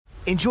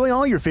Enjoy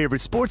all your favorite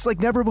sports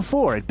like never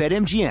before at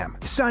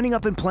BetMGM. Signing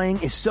up and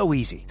playing is so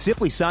easy.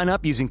 Simply sign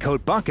up using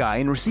code Buckeye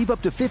and receive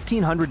up to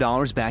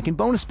 $1,500 back in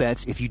bonus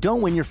bets if you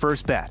don't win your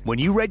first bet. When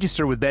you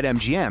register with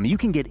BetMGM, you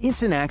can get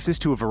instant access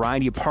to a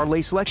variety of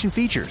parlay selection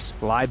features,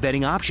 live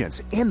betting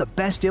options, and the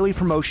best daily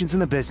promotions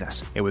in the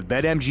business. And with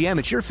BetMGM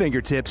at your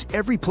fingertips,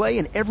 every play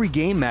and every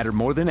game matter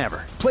more than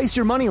ever. Place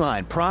your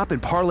moneyline, prop,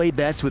 and parlay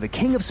bets with the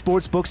king of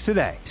sportsbooks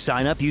today.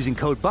 Sign up using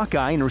code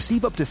Buckeye and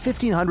receive up to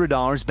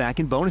 $1,500 back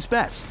in bonus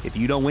bets if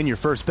you don't win your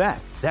first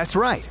bet. That's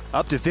right,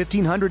 up to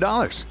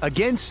 $1,500.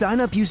 Again, sign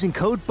up using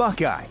code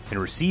Buckeye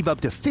and receive up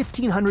to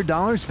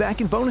 $1,500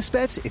 back in bonus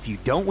bets if you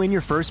don't win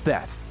your first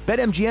bet.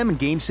 BetMGM and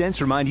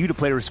GameSense remind you to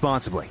play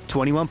responsibly.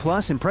 21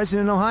 plus and present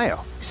in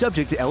Ohio.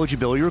 Subject to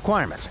eligibility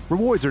requirements.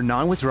 Rewards are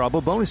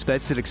non-withdrawable bonus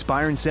bets that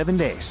expire in 7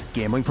 days.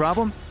 Gambling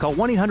problem? Call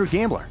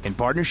 1-800-GAMBLER in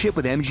partnership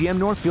with MGM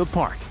Northfield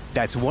Park.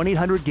 That's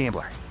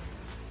 1-800-GAMBLER.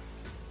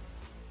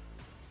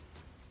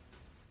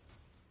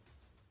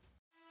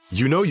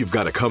 You know you've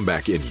got a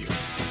comeback in you.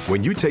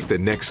 When you take the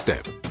next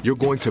step, you're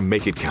going to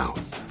make it count.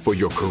 For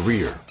your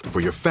career, for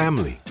your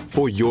family,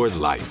 for your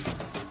life.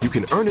 You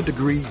can earn a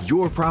degree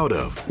you're proud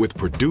of with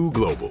Purdue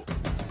Global.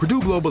 Purdue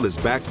Global is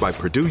backed by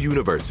Purdue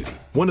University,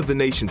 one of the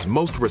nation's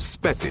most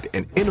respected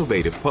and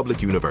innovative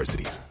public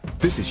universities.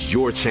 This is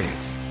your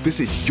chance. This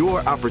is your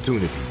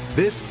opportunity.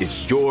 This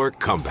is your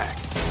comeback.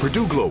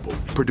 Purdue Global,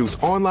 Purdue's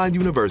online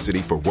university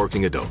for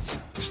working adults.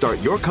 Start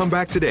your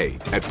comeback today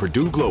at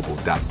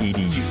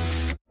purdueglobal.edu.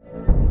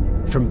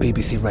 From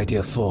BBC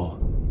Radio 4,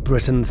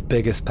 Britain's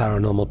biggest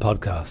paranormal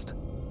podcast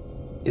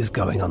is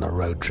going on a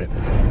road trip.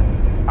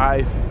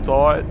 I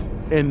thought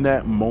in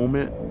that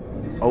moment,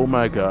 oh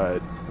my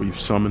God, we've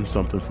summoned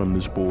something from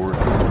this board.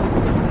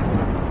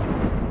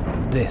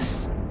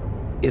 This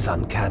is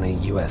Uncanny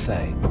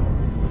USA.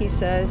 He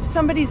says,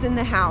 somebody's in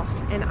the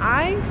house, and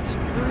I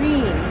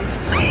screamed.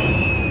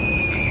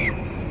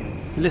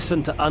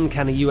 Listen to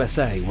Uncanny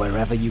USA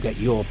wherever you get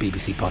your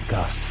BBC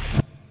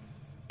podcasts,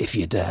 if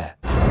you dare.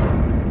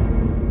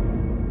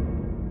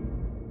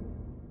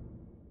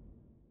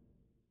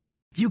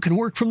 You can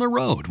work from the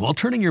road while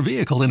turning your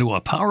vehicle into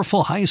a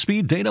powerful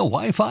high-speed data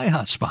Wi-Fi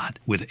hotspot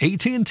with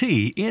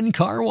AT&T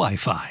in-car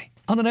Wi-Fi.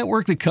 On a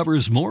network that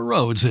covers more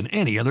roads than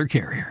any other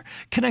carrier.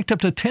 Connect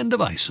up to 10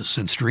 devices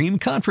and stream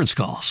conference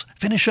calls.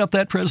 Finish up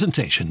that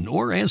presentation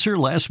or answer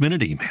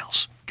last-minute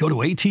emails. Go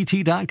to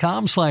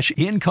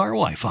att.com/in-car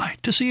Wi-Fi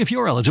to see if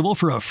you're eligible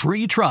for a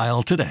free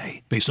trial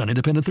today. Based on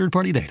independent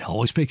third-party data,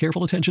 always pay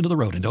careful attention to the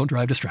road and don't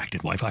drive distracted.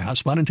 Wi-Fi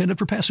hotspot intended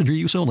for passenger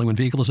use only when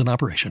vehicle is in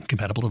operation.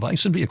 Compatible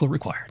device and vehicle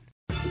required.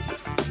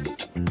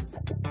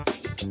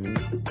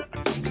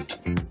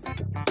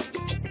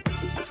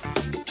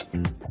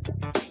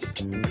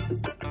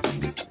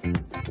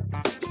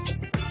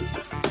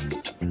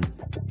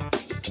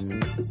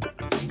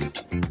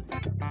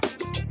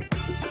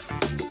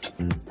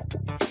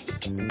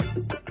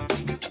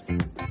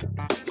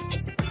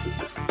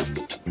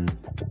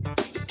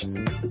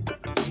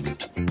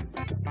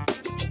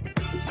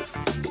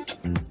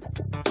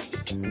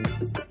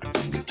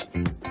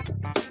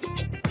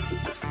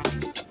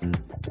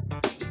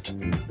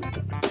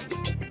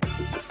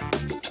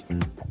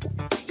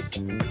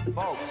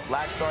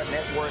 Black Star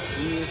Network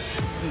is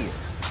here.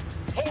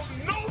 Oh,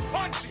 no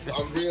punches!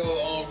 I'm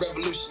real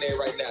revolutionary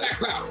right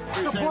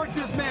now. Support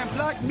this man,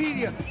 Black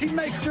Media. He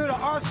makes sure that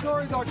our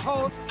stories are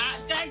told.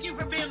 Thank you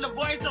for being the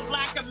voice of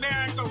Black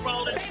America,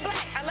 Roland. Stay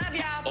black. I love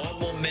y'all.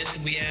 All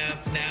momentum we have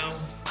now,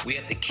 we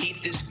have to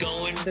keep this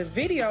going. The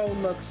video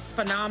looks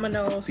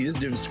phenomenal. See, this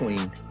difference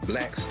between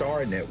Black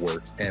Star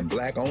Network and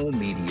Black-owned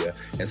media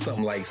and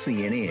something like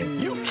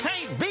CNN. You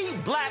can't be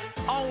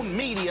Black-owned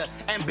media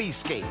and be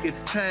scared.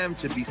 It's time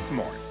to be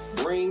smart.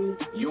 Bring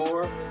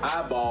your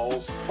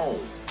eyeballs home.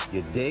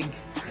 You dig?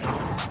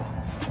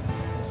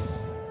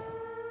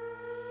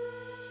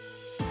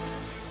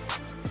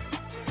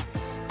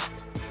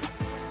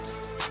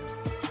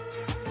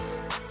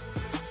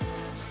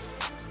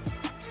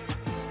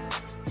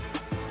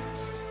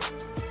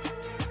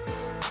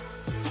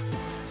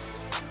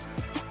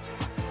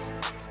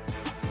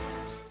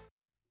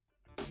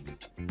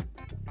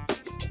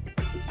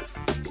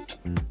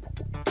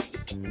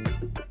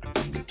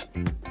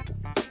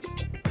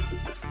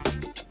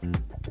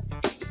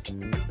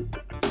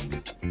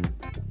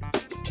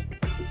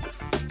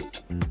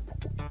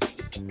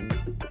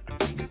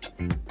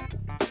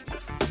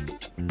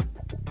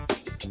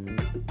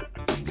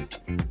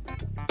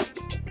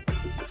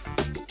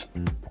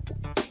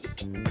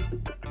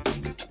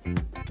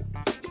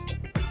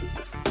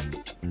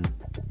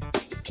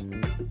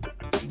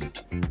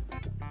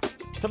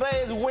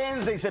 Today is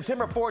Wednesday,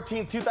 September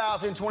 14th,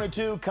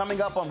 2022.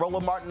 Coming up on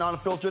Roland Martin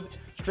Unfiltered,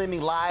 streaming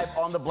live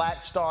on the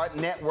Black Star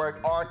Network.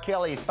 R.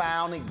 Kelly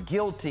found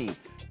guilty.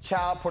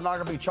 Child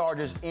pornography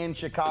charges in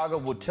Chicago.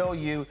 Will tell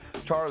you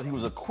charges he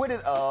was acquitted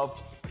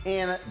of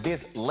in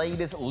this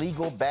latest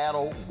legal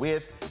battle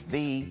with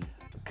the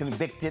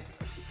convicted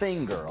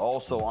singer.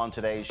 Also on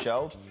today's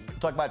show, we'll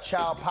talk about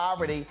child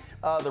poverty.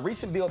 The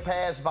recent bill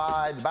passed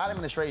by the Biden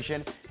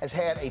administration has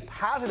had a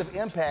positive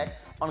impact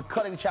on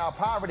cutting child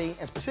poverty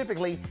and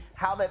specifically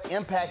how that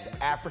impacts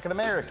African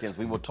Americans.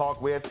 We will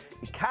talk with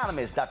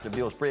economist Dr.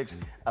 Bill Spriggs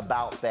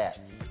about that.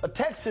 A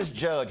Texas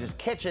judge is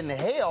catching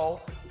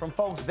hell from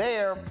folks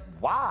there.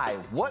 Why?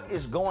 What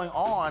is going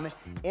on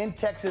in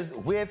Texas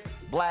with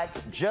black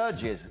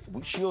judges?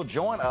 She'll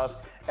join us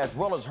as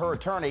well as her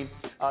attorney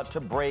to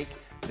break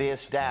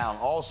this down.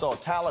 Also,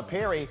 Tyler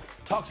Perry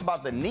talks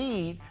about the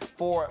need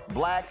for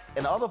black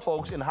and other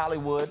folks in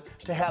Hollywood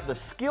to have the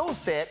skill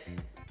set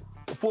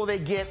before they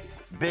get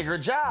bigger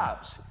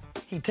jobs.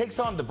 He takes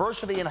on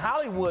diversity in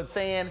Hollywood,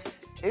 saying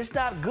it's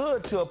not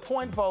good to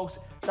appoint folks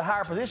to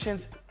higher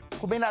positions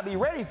who may not be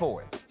ready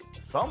for it.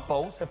 Some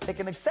folks have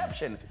taken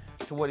exception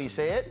to what he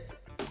said.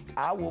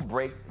 I will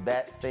break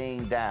that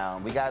thing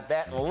down. We got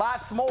that and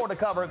lots more to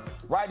cover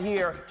right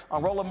here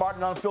on Roland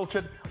Martin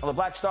Unfiltered on the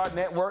Black Star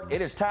Network.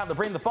 It is time to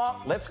bring the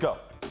funk. Let's go.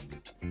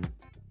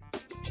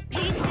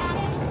 He's got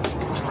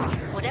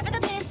it. Whatever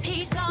the miss,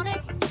 he's on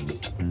it.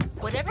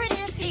 Whatever it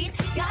is, he's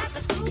got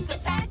the scoop, the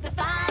fact, the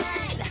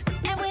find.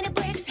 And when it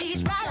breaks,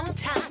 he's right on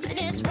time and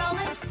it's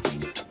rolling.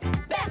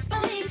 Best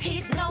believe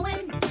he's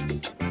knowing.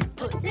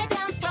 Putting it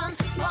down from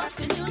sports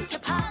to news to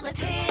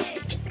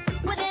politics.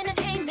 With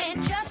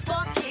entertainment just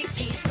for kicks,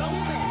 he's rolling.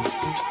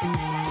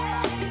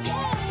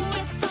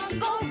 It's on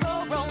Go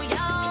Roll,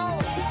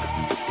 y'all.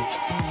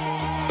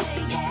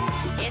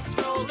 It's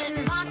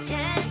Roland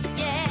Martin,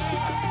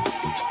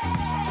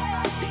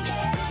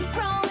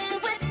 rolling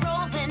with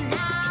Roland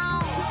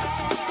now.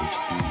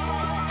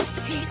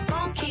 He's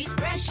funky, he's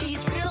fresh,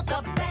 he's real,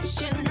 the best,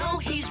 you know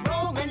he's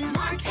Roland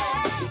Martin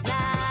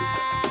now.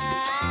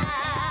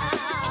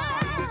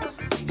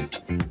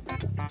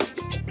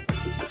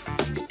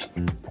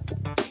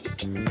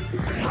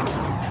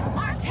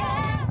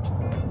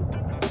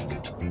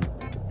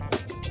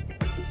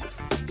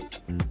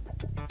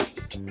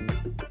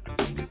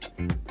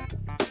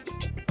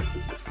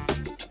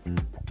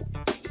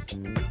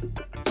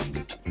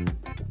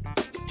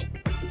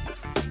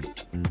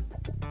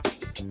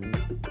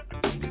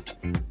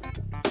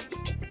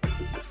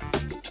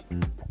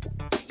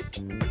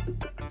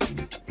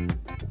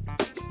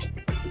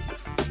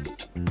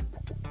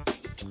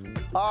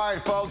 All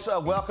right, folks,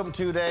 welcome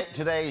to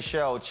today's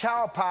show.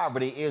 Child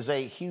poverty is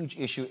a huge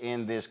issue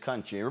in this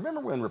country.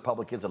 Remember when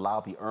Republicans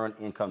allowed the Earned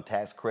Income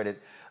Tax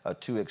Credit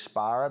to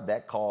expire?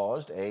 That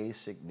caused a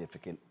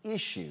significant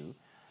issue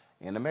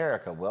in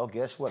America. Well,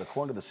 guess what?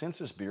 According to the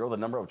Census Bureau, the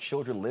number of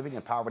children living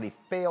in poverty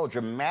fell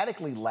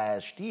dramatically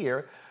last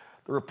year.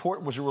 The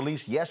report was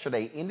released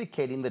yesterday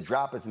indicating the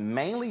drop is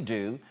mainly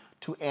due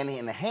to an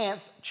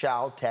enhanced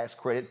child tax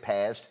credit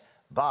passed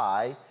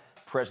by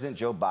President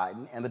Joe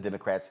Biden and the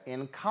Democrats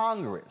in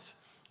Congress.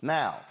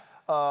 Now,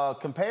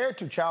 compared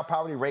to child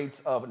poverty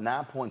rates of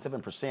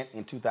 9.7%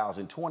 in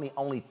 2020,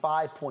 only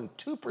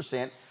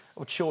 5.2%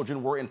 of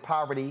children were in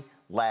poverty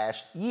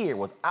last year.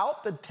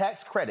 Without the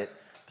tax credit,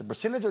 the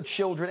percentage of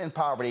children in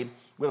poverty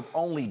would have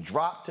only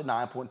dropped to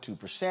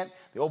 9.2%.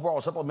 The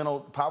overall supplemental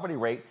poverty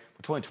rate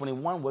for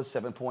 2021 was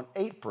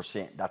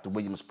 7.8%. Dr.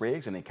 William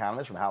Spriggs, an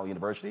economist from Howard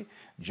University,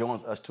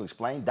 joins us to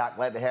explain. Doc,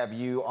 glad to have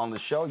you on the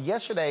show.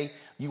 Yesterday,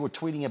 you were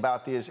tweeting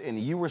about this, and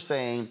you were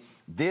saying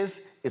this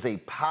is a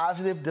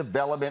positive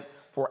development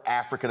for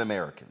African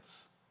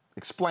Americans.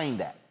 Explain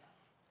that.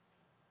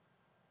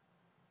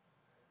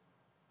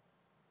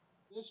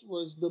 This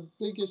was the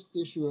biggest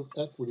issue of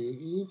equity.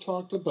 You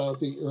talked about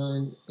the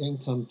Earned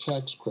Income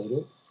Tax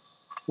Credit,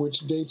 which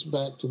dates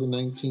back to the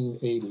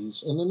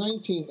 1980s. In the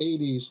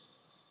 1980s,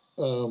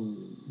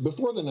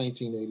 before the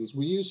 1980s,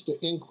 we used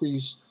to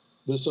increase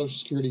the Social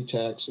Security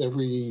tax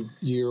every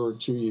year or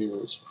 2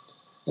 years.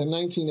 In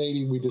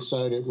 1980, we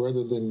decided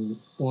rather than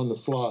on the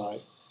fly,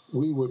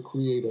 we would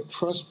create a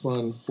trust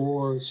fund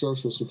for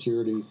Social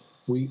Security.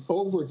 We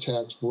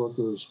overtaxed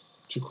workers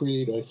to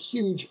create a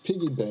huge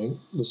piggy bank,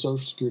 the Social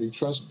Security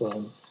Trust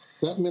Fund.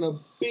 That meant a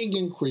big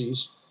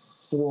increase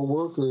for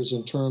workers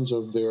in terms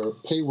of their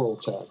payroll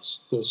tax,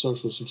 the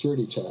Social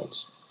Security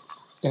tax.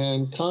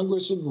 And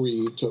Congress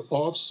agreed to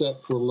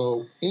offset for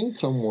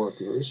low-income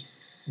workers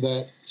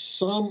that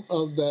some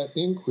of that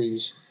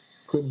increase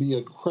could be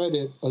a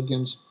credit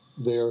against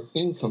their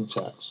income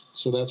tax.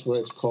 So that's why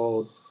it's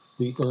called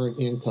the Earned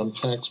Income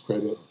Tax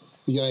Credit.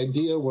 The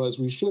idea was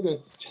we shouldn't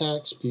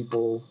tax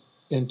people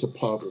into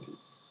poverty.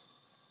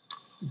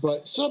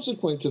 But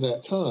subsequent to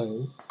that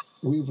time,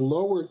 we've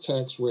lowered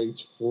tax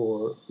rates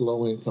for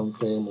low-income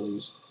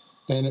families,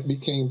 and it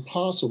became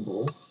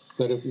possible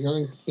that if the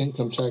Earned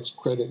Income Tax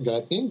Credit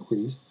got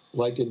increased,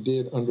 like it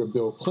did under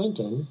Bill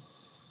Clinton,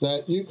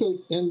 that you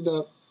could end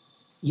up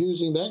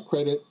using that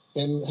credit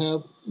and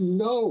have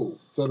no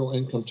federal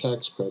income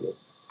tax credit.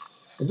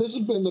 And this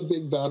has been the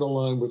big battle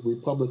line with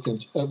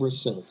Republicans ever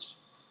since,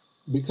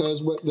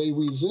 because what they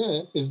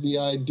resent is the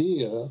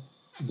idea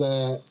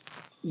that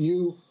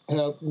you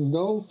have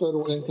no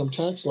federal income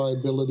tax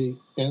liability,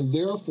 and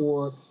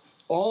therefore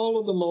all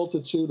of the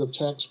multitude of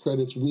tax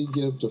credits we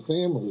give to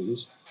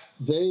families,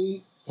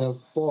 they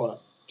have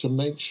fought to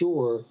make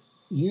sure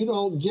you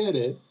don't get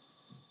it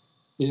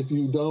if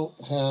you don't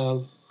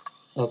have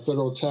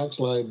federal tax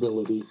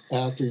liability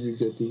after you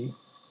get the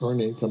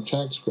earned income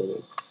tax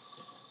credit.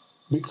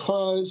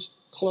 Because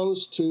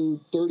close to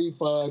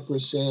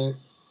 35%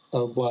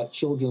 of Black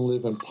children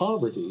live in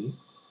poverty,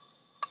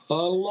 a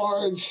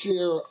large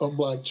share of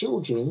Black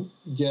children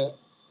get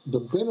the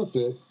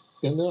benefit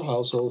in their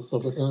household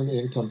of an earned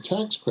income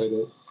tax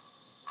credit,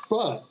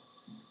 but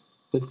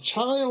the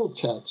child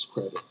tax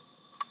credit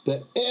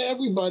that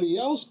everybody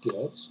else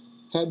gets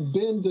had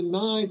been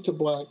denied to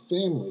Black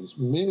families,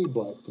 many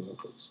Black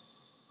families,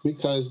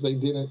 because they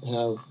didn't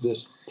have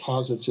this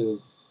positive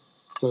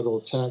federal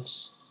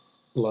tax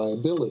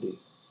liability.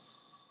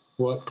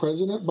 What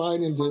President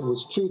Biden did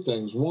was two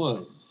things.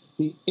 One,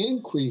 he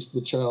increased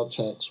the child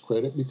tax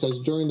credit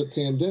because during the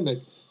pandemic,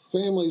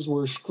 families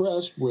were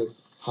stressed with,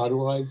 how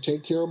do I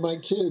take care of my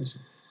kids?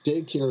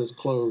 Daycare is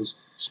closed,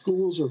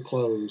 schools are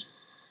closed,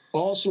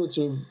 all sorts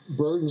of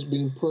burdens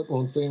being put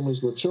on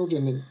families with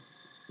children. And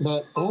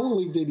not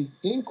only did he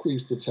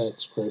increase the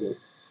tax credit,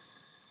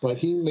 but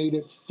he made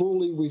it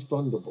fully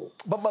refundable.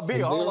 But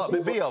Bill, hold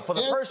on, Bill, for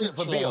the person,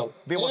 for Bill,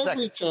 one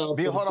second.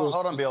 Bill,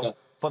 hold on, Bill.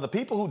 For the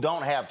people who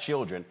don't have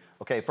children,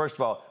 okay, first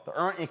of all, the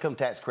earned income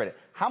tax credit,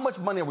 how much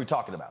money are we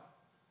talking about?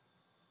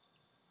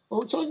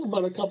 Well, we're talking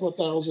about a couple of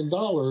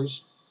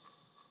 $1,000s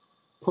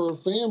per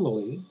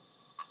family.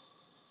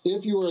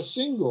 If you are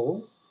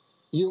single,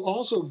 you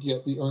also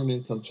get the earned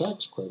income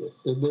tax credit.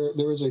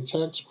 There is a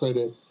tax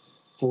credit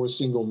for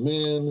single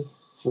men,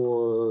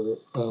 for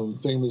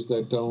families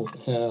that don't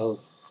have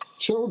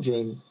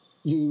children.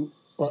 You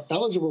are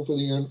eligible for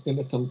the earned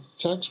income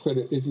tax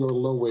credit if you're a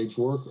low-wage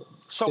worker.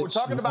 So we're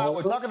talking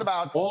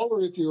about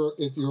smaller if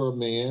you're a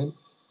man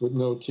with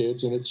no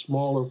kids, and it's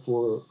smaller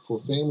for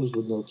families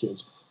with no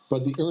kids.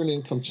 But the earned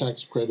income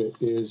tax credit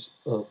is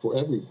for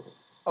everyone.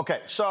 Okay,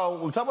 so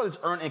we talk about this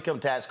earned income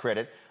tax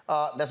credit.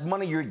 That's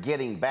money you're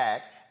getting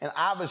back, and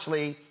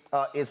obviously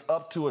it's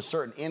up to a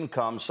certain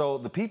income. So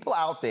the people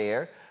out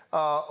there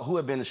who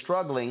have been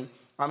struggling,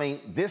 I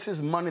mean, this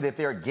is money that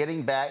they're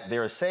getting back,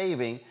 they're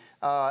saving,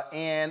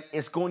 and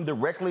it's going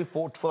directly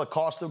for the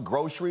cost of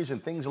groceries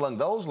and things along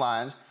those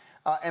lines.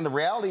 And the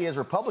reality is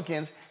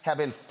Republicans have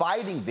been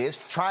fighting this,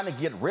 trying to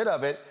get rid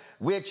of it,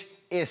 which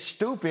is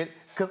stupid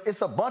because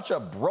it's a bunch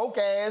of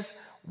broke-ass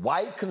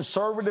white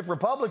conservative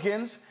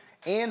Republicans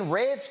in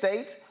red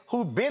states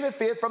who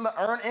benefit from the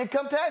earned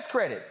income tax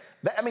credit.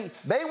 I mean,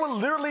 they would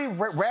literally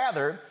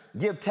rather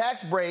give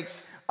tax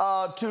breaks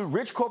to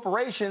rich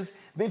corporations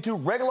than to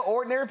regular,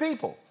 ordinary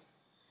people.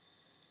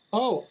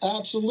 Oh,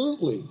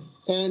 absolutely.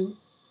 And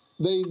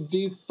they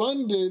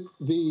defunded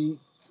the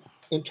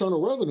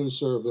Internal Revenue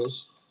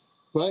Service,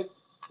 but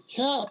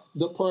kept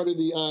the part of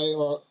the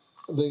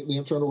the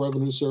Internal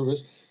Revenue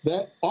Service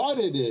that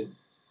audited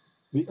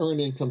the earned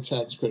income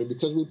tax credit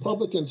because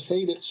Republicans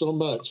hate it so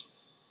much.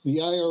 The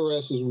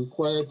IRS is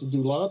required to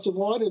do lots of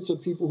audits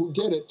of people who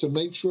get it to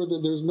make sure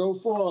that there's no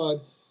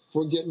fraud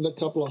for getting a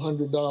couple of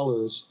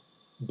 $100s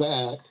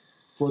back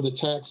for the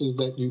taxes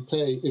that you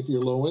pay if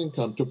you're low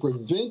income to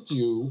prevent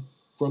you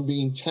from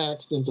being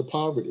taxed into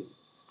poverty.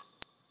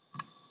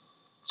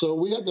 So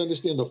we have to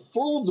understand the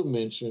full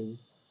dimension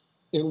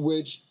in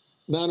which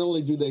not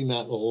only do they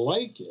not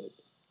like it,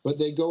 but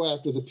they go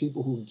after the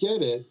people who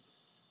get it,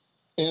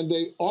 and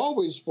they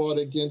always fought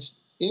against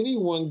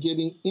anyone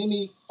getting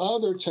any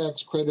other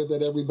tax credit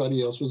that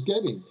everybody else was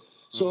getting.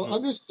 So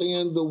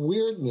understand the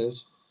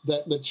weirdness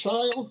that the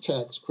child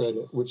tax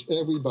credit, which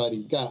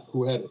everybody got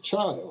who had a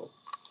child,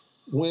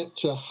 went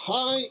to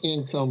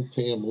high-income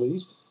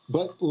families,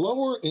 but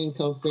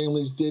lower-income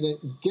families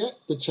didn't get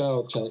the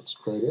child tax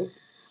credit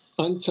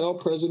until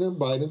President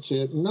Biden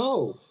said,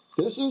 no,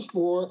 this is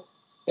for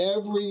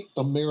every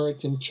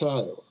American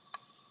child.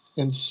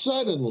 And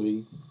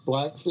suddenly,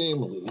 Black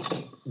families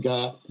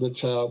got the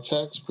child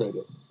tax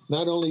credit.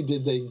 Not only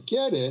did they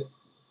get it,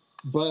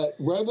 but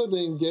rather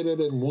than get it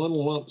in one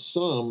lump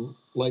sum,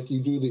 like you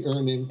do the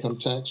earned income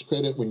tax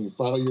credit when you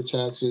file your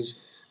taxes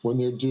when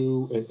they're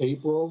due in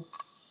April,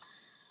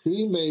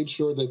 he made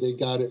sure that they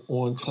got it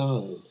on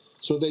time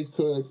so they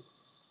could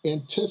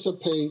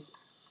anticipate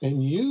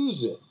and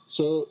use it.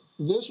 So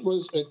this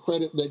was a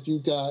credit that you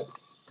got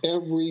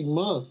every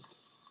month.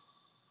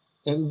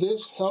 And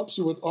this helps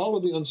you with all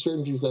of the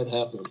uncertainties that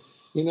happen.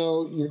 You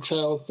know, your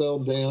child fell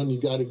down, you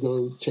got to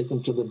go take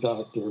them to the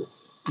doctor.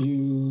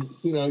 You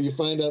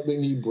find out they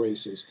need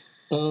braces.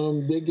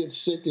 They get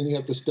sick and you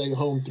have to stay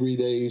home 3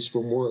 days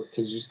from work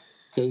because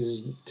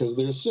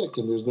they're sick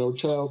and there's no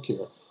child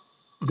care.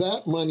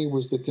 That money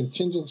was the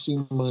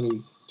contingency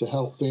money to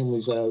help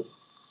families out.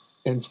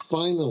 And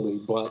finally,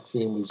 Black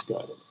families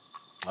got it.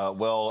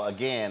 Well,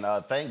 again,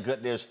 thank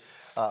goodness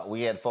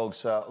we had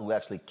folks who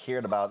actually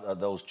cared about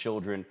those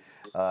children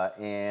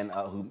and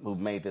who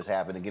made this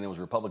happen. Again, it was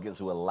Republicans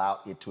who allowed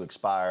it to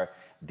expire,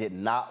 did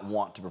not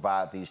want to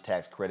provide these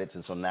tax credits,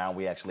 and so now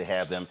we actually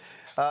have them.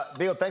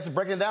 Bill, thanks for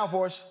breaking it down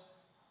for us.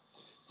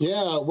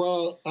 Yeah,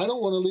 well, I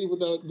don't want to leave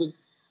without the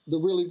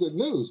really good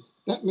news.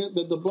 That meant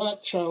that the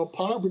Black child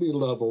poverty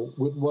level,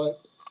 with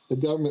what the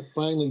government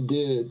finally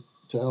did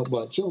to help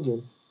Black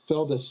children,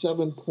 fell to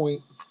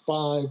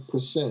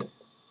 7.5%,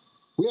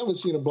 We haven't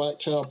seen a black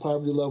child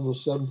poverty level of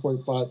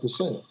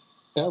 7.5%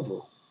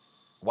 ever.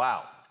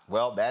 Wow.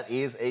 Well, that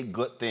is a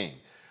good thing.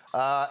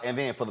 And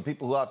then for the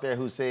people who out there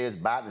who says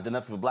Biden has done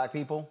nothing for black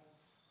people,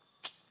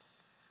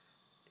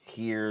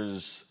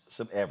 here's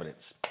some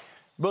evidence.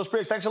 Bill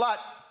Spriggs, thanks a lot.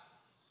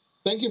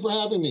 Thank you for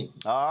having me.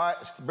 All right,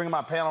 let's bring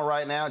my panel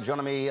right now.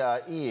 Joining me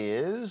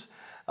is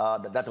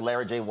Dr.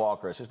 Larry J.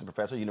 Walker, assistant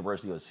professor,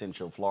 University of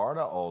Central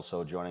Florida.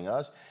 Also joining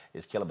us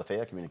is Kelly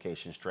Bethea,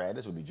 communication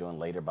strategist. We'll be joined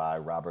later by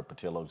Robert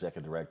Patillo,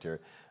 executive director,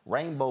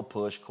 Rainbow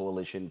Push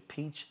Coalition,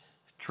 Peach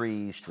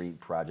Tree Street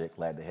Project.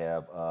 Glad to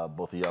have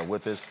both of y'all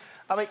with us.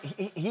 I mean,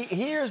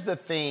 here's the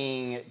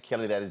thing,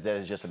 Kelly, that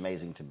is just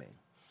amazing to me.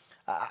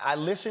 I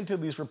listen to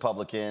these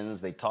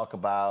Republicans. They talk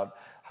about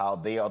how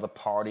they are the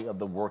party of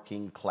the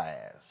working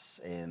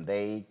class and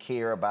they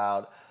care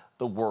about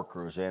the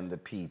workers and the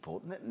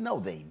people. No,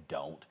 they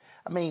don't.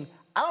 I mean,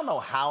 I don't know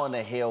how in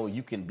the hell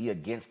you can be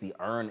against the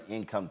earned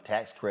income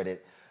tax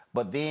credit,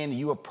 but then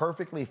you are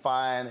perfectly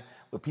fine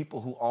with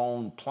people who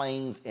own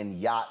planes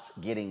and yachts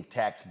getting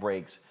tax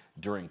breaks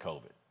during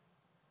COVID.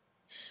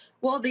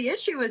 Well, the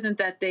issue isn't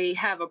that they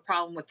have a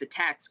problem with the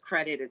tax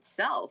credit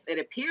itself. It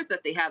appears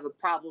that they have a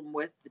problem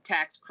with the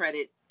tax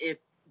credit if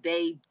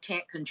they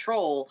can't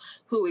control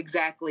who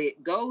exactly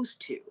it goes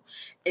to.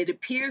 It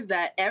appears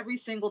that every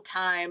single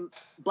time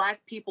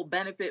Black people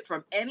benefit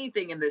from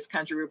anything in this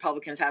country,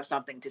 Republicans have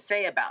something to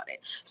say about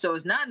it. So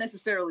it's not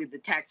necessarily the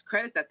tax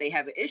credit that they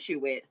have an issue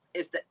with,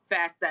 it's the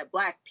fact that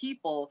Black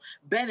people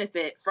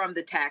benefit from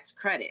the tax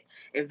credit.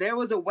 If there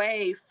was a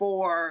way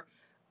for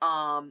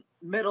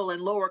middle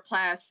and lower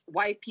class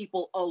white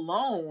people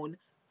alone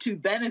to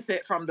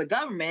benefit from the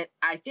government,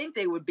 I think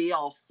they would be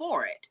all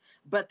for it.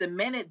 But the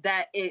minute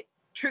that it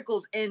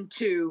trickles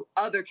into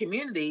other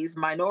communities,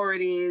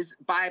 minorities,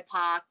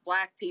 BIPOC,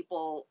 Black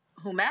people,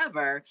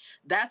 whomever,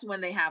 that's when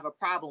they have a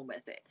problem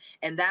with it.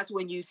 And that's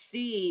when you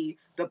see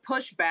the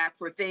pushback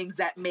for things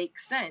that make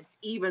sense,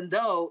 even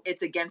though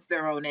it's against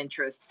their own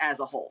interests as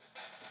a whole.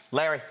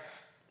 Larry.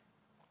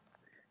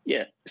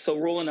 Yeah. So,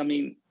 Roland, I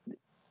mean,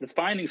 the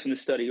findings from the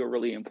study are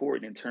really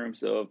important in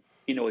terms of,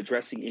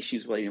 addressing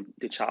issues relating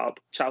to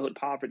childhood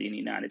poverty in the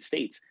United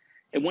States.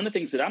 And one of the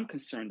things that I'm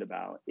concerned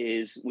about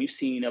is we've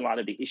seen a lot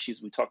of the issues,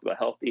 we talked about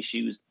health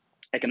issues,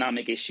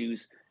 economic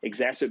issues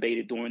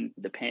exacerbated during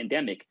the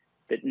pandemic,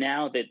 that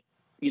now that,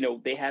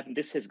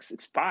 this has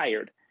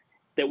expired,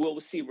 that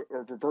we'll see a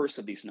reverse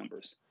of these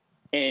numbers.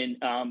 And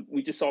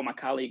we just saw my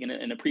colleague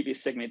in a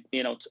previous segment,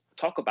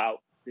 talk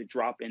about the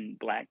drop in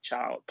Black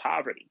child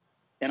poverty.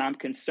 And I'm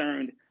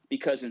concerned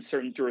because in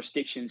certain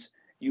jurisdictions,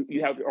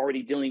 you have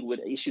already dealing with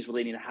issues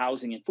relating to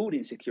housing and food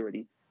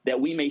insecurity, that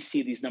we may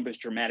see these numbers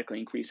dramatically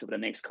increase over the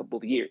next couple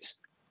of years.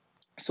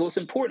 So it's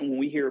important when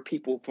we hear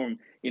people from,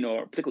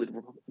 particularly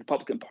the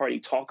Republican Party,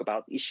 talk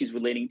about issues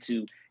relating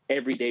to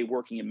everyday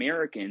working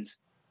Americans,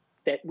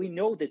 that we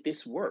know that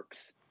this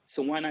works.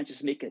 So why not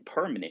just make it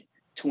permanent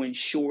to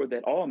ensure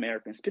that all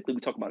Americans, particularly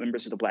we talk about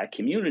members of the Black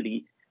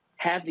community,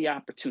 have the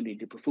opportunity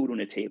to put food on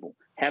the table,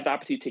 have the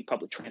opportunity to take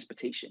public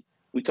transportation.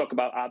 We talk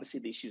about, obviously,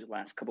 the issues of the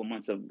last couple of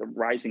months of the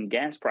rising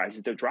gas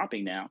prices. They're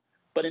dropping now.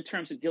 But in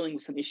terms of dealing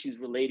with some issues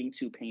relating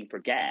to paying for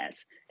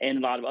gas and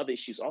a lot of other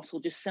issues, also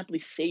just simply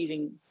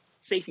saving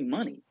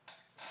money.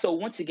 So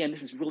once again,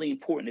 this is really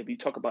important if you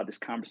talk about this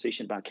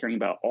conversation about caring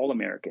about all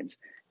Americans,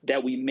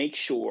 that we make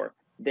sure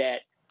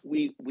that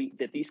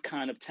that these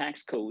kind of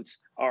tax codes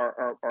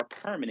are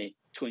permanent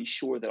to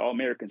ensure that all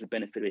Americans have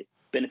benefit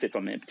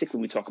from it, particularly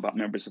when we talk about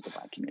members of the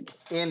Black community.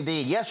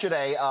 Indeed.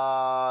 Yesterday,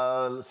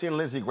 Senator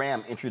Lindsey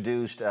Graham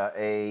introduced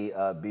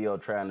a bill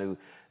trying to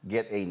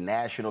get a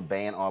national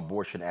ban on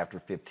abortion after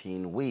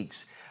 15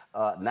 weeks.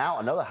 Now,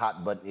 another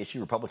hot button issue,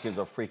 Republicans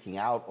are freaking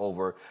out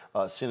over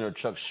Senator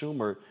Chuck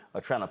Schumer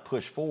trying to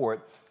push forward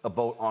a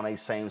vote on a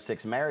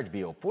same-sex marriage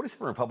bill.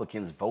 47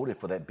 Republicans voted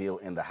for that bill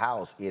in the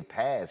House. It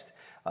passed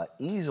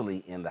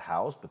easily in the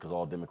House because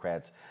all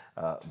Democrats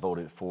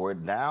voted for it.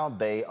 Now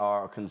they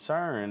are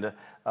concerned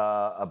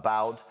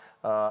about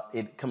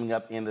it coming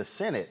up in the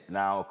Senate.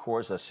 Now, of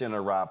course,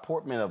 Senator Rob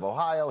Portman of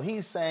Ohio,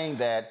 he's saying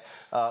that,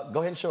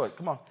 go ahead and show it,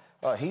 come on.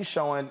 He's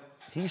saying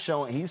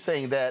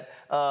that,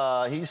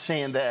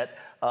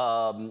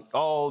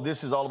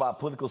 this is all about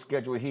political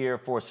schedule here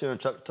for Senator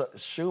Chuck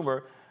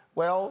Schumer.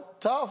 Well,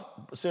 tough,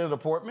 Senator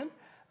Portman.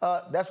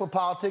 That's what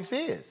politics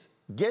is.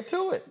 Get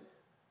to it.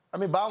 I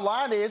mean, bottom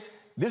line is,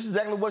 this is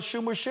exactly what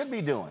Schumer should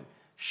be doing.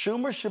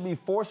 Schumer should be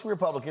forcing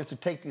Republicans to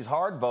take these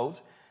hard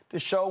votes to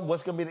show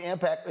what's going to be the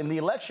impact in the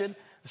election.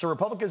 So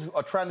Republicans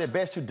are trying their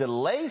best to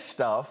delay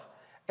stuff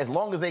as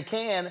long as they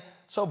can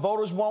so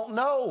voters won't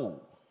know.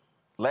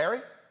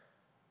 Larry?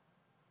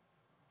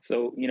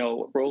 So,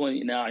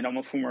 Roland, and I'm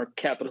a former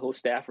Capitol Hill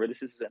staffer.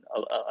 This is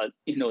a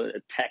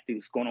tactic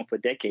that's going on for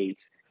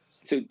decades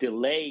to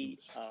delay,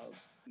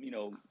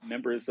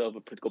 members of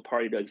a political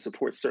party that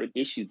support certain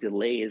issues,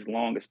 delay as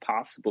long as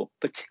possible,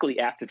 particularly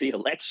after the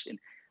election,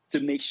 to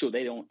make sure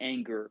they don't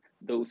anger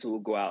those who will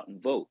go out and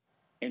vote.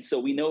 And so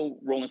we know,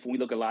 Roland, when we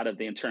look a lot of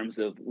in terms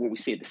of what we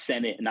see at the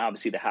Senate and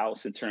obviously the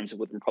House, in terms of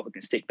what the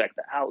Republicans take back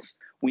the House,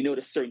 we know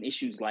that certain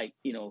issues like,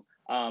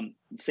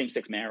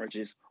 same-sex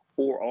marriages,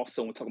 or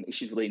also we're talking about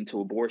issues relating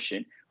to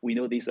abortion. We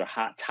know these are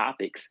hot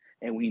topics,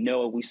 and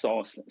we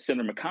saw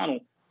Senator McConnell,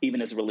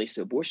 even as it relates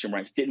to abortion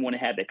rights, didn't want to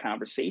have that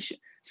conversation.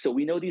 So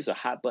we know these are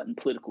hot-button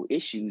political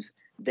issues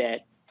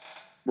that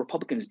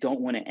Republicans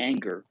don't want to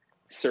anger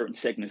certain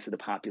segments of the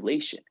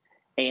population.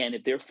 And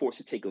if they're forced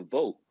to take a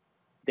vote,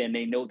 then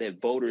they know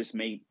that voters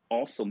may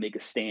also make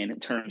a stand in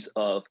terms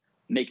of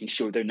making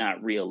sure they're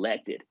not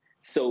reelected.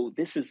 So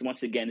this is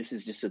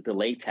just a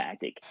delay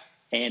tactic,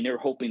 and they're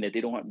hoping that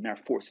they don't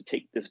not forced to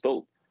take this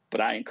vote.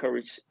 But I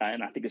encourage,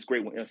 and I think it's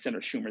great what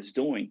Senator Schumer is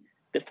doing,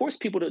 that force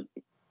people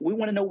we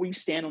want to know where you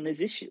stand on this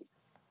issue.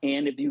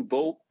 And if you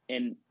vote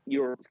and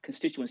your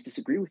constituents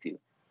disagree with you,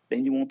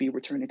 then you won't be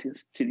returning to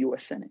the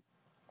U.S. Senate.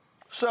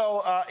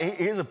 So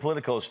here's a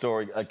political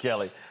story,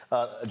 Kelly.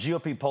 A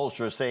GOP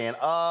pollster is saying,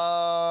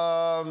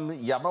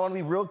 yeah, I want to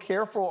be real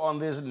careful on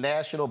this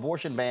national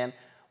abortion ban.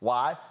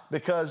 Why?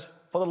 Because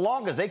for the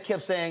longest, they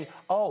kept saying,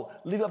 oh,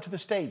 leave it up to the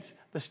states,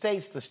 the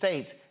states, the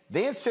states.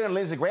 Then Senator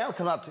Lindsey Graham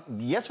comes out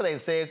yesterday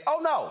and says, oh,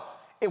 no,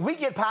 if we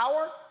get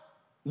power,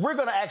 we're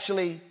going to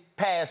actually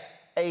pass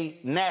a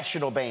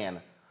national ban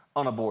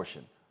on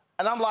abortion.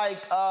 And I'm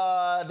like,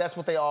 that's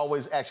what they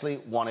always actually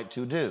wanted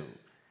to do.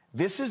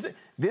 This is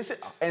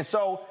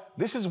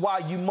why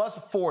you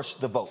must force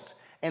the votes.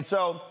 And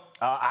so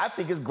I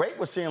think it's great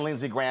what Senator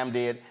Lindsey Graham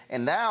did.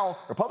 And now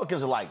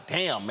Republicans are like,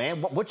 damn,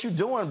 man, what you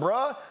doing,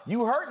 bruh?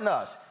 You hurting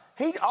us.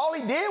 All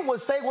he did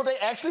was say what they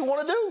actually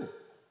want to do.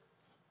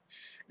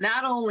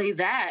 Not only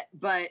that,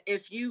 but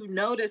if you've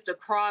noticed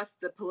across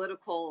the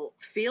political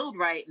field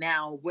right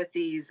now with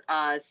these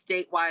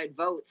statewide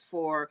votes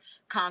for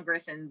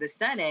Congress and the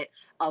Senate,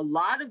 a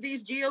lot of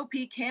these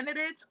GOP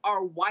candidates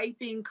are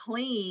wiping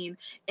clean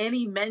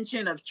any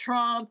mention of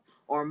Trump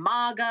or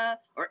MAGA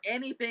or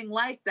anything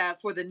like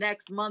that for the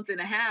next month and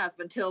a half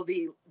until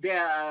the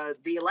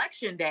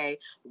election day.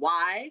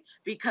 Why?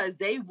 Because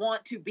they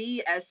want to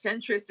be as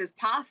centrist as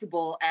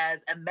possible,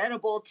 as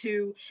amenable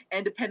to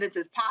independence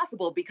as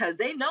possible, because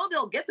they know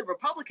they'll get the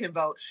Republican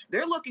vote.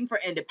 They're looking for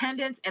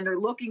independents, and they're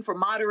looking for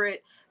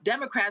moderate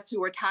Democrats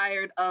who are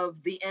tired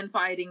of the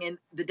infighting in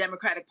the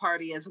Democratic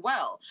Party as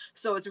well.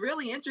 So it's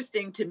really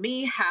interesting to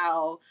me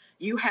how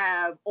you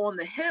have on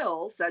the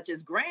Hill, such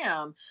as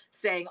Graham,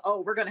 saying,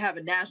 oh, we're going to have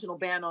a national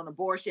ban on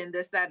abortion,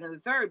 this, that, and the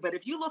third. But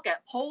if you look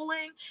at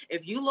polling,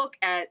 if you look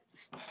at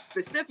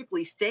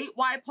specifically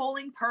statewide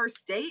polling per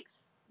state,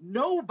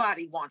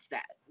 nobody wants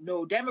that.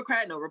 No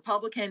Democrat, no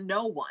Republican,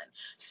 no one.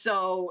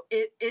 So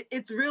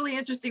it's really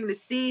interesting to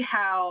see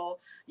how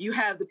you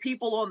have the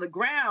people on the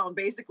ground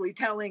basically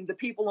telling the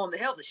people on the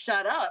Hill to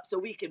shut up so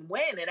we can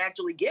win and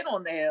actually get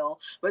on the Hill.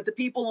 But the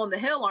people on the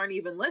Hill aren't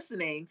even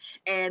listening,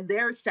 and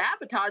they're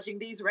sabotaging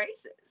these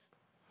races.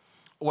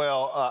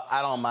 Well,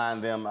 I don't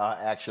mind them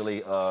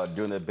actually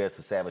doing their best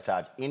to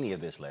sabotage any of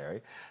this,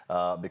 Larry,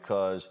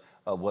 because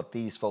what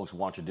these folks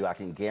want to do, I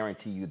can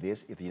guarantee you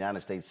this: if the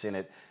United States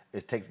Senate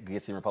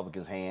gets in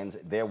Republicans' hands,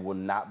 there will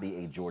not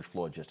be a George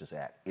Floyd Justice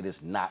Act. It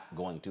is not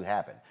going to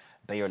happen.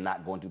 They are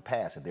not going to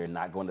pass it. They're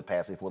not going to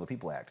pass it For the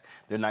People Act.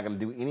 They're not going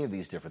to do any of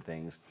these different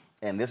things.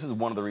 And this is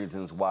one of the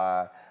reasons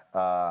why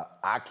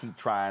I keep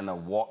trying to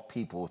walk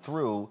people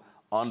through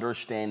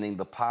understanding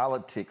the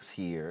politics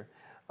here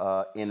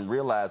and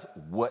realize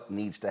what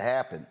needs to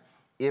happen.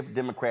 If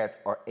Democrats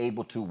are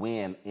able to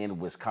win in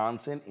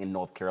Wisconsin, in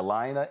North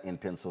Carolina, in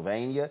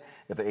Pennsylvania,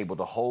 if they're able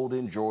to hold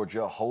in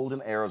Georgia, hold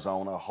in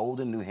Arizona,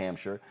 hold in New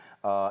Hampshire,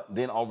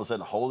 then all of a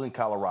sudden hold in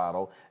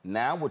Colorado,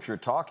 now what you're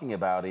talking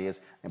about is,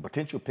 and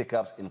potential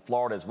pickups in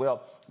Florida as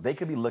well, they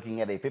could be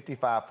looking at a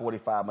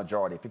 55-45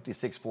 majority,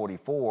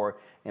 56-44,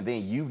 and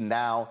then you've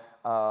now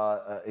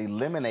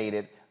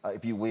eliminated,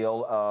 if you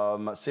will,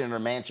 Senator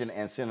Manchin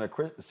and Senator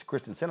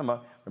Kristen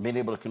Sinema from being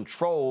able to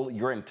control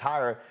your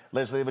entire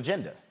legislative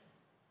agenda.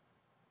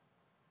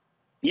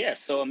 Yeah,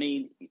 so I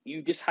mean,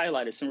 you just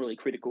highlighted some really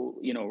critical,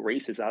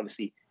 races.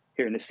 Obviously,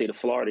 here in the state of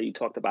Florida, you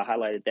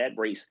highlighted that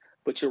race.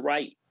 But you're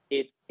right.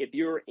 If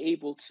you're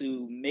able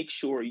to make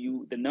sure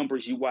you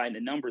widen the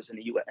numbers in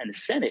the U.S. and the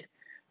Senate,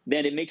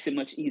 then it makes it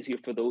much easier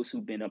for those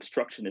who've been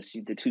obstructionists.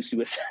 The two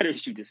U.S.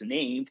 senators you just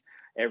named,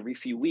 every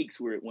few weeks,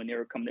 when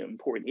there come to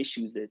important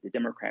issues that the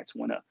Democrats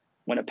want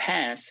to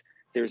pass,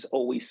 there's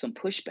always some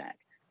pushback.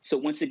 So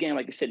once again,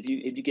 like I said,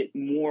 if you get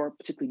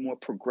particularly more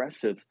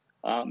progressive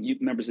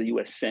members of the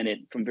U.S. Senate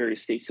from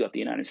various states throughout the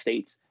United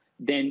States,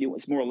 then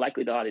it's more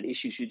likely that the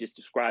issues you just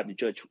described, the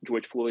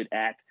George Floyd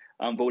Act,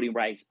 Voting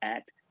Rights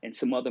Act, and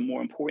some other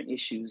more important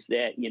issues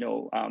that,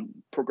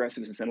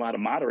 progressives and a lot of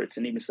moderates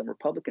and even some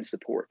Republicans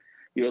support,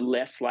 you're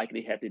less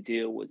likely to have to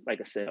deal with, like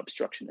I said,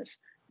 obstructionists.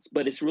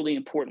 But it's really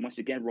important, once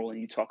again,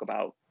 Roland, you talk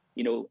about,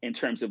 in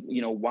terms of,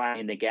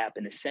 widening the gap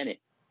in the Senate.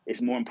 It's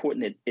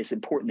important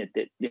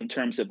that in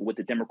terms of what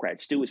the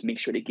Democrats do is make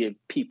sure they give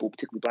people,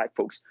 particularly Black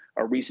folks,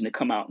 a reason to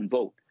come out and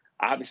vote.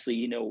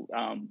 Obviously,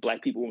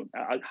 Black people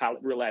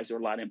realize there are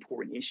a lot of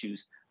important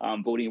issues,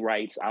 voting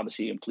rights,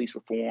 obviously, and police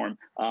reform,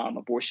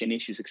 abortion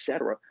issues, et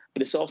cetera.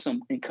 But it's also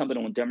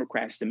incumbent on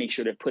Democrats to make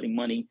sure they're putting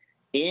money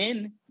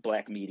in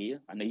Black media.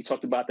 I know you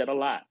talked about that a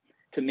lot.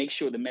 to make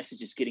sure the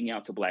message is getting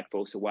out to Black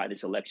folks of why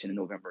this election in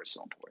November is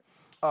so important.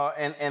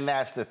 And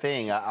that's the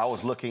thing. I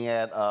was looking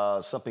at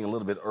something a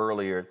little bit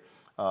earlier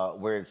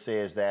where it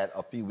says that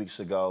a few weeks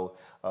ago,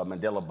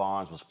 Mandela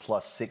Barnes was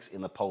 +6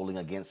 in the polling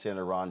against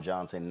Senator Ron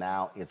Johnson.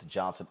 Now it's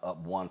Johnson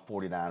up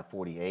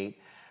 149-48.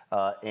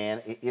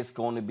 And it's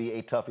going to be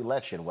a tough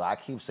election. What I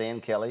keep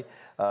saying, Kelly,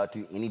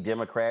 to any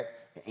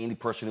Democrat, any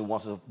person who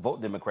wants to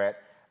vote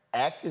Democrat,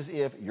 act as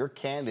if your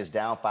candidate is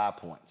down 5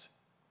 points.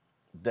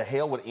 The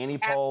hell with any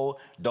poll.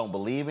 Don't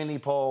believe any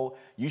poll.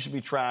 You should be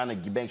trying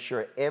to make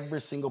sure every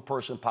single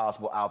person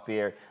possible out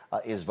there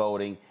is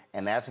voting.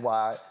 And that's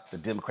why the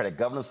Democratic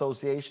Government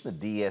Association,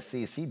 the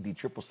DSCC,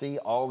 DCCC,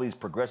 all these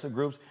progressive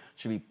groups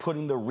should be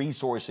putting the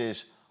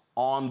resources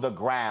on the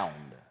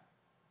ground.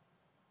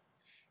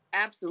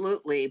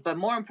 Absolutely. But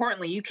more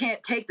importantly, you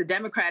can't take the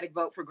Democratic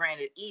vote for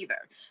granted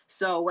either.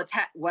 So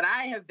what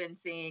I have been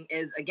seeing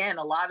is, again,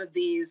 a lot of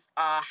these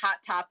hot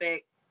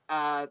topic,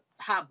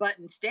 hot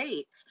button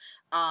states,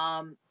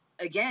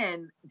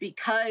 again,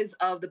 because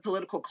of the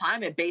political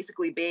climate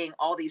basically being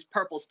all these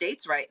purple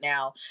states right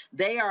now,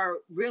 they are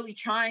really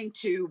trying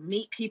to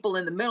meet people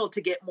in the middle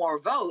to get more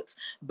votes,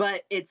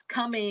 but it's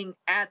coming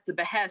at the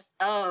behest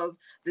of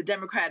the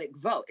Democratic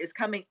vote. It's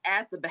coming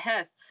at the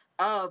behest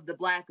of the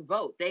Black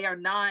vote. They are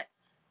not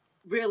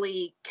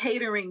really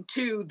catering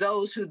to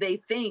those who they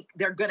think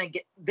they're going to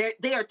get.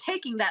 They are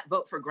taking that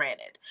vote for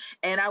granted.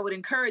 And I would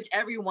encourage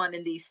everyone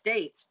in these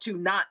states to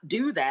not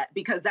do that,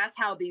 because that's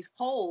how these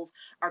polls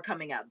are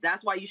coming up.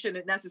 That's why you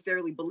shouldn't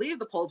necessarily believe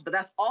the polls, but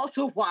that's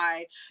also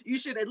why you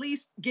should at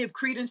least give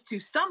credence to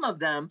some of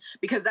them,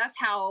 because that's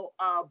how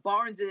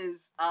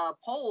Barnes's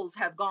polls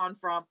have gone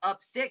from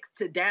up 6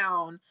 to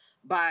down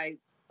by,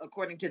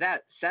 according to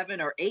that,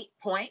 7 or 8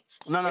 points.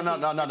 No,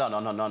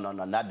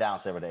 not down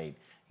 7 to 8.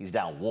 He's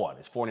down 1.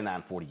 It's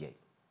 49-48.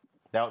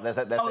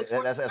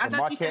 That's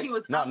Marquette.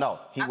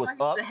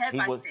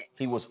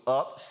 He was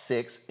up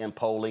 6 in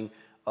polling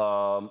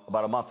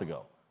about a month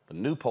ago. The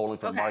new polling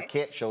from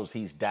Marquette shows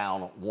he's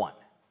down 1.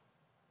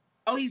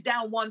 Oh, he's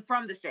down 1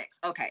 from the 6.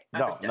 Okay.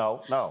 Understood.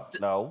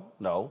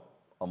 No.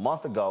 A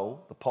month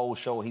ago, the polls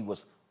show he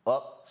was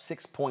up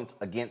 6 points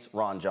against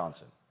Ron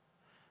Johnson.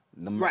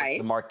 The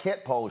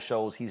Marquette poll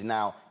shows he's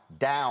now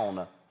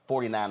down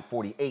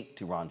 49-48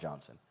 to Ron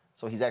Johnson.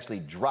 So he's actually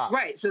dropped.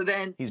 Right. So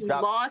then he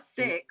lost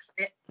 6.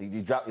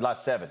 He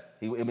lost 7.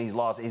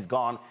 He's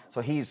gone.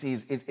 So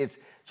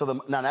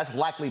now that's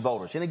likely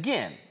voters. And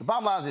again, the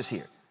bottom line is this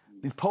here.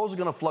 These polls are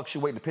going to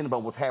fluctuate depending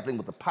on what's happening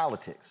with the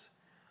politics.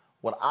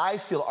 What I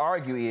still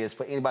argue is,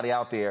 for anybody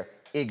out there,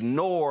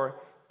 ignore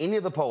any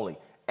of the polling.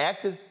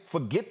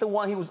 Forget the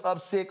one he was up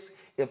 6.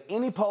 If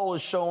any poll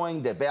is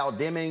showing that Val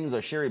Demings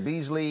or Sherry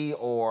Beasley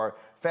or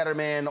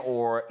Fetterman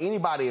or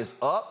anybody is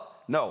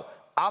up, no.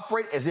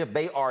 Operate as if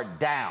they are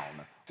down,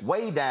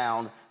 way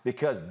down,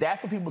 because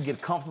that's when people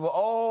get comfortable.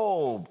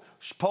 Oh,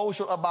 polls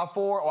show up by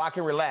 4, I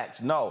can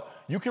relax. No,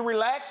 you can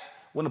relax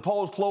when the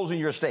polls close in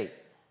your state.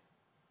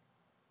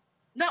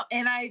 No,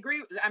 and I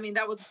agree. I mean,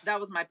 that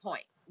was my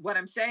point. What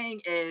I'm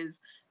saying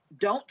is,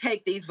 don't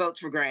take these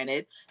votes for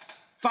granted.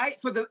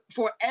 Fight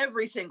for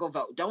every single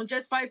vote. Don't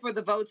just fight for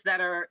the votes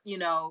that are,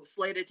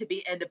 slated to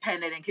be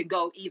independent and could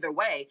go either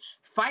way.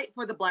 Fight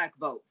for the Black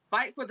vote.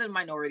 Fight for the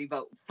minority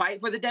vote. Fight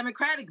for the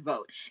Democratic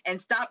vote. And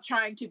stop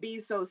trying to be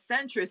so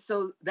centrist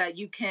so that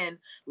you can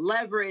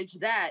leverage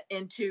that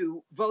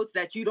into votes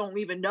that you don't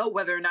even know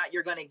whether or not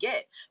you're going to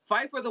get.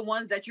 Fight for the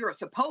ones that you're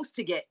supposed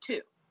to get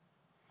too.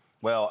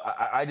 Well,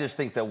 I just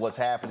think that what's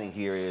happening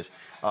here is,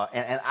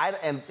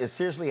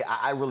 seriously,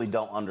 I really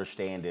don't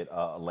understand it,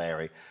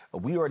 Larry.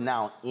 We are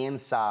now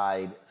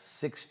inside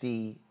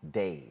 60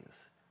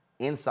 days.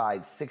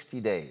 Inside 60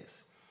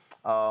 days.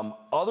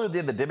 Other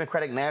than the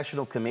Democratic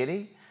National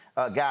Committee,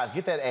 guys,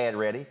 get that ad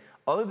ready.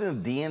 Other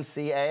than the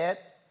DNC ad,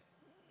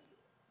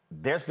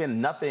 there's been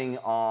nothing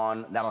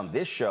not on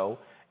this show,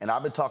 and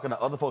I've been talking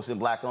to other folks in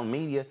Black-owned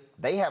media.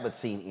 They haven't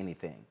seen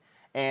anything.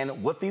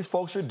 And what these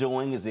folks are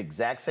doing is the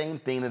exact same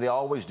thing that they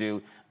always do.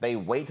 They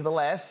wait to the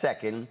last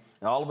second,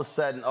 and all of a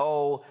sudden,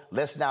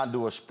 let's now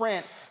do a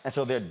sprint. And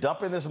so they're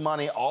dumping this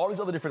money all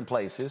these other different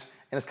places.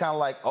 And it's kind of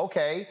like,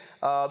 okay,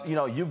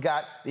 you've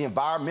got the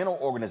environmental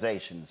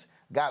organizations,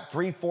 got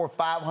 $300, $400,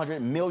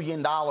 $500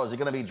 million they're going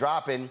to be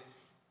dropping.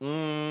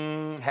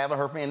 Haven't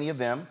heard from any of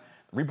them.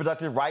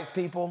 Reproductive rights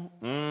people,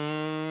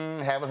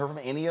 haven't heard from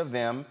any of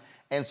them.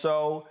 And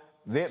so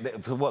they're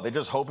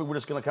just hoping we're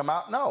just going to come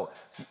out? No.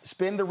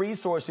 Spend the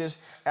resources,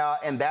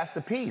 and that's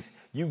the piece.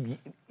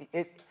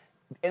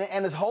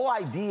 And this whole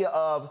idea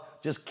of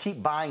just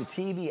keep buying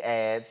TV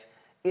ads,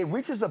 it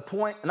reaches a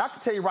point, and I can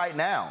tell you right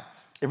now,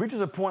 it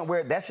reaches a point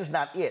where that's just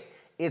not it.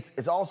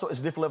 It's also a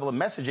different level of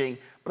messaging,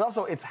 but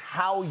also it's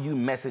how you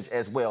message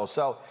as well.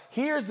 So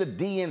here's the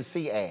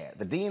DNC ad.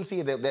 The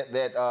DNC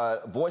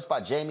that voiced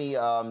by Jamie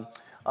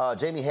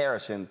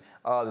Harrison,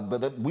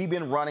 but we've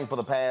been running for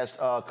the past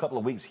couple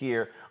of weeks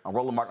here on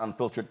Roland Martin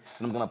Unfiltered,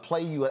 and I'm going to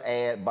play you an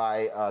ad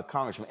by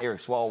Congressman Eric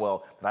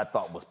Swalwell that I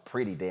thought was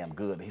pretty damn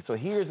good. So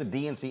here's the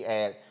DNC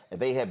ad that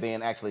they have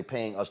been actually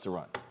paying us to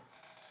run.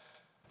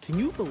 Can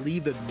you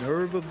believe the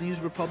nerve of these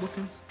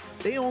Republicans?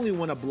 They only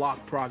want to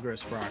block progress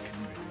for our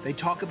community. They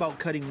talk about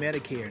cutting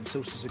Medicare and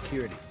Social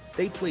Security.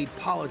 They played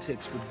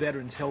politics with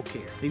veterans' health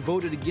care. They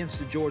voted against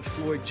the George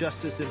Floyd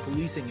Justice and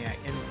Policing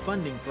Act and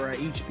funding for our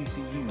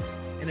HBCUs,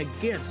 and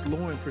against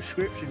lowering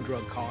prescription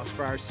drug costs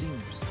for our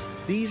seniors.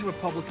 These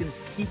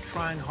Republicans keep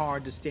trying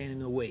hard to stand in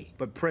the way,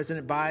 but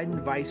President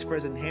Biden, Vice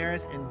President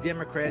Harris, and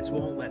Democrats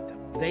won't let them.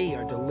 They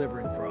are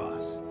delivering for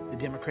us. The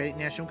Democratic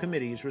National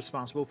Committee is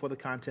responsible for the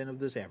content of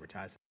this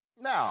advertising.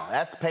 Now,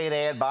 that's paid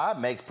ad by,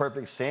 makes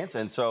perfect sense.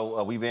 And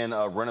so we've been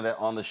running that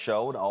on the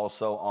show and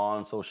also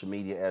on social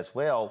media as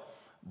well.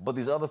 But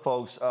these other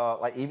folks,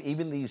 like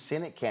even these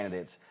Senate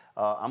candidates,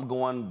 I'm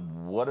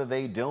going, what are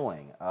they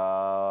doing?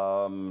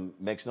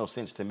 Makes no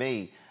sense to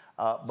me.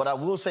 But I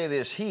will say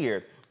this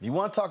here. If you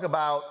want to talk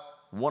about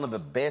one of the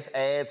best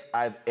ads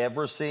I've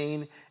ever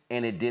seen,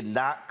 and it did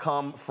not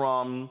come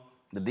from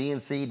the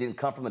DNC, didn't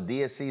come from the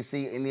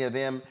DSCC, any of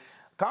them,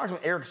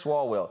 Congressman Eric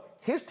Swalwell,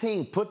 his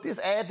team put this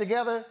ad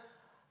together.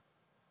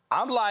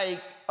 I'm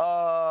like,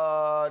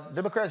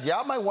 Democrats,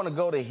 y'all might want to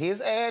go to his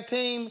ad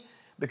team,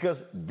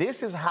 because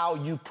this is how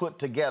you put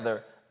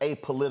together a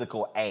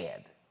political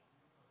ad.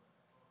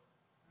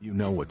 You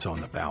know what's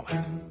on the ballot.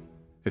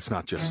 It's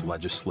not just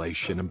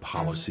legislation and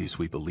policies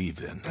we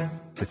believe in.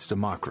 It's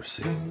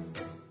democracy.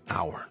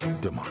 Our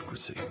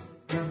democracy.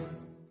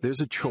 There's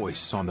a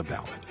choice on the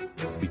ballot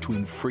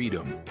between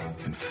freedom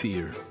and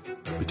fear,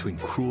 between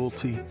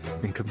cruelty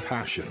and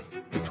compassion,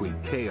 between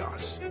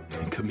chaos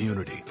and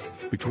community,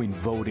 between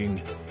voting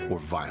or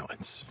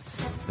violence,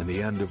 and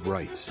the end of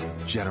rights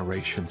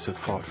generations have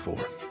fought for.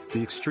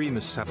 The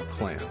extremists have a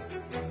plan,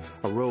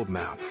 a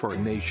roadmap for a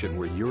nation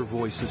where your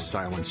voice is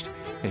silenced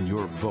and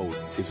your vote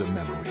is a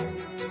memory,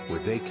 where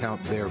they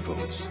count their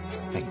votes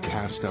and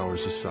cast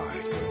ours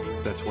aside.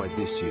 That's why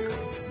this year,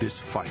 this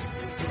fight,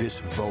 this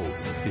vote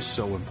is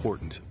so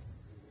important.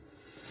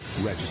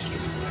 Register,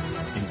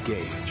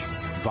 engage,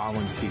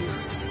 volunteer,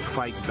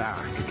 fight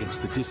back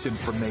against the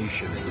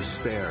disinformation and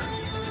despair,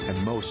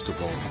 and most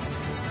of all,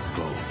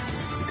 vote,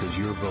 because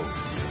your vote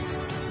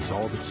is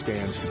all that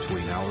stands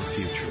between our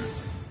future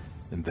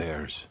and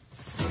theirs.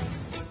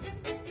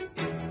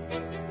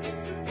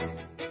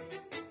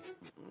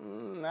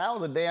 That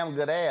was a damn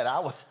good ad.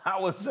 I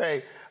would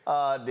say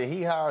that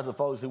he hires the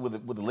folks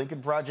with the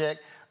Lincoln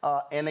Project.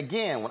 And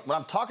again, when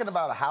I'm talking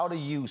about how do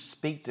you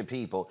speak to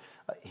people,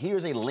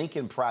 here's a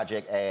Lincoln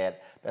Project ad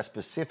that's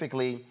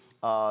specifically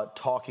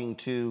talking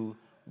to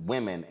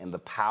women and the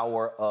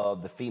power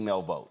of the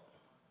female vote.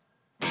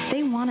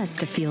 They want us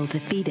to feel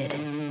defeated.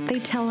 They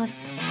tell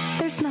us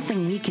there's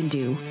nothing we can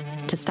do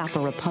to stop a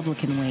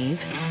Republican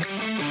wave.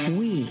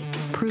 We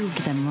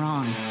proved them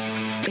wrong.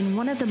 In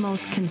one of the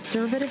most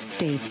conservative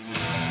states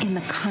in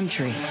the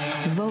country,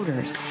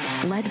 voters,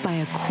 led by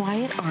a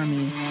quiet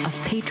army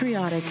of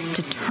patriotic,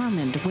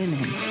 determined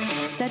women,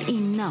 said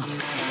enough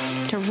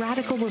to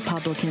radical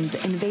Republicans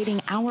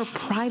invading our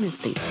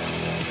privacy,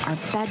 our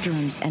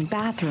bedrooms and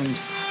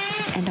bathrooms,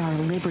 and our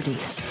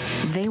liberties.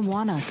 They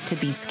want us to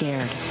be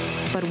scared,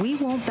 but we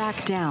won't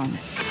back down.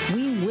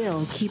 We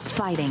will keep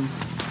fighting.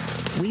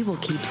 We will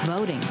keep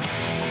voting.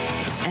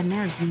 And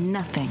there's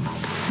nothing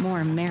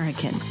more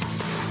American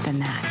than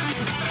that.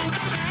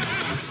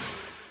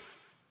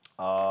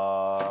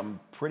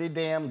 Pretty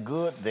damn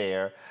good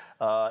there.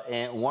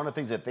 And one of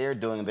the things that they're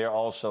doing, they're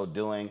also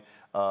doing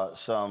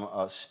some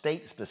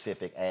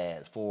state-specific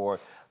ads for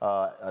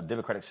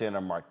Democratic Senator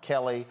Mark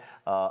Kelly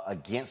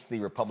against the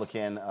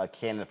Republican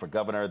candidate for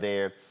governor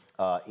there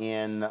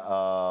in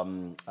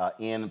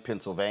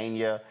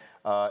Pennsylvania.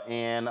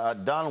 And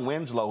Don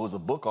Winslow, who's a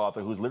book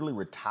author, who's literally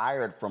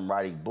retired from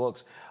writing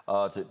books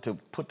to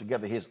put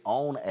together his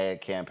own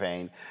ad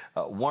campaign.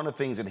 One of the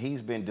things that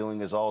he's been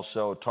doing is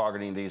also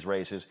targeting these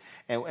races.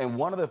 And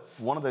one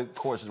of the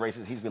courses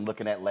races he's been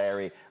looking at,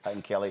 Larry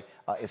and Kelly,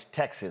 is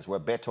Texas, where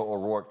Beto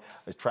O'Rourke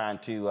is trying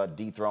to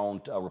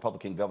dethrone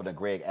Republican Governor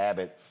Greg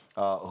Abbott,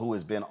 who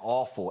has been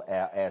awful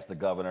as the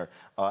governor.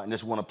 And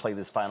just want to play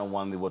this final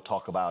one, and then we'll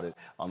talk about it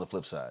on the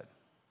flip side.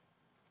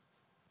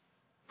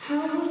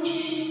 How would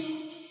you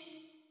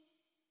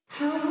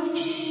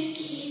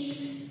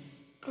keep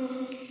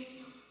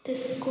the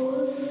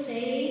schools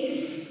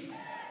safe?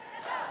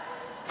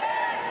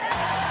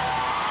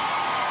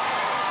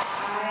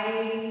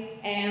 I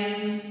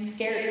am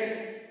scared.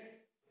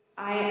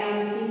 I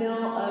am a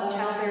female of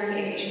childbearing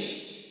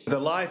age. The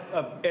life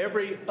of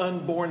every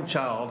unborn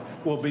child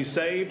will be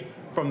saved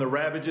from the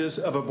ravages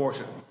of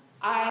abortion.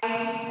 I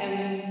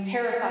am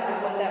terrified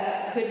of what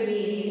that could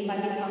mean if I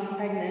become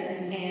pregnant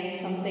and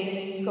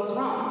something goes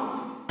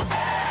wrong.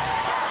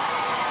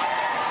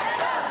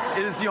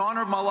 It is the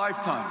honor of my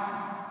lifetime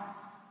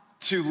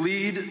to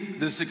lead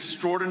this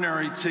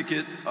extraordinary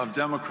ticket of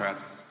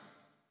Democrats.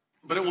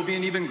 But it will be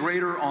an even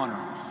greater honor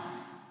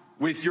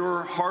with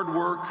your hard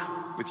work,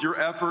 with your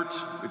effort,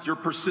 with your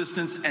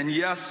persistence, and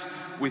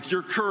yes, with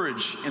your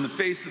courage in the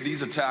face of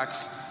these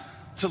attacks,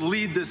 to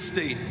lead this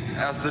state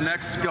as the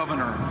next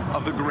governor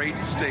of the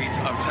great state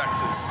of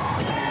Texas.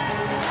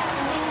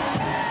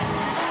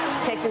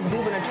 Texas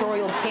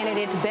gubernatorial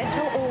candidate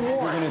Beto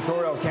O'Rourke.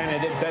 Gubernatorial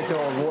candidate Beto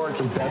O'Rourke.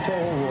 The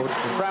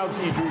crowds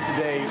he drew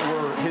today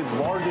were his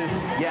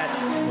largest yet.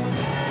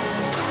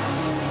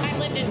 I've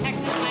lived in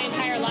Texas my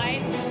entire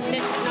life.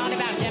 This is not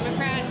about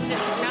Democrats. This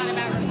is not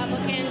about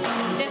Republicans.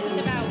 This is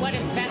about what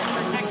is best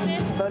for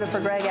Texas. Voted for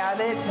Greg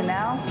Abbott, and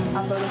now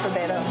I'm voting for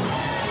Beto.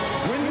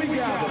 When we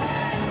gather,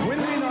 when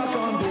we knock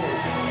on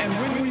doors, and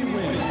when we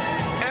win,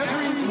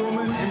 every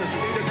woman in the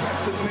state of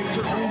Texas makes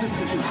her own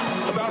decisions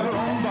about her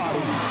own body,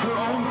 her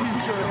own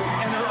future,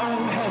 and her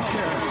own health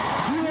care.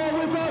 You are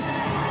with us.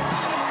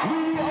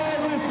 We are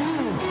with you.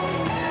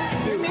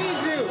 We need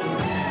you.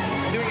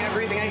 Doing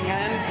everything I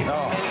can to keep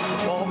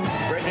people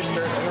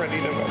registered and ready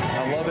to vote.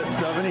 I love it,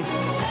 Stephanie.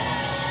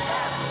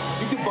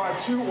 You can buy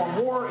 2 or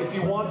more if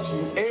you want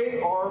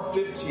to.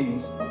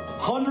 AR-15s,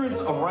 hundreds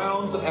of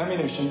rounds of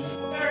ammunition.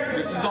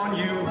 This is on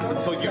you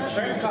until you choose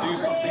to do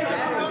something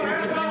different. This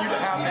will continue to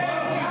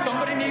happen.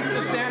 Somebody needs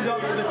to stand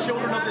up for the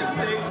children of this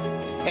state.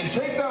 And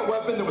take that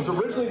weapon that was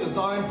originally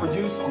designed for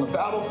use on the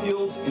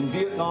battlefields in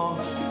Vietnam.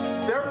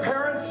 Their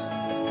parents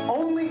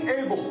only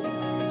able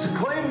to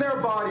claim their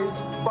bodies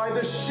by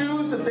the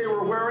shoes that they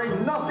were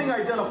wearing, nothing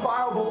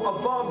identifiable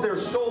above their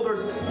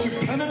shoulders, to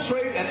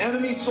penetrate an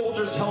enemy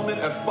soldier's helmet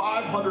at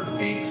 500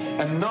 feet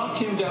and knock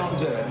him down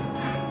dead.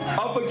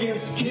 Up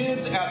against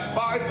kids at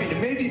 5 feet. It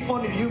may be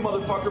funny to you,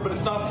 motherfucker, but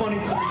it's not funny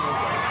to me.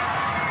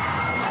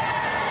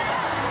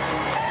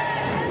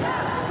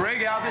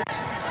 Greg Abbott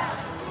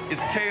is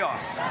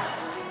chaos.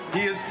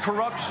 He is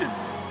corruption.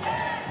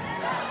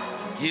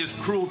 He is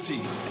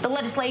cruelty. The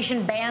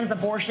legislation bans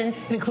abortion.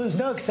 It includes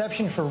no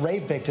exception for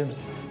rape victims.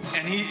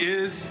 And he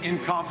is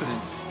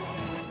incompetence.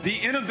 The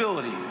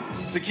inability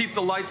to keep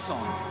the lights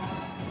on,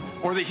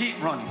 or the heat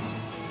running,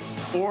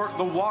 or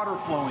the water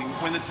flowing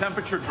when the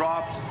temperature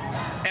dropped,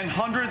 and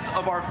hundreds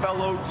of our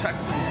fellow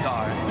Texans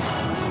died.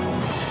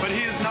 But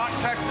he is not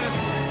Texas,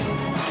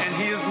 and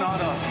he is not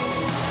us.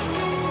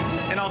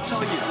 And I'll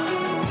tell you,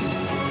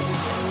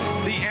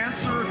 the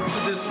answer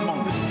to this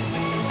moment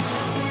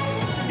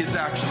is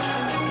action.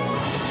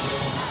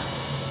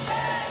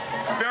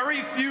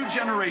 Very few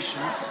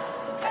generations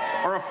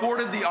are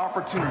afforded the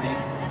opportunity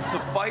to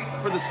fight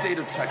for the state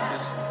of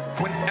Texas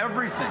when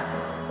everything,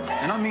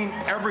 and I mean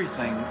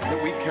everything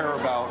that we care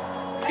about,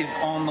 is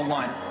on the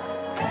line.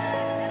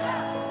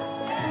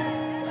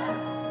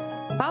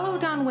 Follow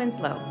Don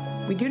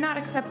Winslow. We do not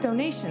accept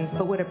donations,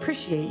 but would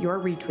appreciate your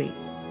retweet.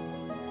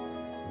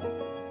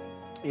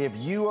 If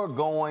you are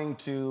going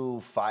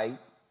to fight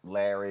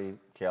Larry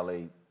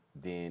Kelly,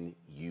 then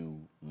you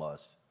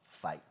must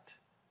fight.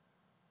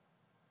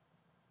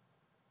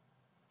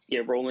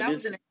 Yeah, Roland. That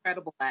was an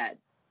incredible ad.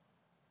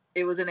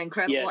 It was an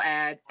incredible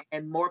ad,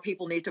 and more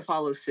people need to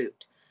follow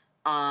suit.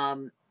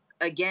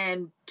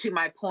 Again, to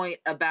my point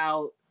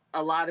about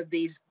a lot of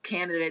these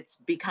candidates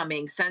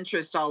becoming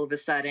centrist all of a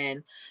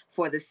sudden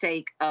for the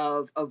sake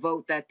of a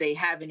vote that they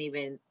haven't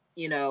even,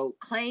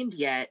 claimed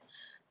yet.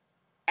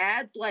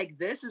 Ads like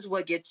this is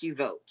what gets you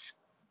votes.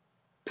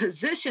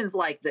 Positions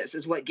like this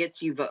is what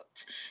gets you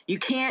votes. You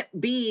can't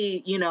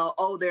be,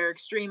 they're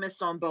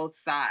extremists on both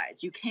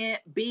sides. You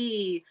can't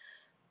be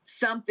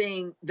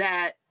something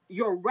that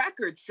your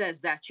record says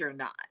that you're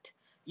not.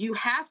 You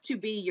have to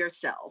be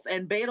yourself.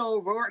 And Beto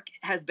O'Rourke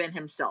has been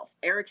himself.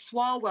 Eric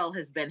Swalwell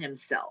has been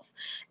himself.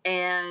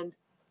 And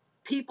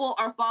people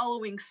are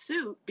following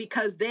suit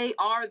because they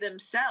are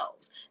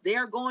themselves. They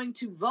are going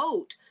to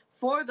vote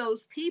for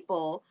those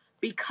people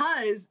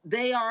because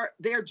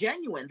they're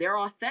genuine, they're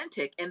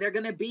authentic, and they're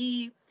going to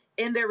be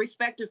in their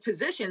respective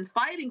positions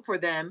fighting for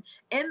them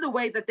in the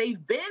way that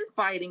they've been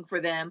fighting for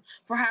them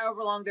for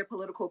however long their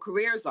political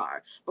careers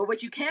are. But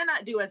what you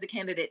cannot do as a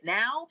candidate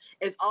now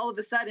is all of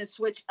a sudden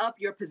switch up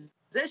your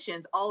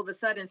positions, all of a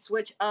sudden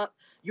switch up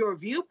your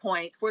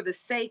viewpoints for the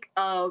sake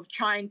of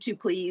trying to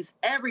please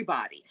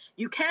everybody.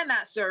 You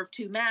cannot serve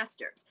two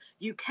masters.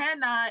 You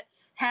cannot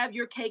have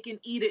your cake and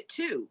eat it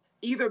too.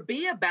 Either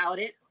be about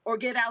it or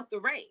get out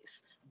the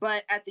race.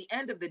 But at the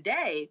end of the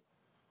day,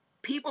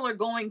 people are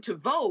going to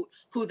vote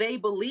who they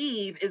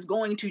believe is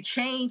going to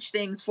change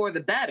things for the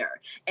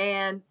better.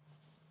 And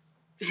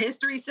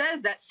history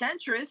says that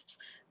centrists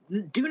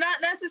do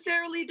not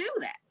necessarily do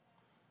that.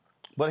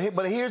 But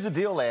here's the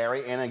deal,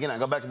 Larry, and again, I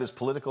go back to this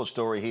political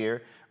story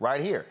here,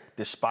 right here.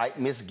 Despite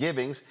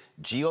misgivings,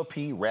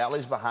 GOP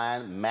rallies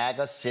behind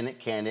MAGA Senate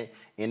candidate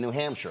in New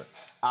Hampshire.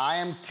 I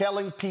am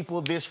telling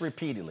people this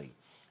repeatedly.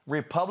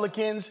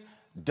 Republicans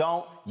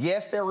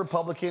yes, there are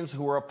Republicans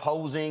who are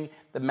opposing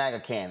the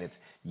MAGA candidates.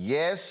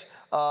 Yes,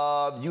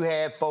 you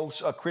had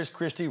folks, Chris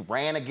Christie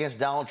ran against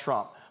Donald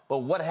Trump. But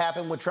what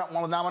happened when Trump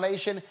won the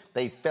nomination?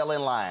 They fell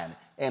in line.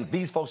 And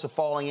these folks are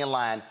falling in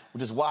line,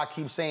 which is why I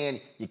keep saying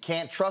you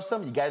can't trust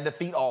them. You got to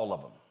defeat all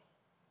of them.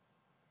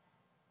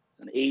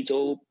 An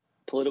age-old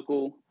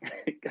political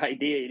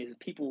idea is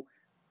people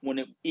want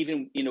to,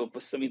 even,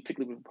 for some,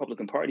 particularly the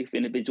Republican Party, for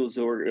individuals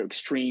who are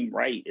extreme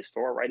right, as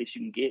far right as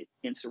you can get,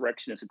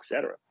 insurrectionists, et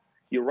cetera.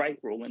 You're right,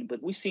 Roland,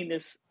 but we've seen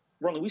this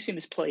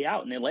play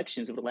out in the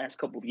elections over the last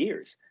couple of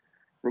years.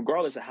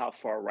 regardless of how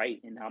far right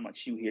and how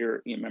much you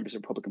hear members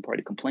of the Republican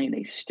Party complain,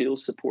 they still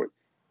support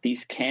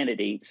these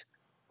candidates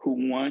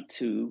who want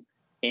to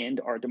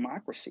end our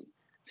democracy.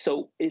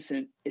 So it's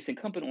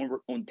incumbent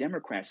on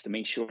Democrats to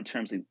make sure, in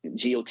terms of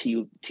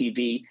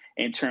GOTV,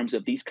 in terms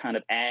of these kind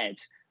of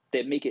ads,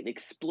 that make it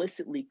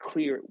explicitly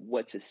clear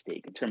what's at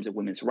stake in terms of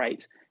women's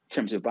rights, in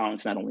terms of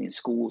violence, not only in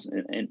schools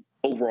and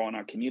overall in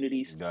our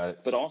communities,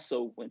 but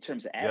also in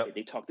terms of ads.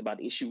 They talked about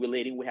the issue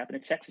relating what happened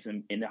in Texas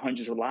and the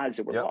hundreds of lives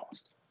that were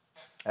lost.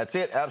 That's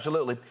it.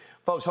 Absolutely.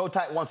 Folks, hold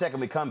tight 1 second.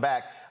 We come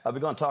back. We're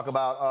going to talk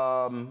about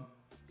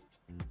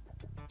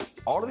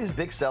all of these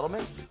big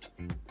settlements,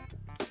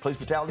 police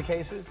brutality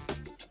cases.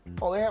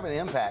 Oh, they're having an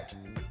impact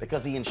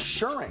because the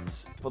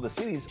insurance for the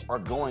cities are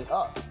going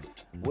up.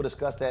 We'll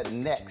discuss that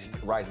next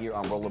right here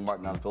on Roland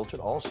Martin Unfiltered.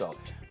 Also,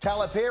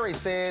 Tyler Perry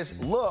says,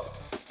 look,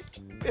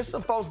 there's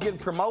some folks getting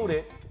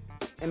promoted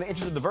in the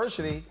interest of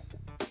diversity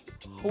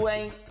who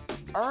ain't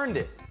earned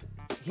it.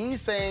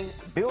 He's saying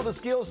build a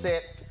skill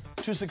set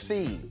to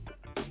succeed.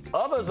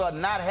 Others are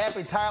not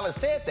happy Tyler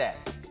said that,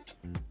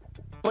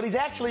 but he's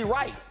actually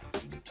right,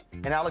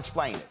 and I'll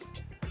explain it.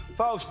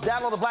 Folks,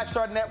 download the Black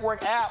Star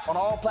Network app on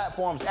all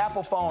platforms: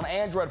 Apple phone,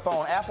 Android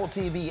phone, Apple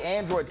TV,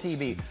 Android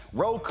TV,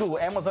 Roku,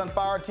 Amazon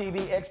Fire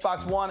TV,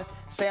 Xbox One,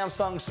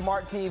 Samsung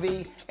Smart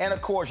TV, and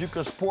of course, you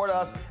can support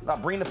us by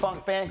Bring the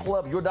Funk Fan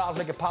Club. Your dollars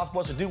make it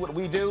possible to do what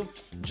we do.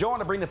 Join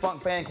the Bring the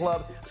Funk Fan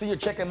Club. Send your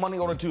check and money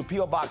order to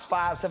P.O. Box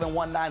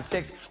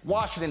 57196,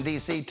 Washington,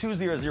 D.C.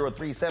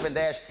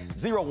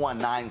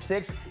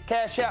 20037-0196.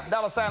 Cash App,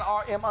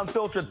 $RM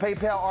Unfiltered.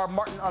 PayPal, R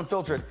Martin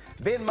Unfiltered.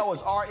 Venmo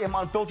is RM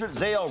Unfiltered.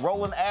 Zelle,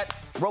 Roland at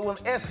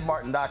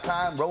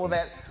RolandSMartin.com. Roland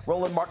at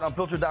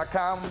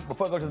RolandMartinUnfiltered.com.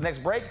 Before I go to the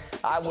next break,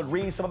 I would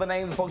read some of the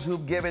names of folks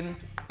who've given.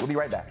 We'll be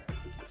right back.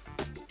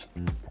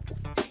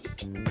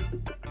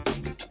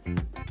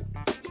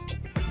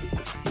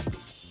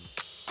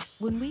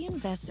 When we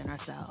invest in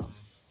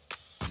ourselves,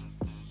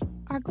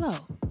 our glow,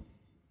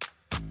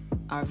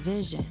 our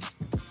vision,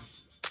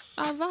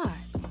 our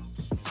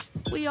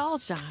vibe, we all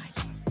shine.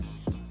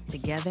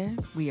 Together,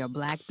 we are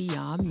black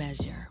beyond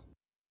measure.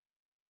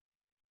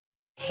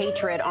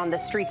 Hatred on the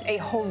streets, a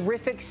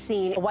horrific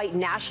scene, a white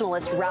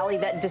nationalist rally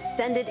that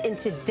descended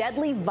into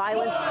deadly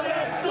violence.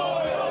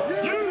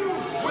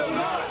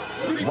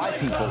 White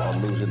people are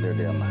losing their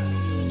damn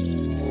minds.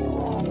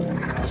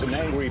 As an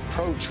angry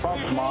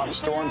pro-Trump mob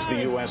storms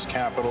the U.S.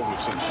 Capitol, we've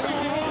seen shooting.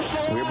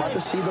 We're about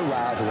to see the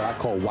rise of what I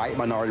call white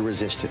minority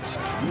resistance.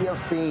 We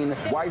have seen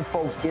white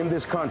folks in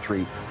this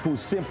country who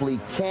simply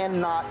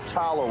cannot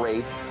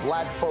tolerate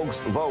black folks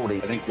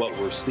voting. I think what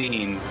we're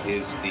seeing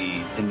is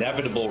the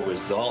inevitable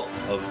result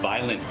of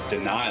violent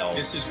denial.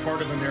 This is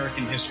part of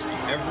American history.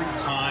 Every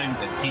time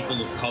that people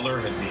of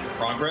color have made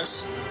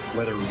progress,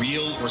 whether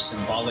real or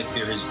symbolic,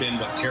 there has been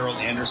what Carol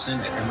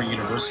Anderson at Emory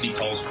University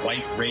calls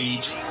white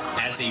rage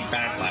as a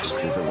backlash.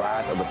 This is the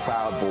rise of the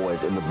Proud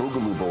Boys and the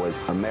Boogaloo Boys.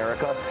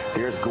 America,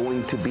 there's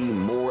going to be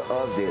more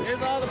of this.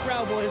 Here's all the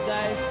Proud Boys,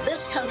 guys.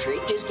 This country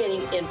is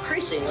getting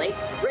increasingly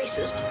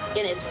racist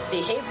in its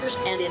behaviors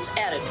and its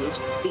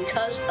attitudes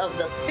because of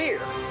the fear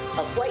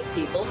of white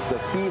people. The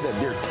fear that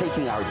they're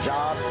taking our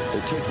jobs,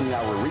 they're taking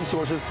our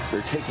resources,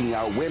 they're taking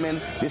our women.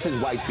 This is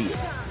white fear.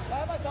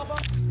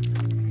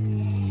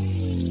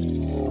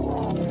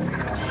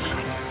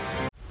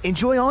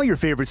 Enjoy all your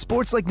favorite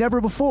sports like never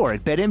before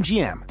at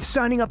BetMGM.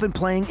 Signing up and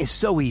playing is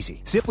so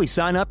easy. Simply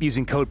sign up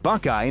using code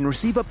Buckeye and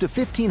receive up to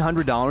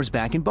 $1,500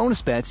 back in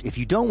bonus bets if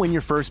you don't win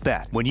your first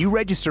bet. When you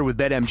register with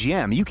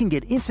BetMGM, you can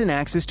get instant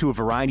access to a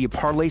variety of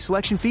parlay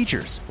selection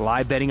features,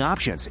 live betting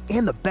options,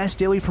 and the best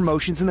daily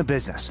promotions in the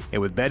business.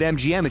 And with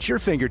BetMGM at your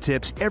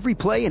fingertips, every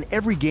play and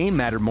every game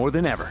matter more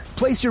than ever.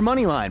 Place your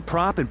moneyline,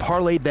 prop, and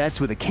parlay bets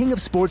with the king of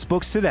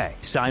sportsbooks today.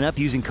 Sign up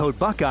using code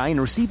Buckeye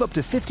and receive up to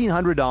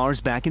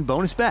 $1,500 back in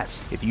bonus bets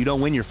if you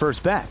don't win your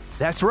first bet.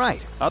 That's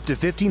right, up to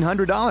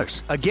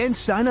 $1,500. Again,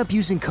 sign up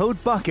using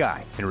code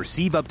Buckeye and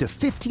receive up to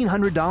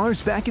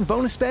 $1,500 back in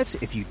bonus bets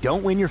if you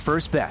don't win your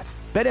first bet.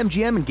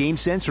 BetMGM and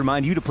GameSense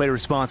remind you to play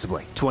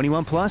responsibly.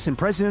 21 plus and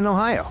present in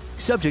Ohio.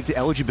 Subject to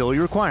eligibility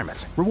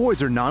requirements.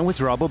 Rewards are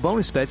non-withdrawable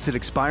bonus bets that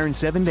expire in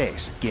 7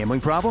 days. Gambling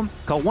problem?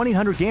 Call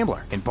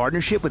 1-800-GAMBLER in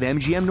partnership with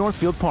MGM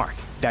Northfield Park.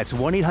 That's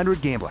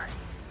 1-800-GAMBLER.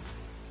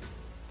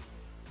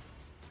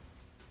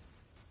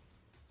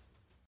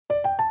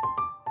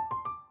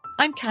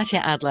 I'm Katya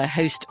Adler,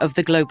 host of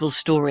The Global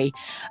Story.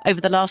 Over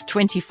the last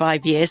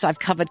 25 years, I've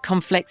covered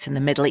conflicts in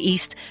the Middle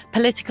East,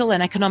 political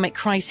and economic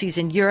crises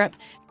in Europe,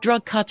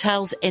 drug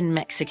cartels in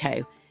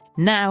Mexico.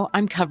 Now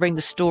I'm covering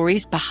the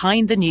stories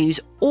behind the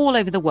news all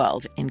over the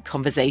world in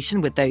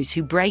conversation with those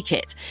who break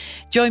it.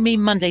 Join me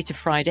Monday to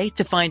Friday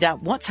to find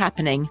out what's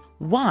happening,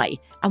 why,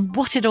 and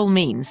what it all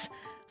means.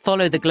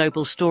 Follow The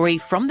Global Story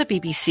from the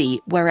BBC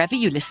wherever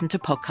you listen to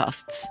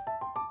podcasts.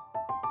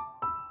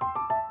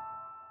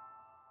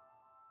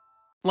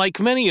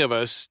 Like many of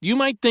us, you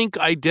might think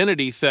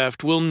identity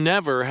theft will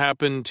never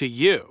happen to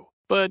you.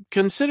 But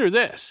consider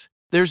this.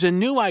 There's a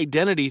new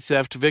identity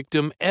theft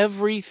victim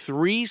every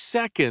 3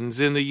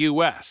 seconds in the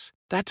U.S.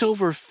 That's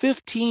over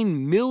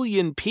 15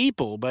 million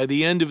people by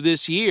the end of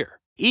this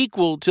year,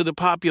 equal to the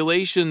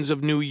populations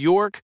of New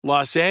York,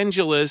 Los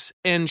Angeles,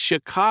 and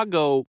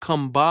Chicago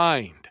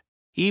combined.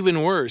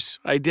 Even worse,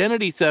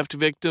 identity theft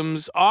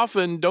victims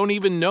often don't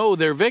even know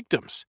they're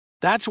victims.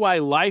 That's why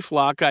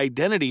LifeLock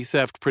Identity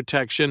Theft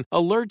Protection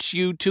alerts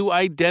you to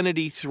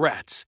identity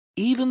threats,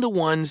 even the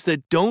ones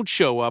that don't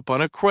show up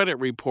on a credit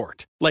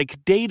report,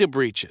 like data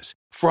breaches,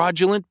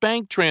 fraudulent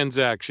bank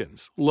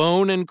transactions,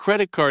 loan and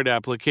credit card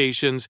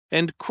applications,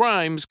 and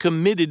crimes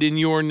committed in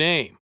your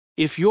name.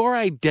 If your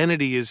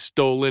identity is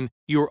stolen,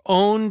 your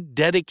own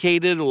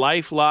dedicated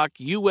LifeLock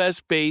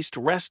U.S.-based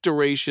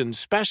restoration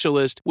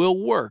specialist will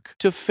work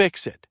to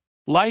fix it.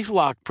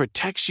 LifeLock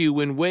protects you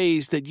in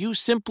ways that you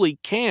simply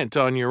can't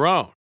on your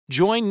own.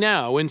 Join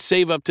now and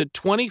save up to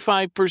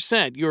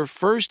 25% your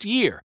first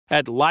year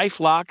at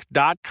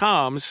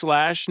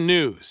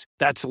LifeLock.com/news.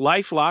 That's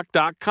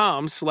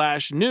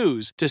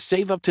LifeLock.com/news to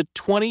save up to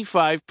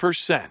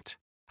 25%.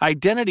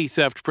 Identity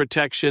theft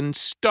protection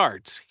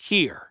starts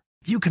here.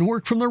 You can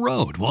work from the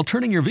road while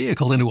turning your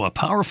vehicle into a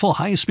powerful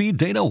high-speed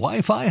data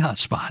Wi-Fi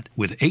hotspot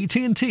with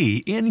AT&T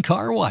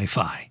in-car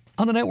Wi-Fi.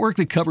 On a network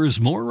that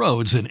covers more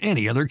roads than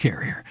any other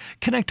carrier.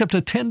 Connect up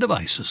to 10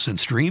 devices and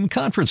stream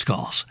conference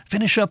calls.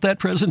 Finish up that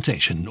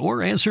presentation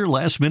or answer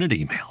last-minute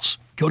emails.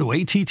 Go to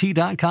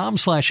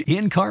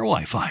att.com/in-car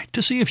Wi-Fi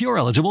to see if you're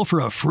eligible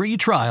for a free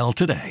trial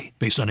today.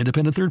 Based on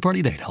independent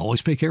third-party data,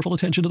 always pay careful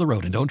attention to the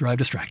road and don't drive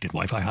distracted.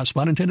 Wi-Fi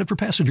hotspot intended for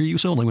passenger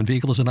use only when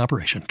vehicle is in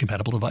operation.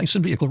 Compatible device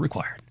and vehicle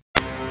required.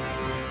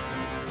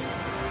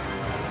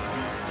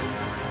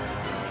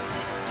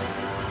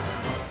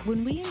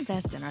 When we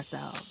invest in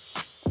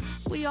ourselves,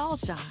 we all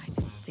shine.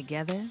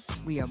 Together,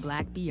 we are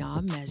black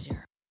beyond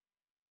measure.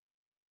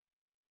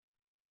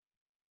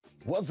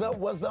 What's up,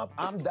 what's up?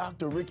 I'm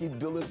Dr. Ricky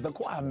Dillard, the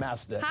choir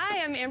master.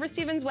 Hi, I'm Amber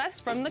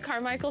Stevens-West from The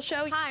Carmichael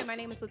Show. Hi, my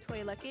name is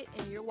LaToya Luckett,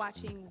 and you're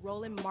watching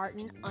Roland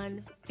Martin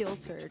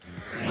Unfiltered.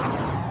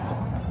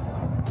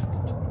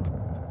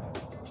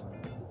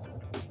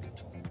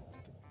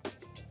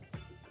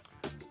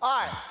 All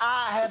right,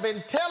 I have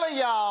been telling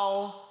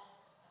y'all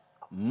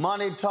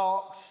money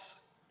talks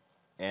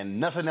and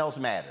nothing else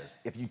matters.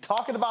 If you're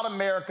talking about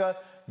America,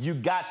 you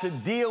got to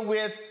deal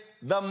with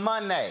the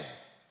money.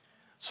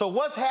 So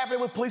what's happening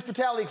with police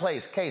brutality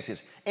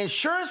cases?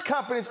 Insurance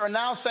companies are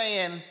now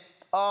saying,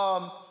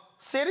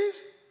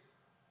 cities,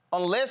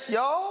 unless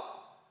y'all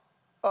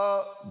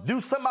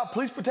do something about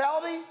police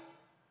brutality,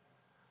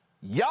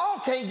 y'all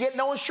can't get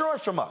no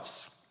insurance from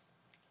us.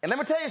 And let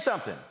me tell you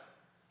something.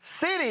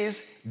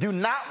 Cities do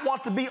not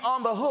want to be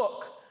on the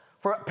hook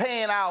for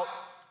paying out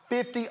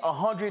 $50,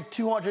 $100,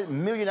 $200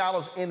 million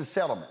in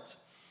settlements.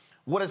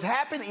 What has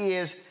happened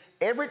is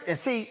and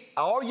see,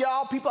 all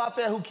y'all people out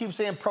there who keep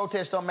saying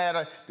protests don't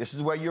matter, this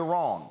is where you're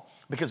wrong.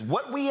 Because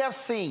what we have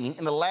seen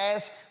in the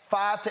last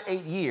 5 to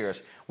 8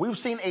 years, we've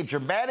seen a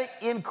dramatic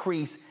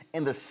increase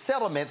in the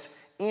settlements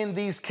in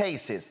these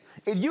cases.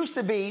 It used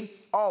to be,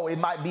 it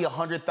might be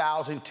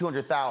 100,000,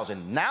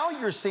 200,000. Now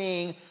you're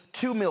seeing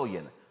 2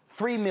 million,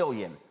 3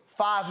 million,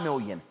 5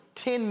 million,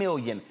 10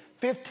 million,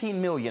 15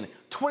 million,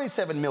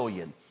 27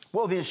 million.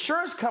 Well, the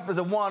insurance companies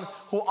are one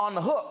who are on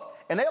the hook.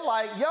 And they're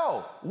like,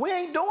 yo, we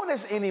ain't doing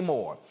this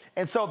anymore.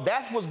 And so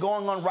that's what's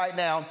going on right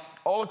now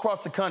all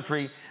across the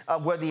country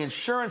where the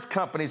insurance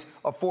companies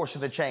are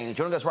forcing the change.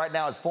 Joining us right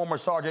now is former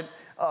Sergeant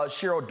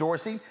Cheryl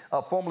Dorsey,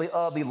 formerly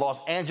of the Los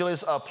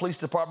Angeles Police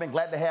Department.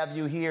 Glad to have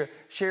you here,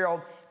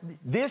 Cheryl.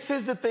 This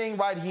is the thing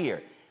right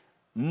here.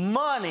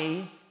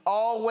 Money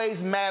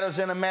always matters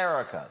in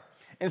America.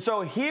 And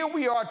so here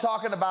we are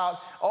talking about,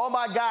 oh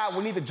my God,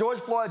 we need the George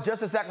Floyd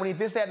Justice Act, we need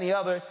this, that, and the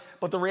other.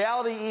 But the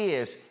reality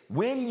is,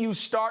 when you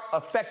start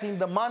affecting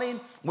the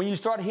money, when you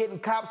start hitting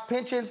cops'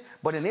 pensions,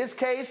 but in this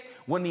case,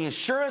 when the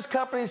insurance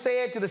companies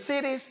said to the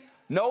cities,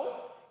 no,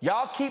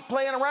 y'all keep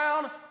playing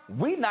around,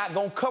 we're not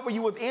gonna cover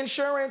you with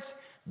insurance,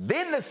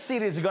 then the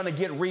cities are gonna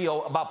get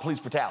real about police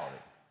brutality.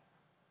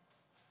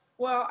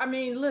 Well, I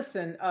mean,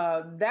 listen,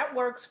 that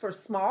works for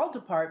small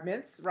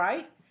departments,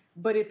 right?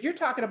 But if you're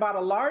talking about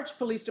a large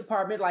police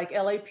department like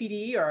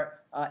LAPD or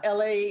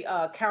LA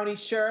County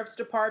Sheriff's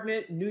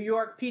Department, New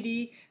York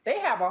PD, they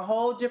have a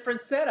whole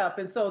different setup.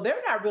 And so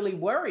they're not really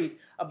worried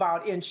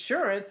about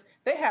insurance.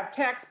 They have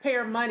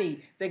taxpayer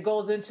money that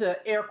goes into,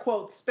 air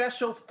quotes,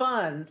 special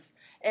funds.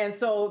 And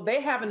so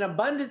they have an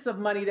abundance of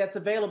money that's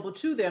available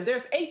to them.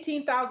 There's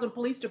 18,000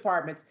 police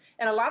departments.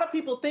 And a lot of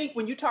people think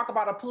when you talk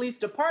about a police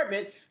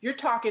department, you're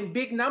talking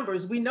big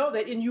numbers. We know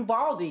that in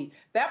Uvalde,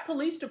 that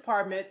police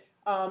department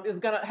is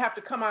going to have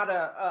to come out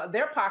of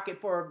their pocket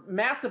for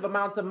massive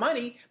amounts of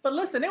money. But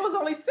listen, it was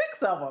only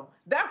 6 of them.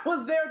 That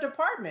was their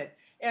department.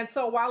 And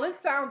so while it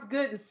sounds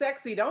good and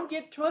sexy, don't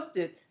get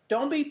twisted.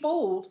 Don't be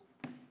fooled.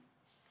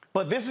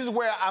 But this is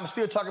where I'm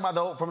still talking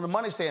about from the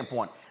money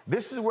standpoint.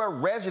 This is where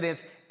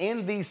residents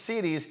in these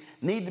cities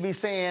need to be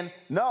saying,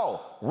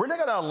 no, we're not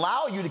going to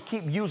allow you to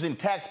keep using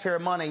taxpayer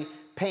money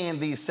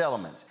paying these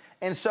settlements.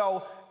 And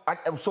so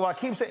I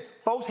keep saying,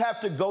 folks have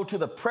to go to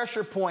the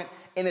pressure point,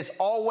 and it's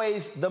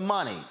always the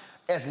money.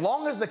 As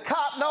long as the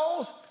cop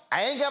knows,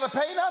 I ain't got to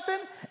pay nothing.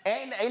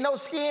 Ain't no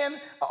skin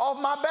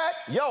off my back.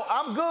 Yo,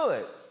 I'm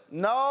good.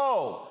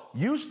 No,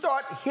 you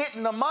start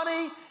hitting the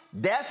money,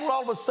 that's when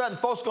all of a sudden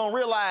folks going to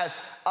realize,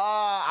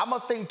 I'm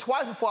going to think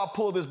twice before I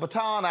pull this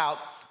baton out.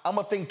 I'm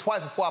going to think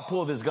twice before I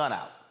pull this gun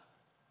out.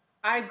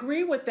 I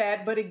agree with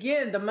that. But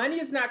again, the money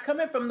is not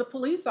coming from the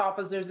police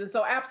officers. And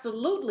so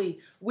absolutely,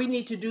 we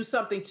need to do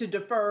something to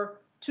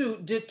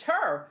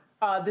deter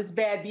this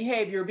bad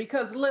behavior.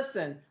 Because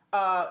listen,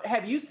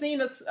 have you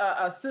seen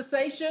a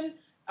cessation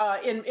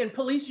in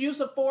police use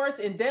of force,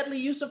 in deadly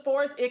use of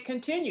force? It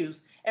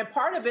continues. And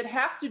part of it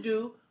has to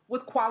do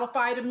with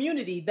qualified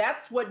immunity.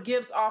 That's what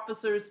gives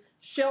officers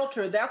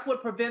shelter. That's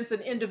what prevents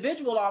an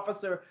individual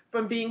officer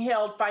from being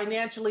held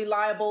financially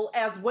liable,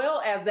 as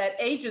well as that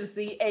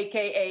agency,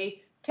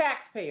 AKA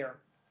taxpayer.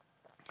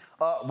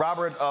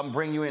 Robert,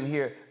 bring you in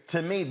here.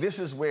 To me, this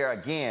is where,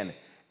 again,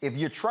 if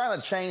you're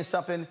trying to change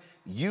something,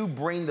 you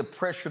bring the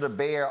pressure to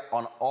bear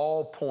on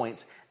all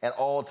points at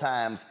all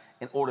times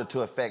in order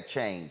to affect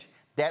change.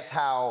 That's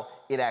how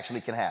it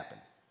actually can happen.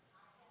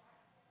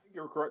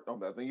 You're correct on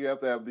that. I think you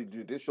have to have the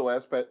judicial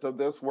aspect of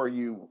this, where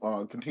you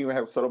continue to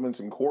have settlements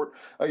in court.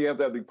 You have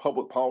to have the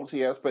public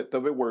policy aspect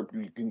of it, where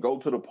you can go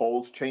to the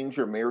polls, change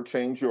your mayor,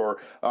 change your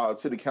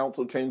city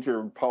council, change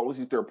your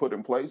policies that are put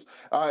in place.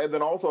 And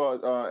then also,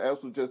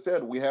 as was just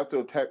said, we have to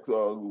attack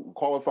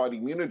qualified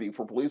immunity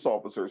for police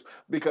officers,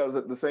 because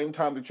at the same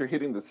time that you're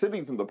hitting the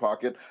cities in the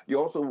pocket,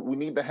 we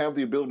need to have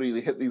the ability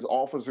to hit these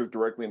officers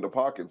directly in the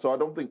pocket. So I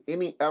don't think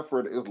any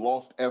effort is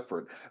lost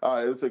effort.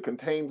 It's a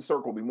contained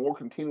circle. The more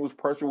continuous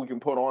pressure we can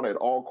put on at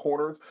all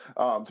corners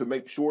to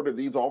make sure that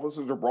these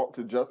officers are brought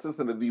to justice,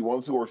 and that the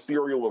ones who are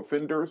serial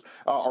offenders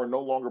are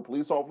no longer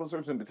police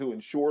officers, and to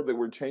ensure that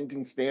we're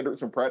changing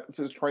standards and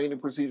practices, training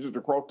procedures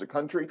across the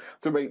country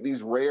to make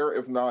these rare,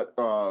 if not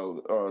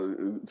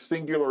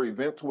singular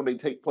events when they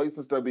take place,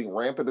 instead of being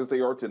rampant as they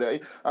are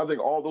today. I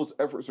think all those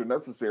efforts are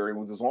necessary.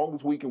 As long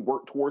as we can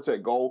work towards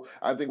that goal,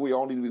 I think we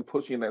all need to be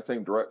pushing in that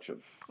same direction.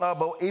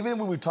 But even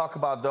when we talk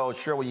about those,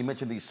 Cheryl, you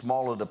mentioned these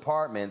smaller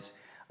departments,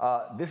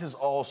 this is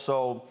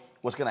also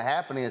what's going to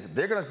happen is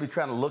they're going to be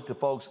trying to look to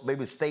folks,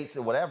 maybe states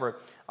or whatever.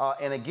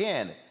 And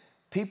again,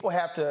 people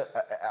have to,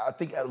 I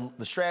think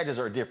the strategies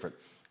are different.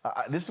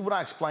 This is what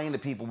I explain to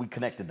people. We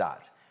connect the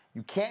dots.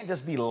 You can't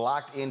just be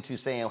locked into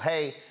saying,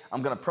 hey,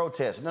 I'm going to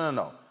protest.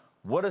 No.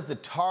 What is the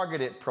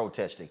targeted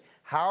protesting?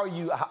 How are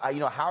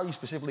you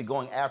specifically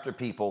going after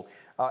people?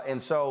 And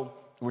so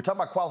we're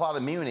talking about qualified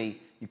immunity.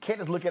 You can't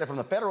just look at it from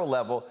the federal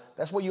level.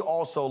 That's where you're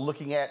also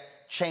looking at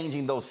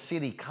changing those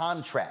city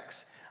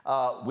contracts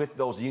with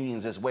those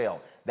unions as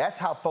well. That's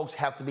how folks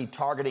have to be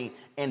targeting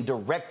and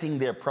directing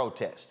their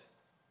protest.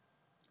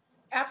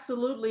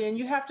 Absolutely. And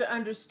you have to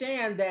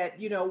understand that,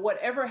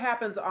 whatever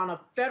happens on a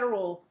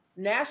federal,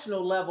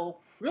 national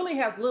level really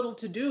has little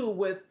to do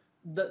with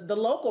the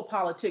local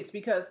politics,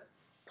 because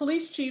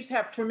police chiefs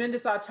have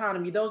tremendous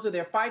autonomy. Those are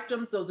their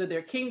fiefdoms. Those are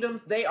their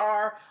kingdoms. They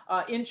are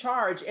in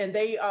charge, and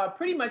they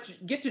pretty much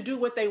get to do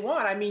what they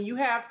want. I mean, you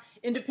have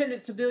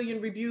independent civilian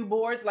review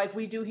boards like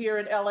we do here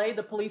in LA,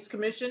 the police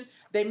commission.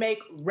 They make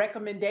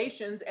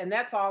recommendations, and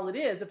that's all it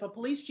is. If a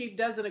police chief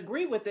doesn't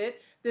agree with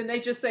it, then they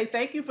just say,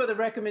 thank you for the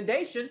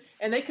recommendation,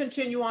 and they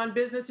continue on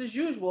business as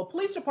usual.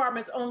 Police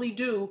departments only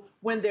do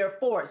when they're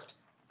forced,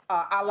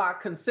 a la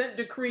consent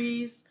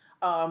decrees,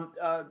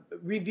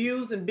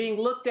 reviews and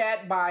being looked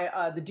at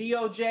by the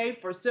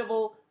DOJ for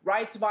civil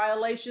rights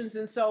violations.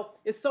 And so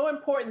it's so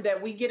important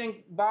that we get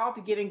involved,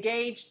 to get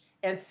engaged,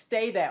 and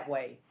stay that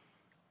way.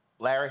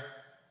 Larry?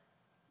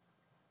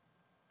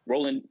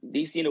 Roland,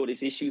 these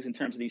issues in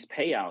terms of these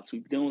payouts,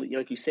 we've done,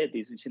 like you said,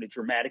 we've seen a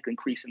dramatic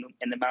increase in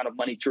the amount of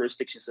money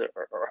jurisdictions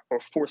are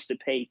forced to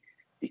pay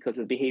because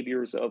of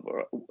behaviors of,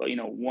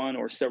 one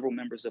or several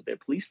members of their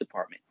police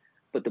department.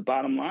 But the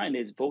bottom line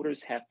is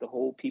voters have to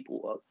hold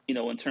people up,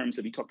 in terms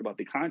of, you talked about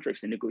the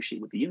contracts and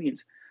negotiate with the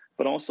unions,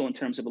 but also in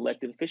terms of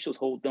elected officials,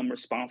 hold them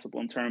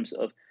responsible in terms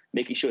of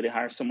making sure they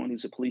hire someone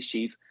who's a police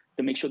chief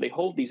to make sure they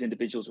hold these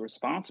individuals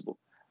responsible.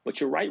 But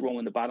you're right,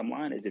 Roland, the bottom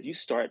line is if you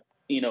start,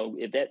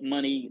 if that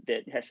money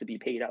that has to be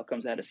paid out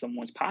comes out of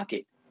someone's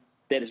pocket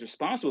that is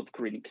responsible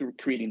for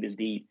creating this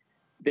deed,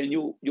 then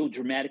you'll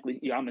dramatically,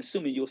 I'm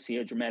assuming you'll see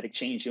a dramatic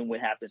change in what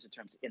happens in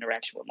terms of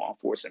interaction with law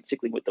enforcement,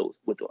 particularly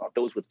with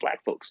those with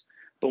Black folks.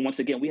 But once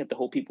again, we have to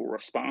hold people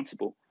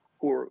responsible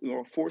who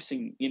are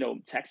forcing,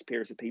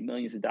 taxpayers to pay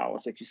millions of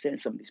dollars, like you said, in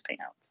some of these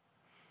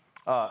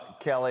payouts.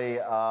 Kelly,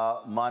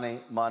 money.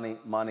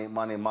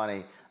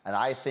 And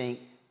I think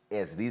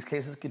as these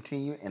cases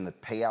continue and the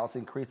payouts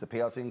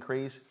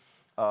increase,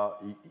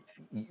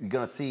 you're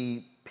going to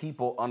see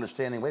people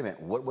understanding, wait a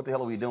minute, what the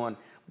hell are we doing?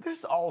 This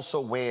is also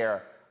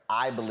where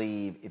I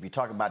believe, if you're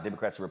talking about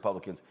Democrats and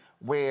Republicans,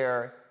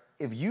 where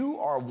if you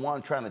are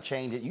one trying to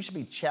change it, you should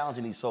be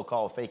challenging these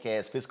so-called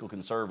fake-ass fiscal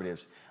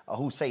conservatives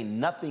who say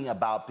nothing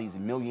about these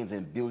millions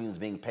and billions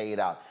being paid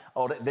out.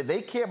 Oh,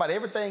 they care about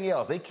everything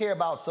else. They care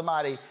about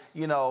somebody,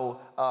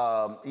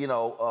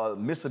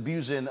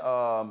 misusing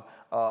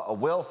a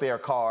welfare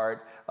card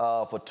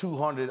for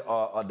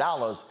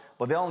 $200,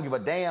 but they don't give a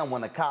damn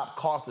when a cop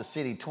cost the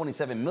city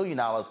 $27 million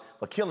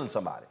for killing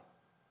somebody.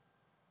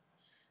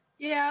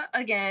 Yeah,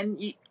 again,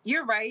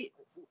 you're right.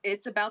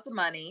 It's about the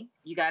money.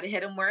 You got to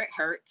hit them where it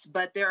hurts.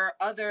 But there are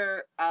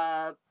other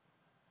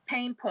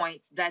pain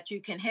points that you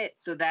can hit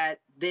so that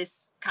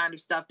this kind of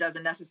stuff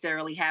doesn't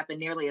necessarily happen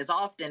nearly as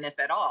often, if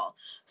at all.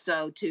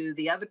 So to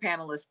the other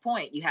panelist's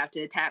point, you have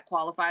to attack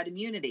qualified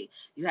immunity.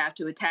 You have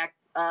to attack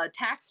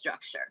tax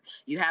structure.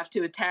 You have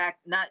to attack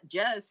not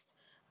just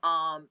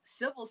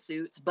civil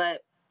suits,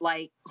 but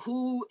like,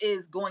 who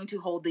is going to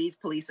hold these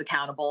police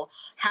accountable?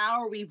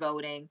 How are we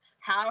voting?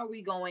 How are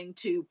we going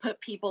to put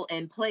people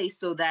in place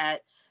so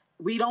that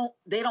they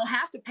don't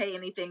have to pay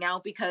anything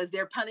out because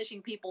they're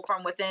punishing people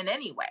from within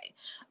anyway?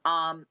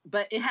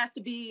 But it has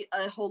to be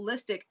a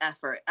holistic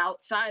effort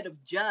outside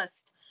of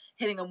just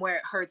hitting them where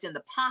it hurts in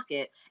the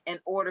pocket in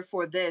order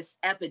for this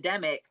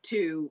epidemic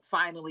to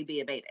finally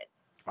be abated.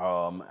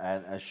 And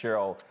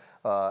Cheryl,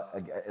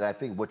 and I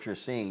think what you're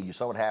seeing, you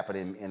saw what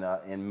happened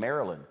in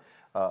Maryland,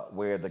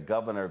 where the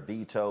governor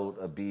vetoed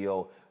a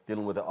bill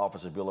dealing with the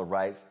Officers' Bill of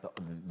Rights.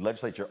 The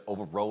legislature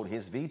overrode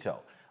his veto.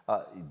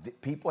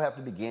 People have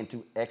to begin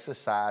to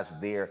exercise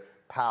their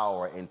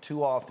power, and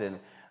too often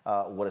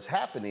what has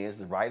happened is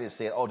the right has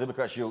said, oh, just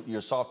because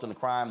you're soft on the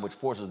crime, which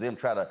forces them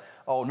to try to,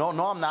 oh, no,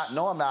 I'm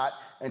not,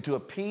 and to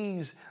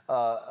appease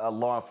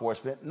law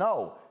enforcement.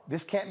 No,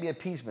 this can't be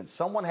appeasement.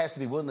 Someone has to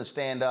be willing to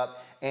stand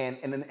up,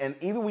 and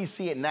even we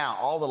see it now,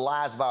 all the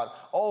lies about,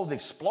 oh, the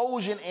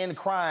explosion in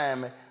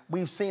crime.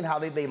 We've seen how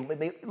they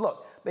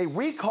look, they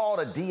recalled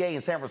a DA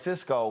in San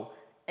Francisco,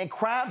 and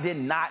crime did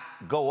not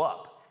go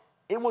up.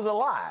 It was a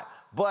lie,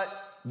 but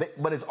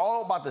it's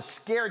all about the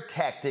scare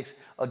tactics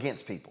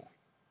against people.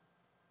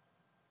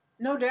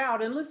 No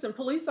doubt. And listen,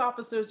 police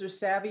officers are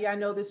savvy. I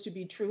know this to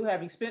be true,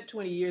 having spent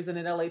 20 years in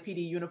an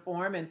LAPD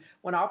uniform. And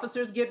when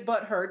officers get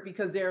butthurt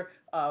because they're,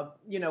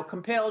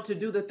 compelled to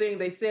do the thing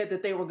they said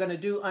that they were going to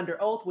do under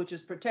oath, which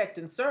is protect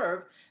and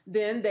serve,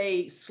 then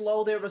they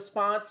slow their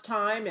response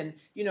time. And,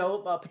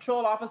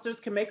 patrol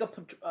officers can make a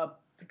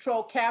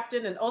patrol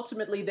captain and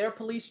ultimately their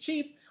police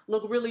chief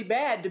look really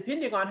bad,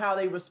 depending on how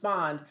they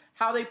respond,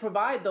 how they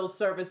provide those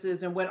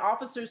services. And when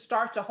officers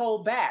start to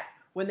hold back,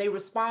 when they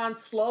respond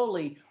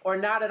slowly or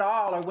not at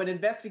all, or when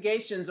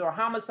investigations or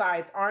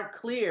homicides aren't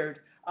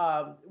cleared,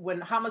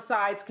 when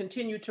homicides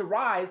continue to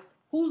rise,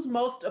 who's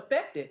most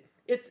affected?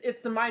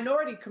 It's the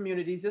minority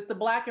communities, it's the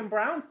Black and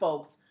brown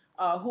folks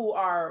who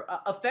are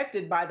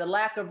affected by the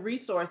lack of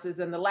resources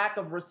and the lack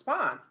of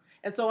response.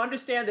 And so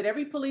understand that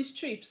every police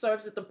chief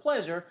serves at the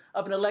pleasure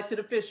of an elected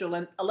official,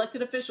 and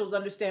elected officials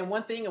understand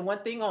one thing and one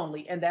thing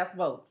only, and that's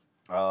votes.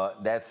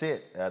 That's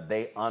it.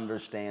 They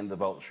understand the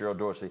vote. Cheryl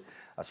Dorsey,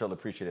 I certainly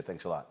appreciate it.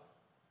 Thanks a lot.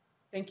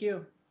 Thank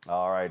you.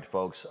 All right,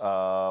 folks.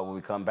 When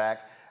we come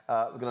back,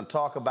 we're going to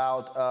talk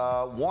about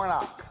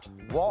Warnock,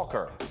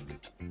 Walker,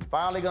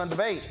 finally going to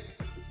debate.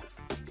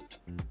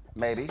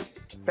 Maybe.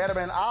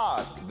 Fetterman and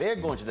Oz, they're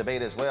going to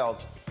debate as well.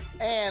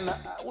 And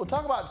we'll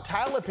talk about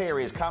Tyler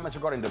Perry's comments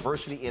regarding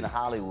diversity in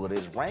Hollywood.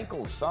 It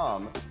rankles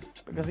some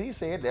because he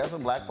said there's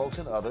some black folks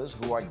and others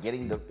who are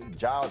getting the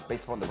jobs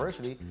based upon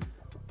diversity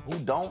who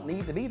don't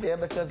need to be there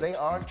because they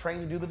aren't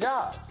trained to do the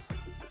jobs.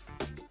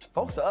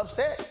 Folks are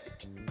upset.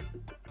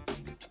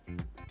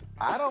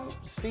 I don't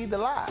see the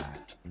lie.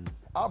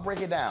 I'll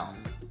break it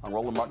down on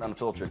Roland Martin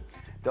Unfiltered.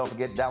 Don't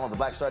forget, download the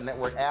Black Star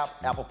Network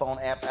app, Apple phone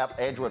app,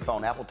 Android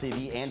phone, Apple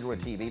TV, Android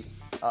TV,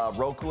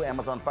 Roku,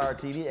 Amazon Fire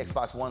TV,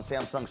 Xbox One,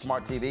 Samsung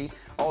Smart TV.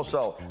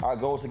 Also, our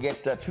goal is to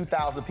get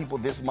 2,000 people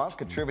this month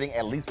contributing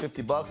at least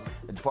 $50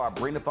 for our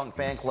Bring the Funk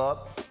fan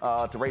club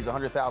to raise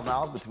 $100,000.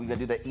 But we're going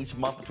to do that each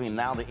month between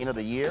now and the end of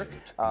the year.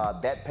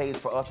 That pays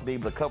for us to be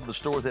able to cover the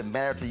stores that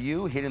matter to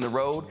you, hitting the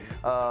road,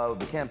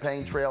 the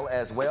campaign trail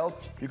as well.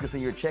 You can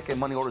send your check and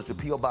money orders to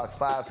P.O. Box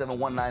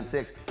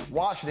 57196,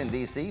 Washington,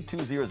 D.C.,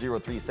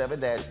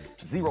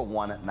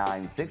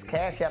 20037-0196.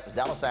 Cash App is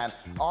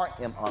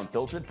 $RM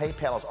Unfiltered.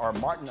 PayPal is R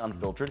Martin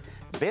Unfiltered.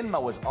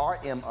 Venmo is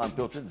RM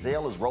Unfiltered.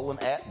 Zelle is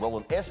Roland at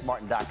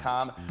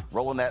RolandSMartin.com.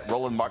 Roland at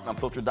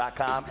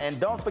RolandMartinUnfiltered.com. And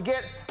don't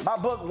forget, my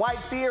book,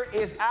 White Fear,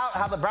 is out.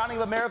 How the Browning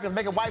of America is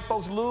making white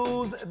folks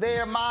lose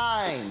their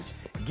minds.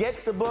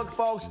 Get the book,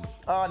 folks,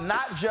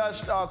 not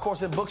just, of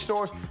course, in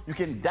bookstores. You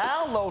can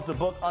download the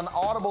book on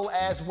Audible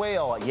as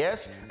well.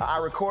 Yes, I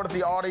recorded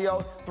the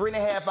audio,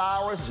 3.5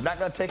 hours. It's not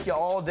going to take you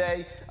all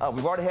day.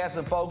 We've already had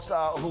some folks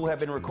who have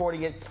been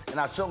recording it, and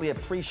I certainly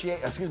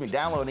appreciate,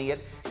 downloading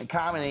it and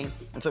commenting.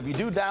 And so if you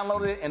do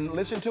download it and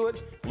listen to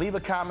it, leave a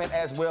comment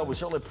as well. We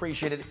certainly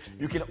appreciate it.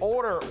 You can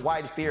order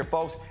White Fear,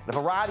 folks, in a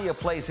variety of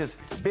places.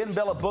 Ben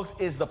Bella Books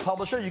is the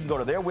publisher. You can go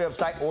to their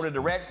website, order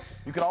direct.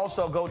 You can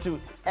also go to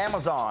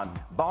Amazon,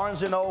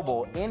 Barnes &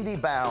 Noble,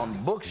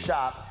 IndieBound,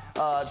 Bookshop,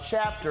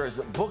 chapters,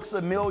 Books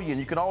A Million.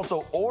 You can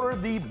also order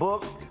the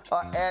book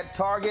at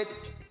Target.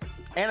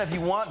 And if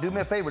you want, do me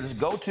a favor, just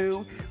go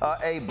to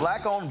a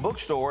Black-owned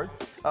bookstore,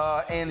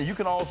 and you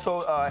can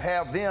also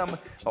have them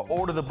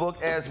order the book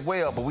as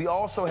well. But we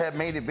also have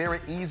made it very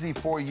easy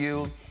for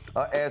you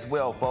as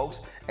well,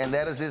 folks. And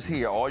that is this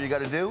here. All you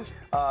got to do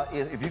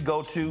is if you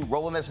go to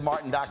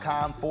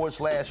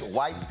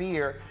RolandSMartin.com/white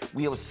fear,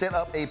 we have set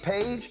up a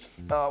page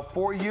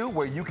for you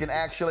where you can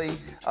actually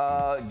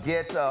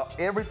get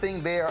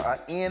everything there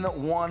in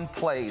one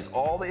place.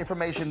 All the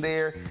information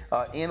there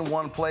in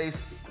one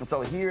place. And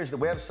so here's the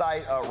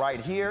website right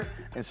here.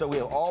 And so we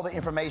have all the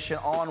information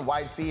on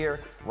White Fear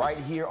right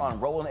here on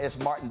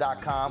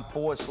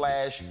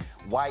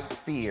RolandSMartin.com/white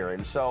fear.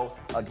 And so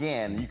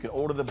again, you can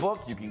order the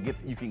book, you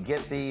can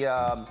get the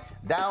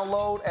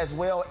download as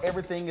well.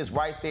 Everything is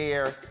right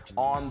there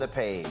on the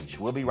page.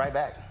 We'll be right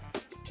back.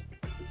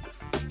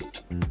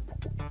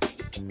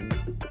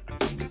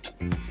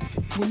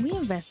 When we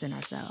invest in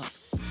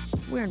ourselves,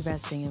 we're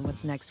investing in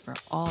what's next for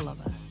all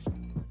of us.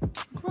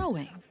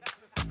 Growing,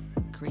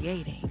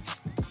 creating,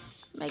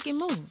 making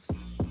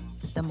moves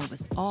that move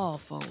us all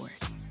forward.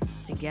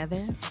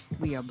 Together,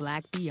 we are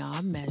Black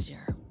beyond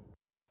measure.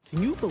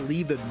 Can you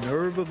believe the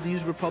nerve of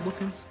these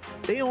Republicans?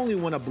 They only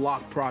want to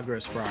block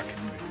progress for our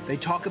community. They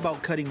talk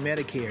about cutting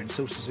Medicare and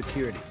Social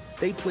Security.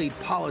 They played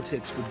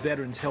politics with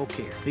veterans' health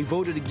care. They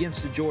voted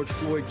against the George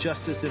Floyd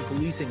Justice and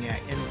Policing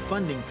Act and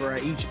funding for our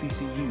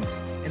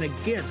HBCUs, and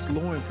against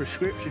lowering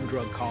prescription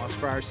drug costs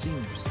for our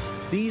seniors.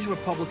 These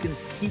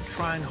Republicans keep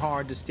trying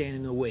hard to stand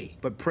in the way,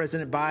 but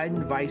President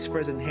Biden, Vice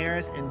President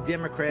Harris, and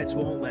Democrats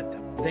won't let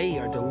them. They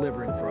are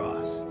delivering for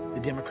us. The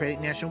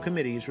Democratic National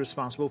Committee is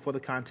responsible for the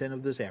content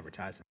of this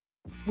advertising.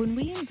 When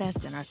we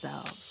invest in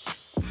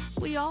ourselves,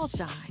 we all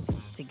shine.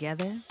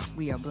 Together,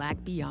 we are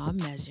Black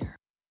beyond measure.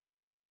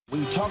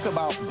 When you talk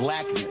about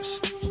blackness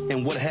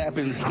and what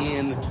happens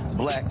in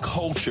Black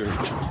culture,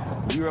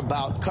 we're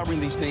about covering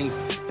these things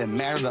that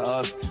matter to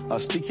us,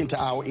 speaking to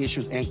our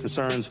issues and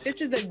concerns. This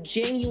is a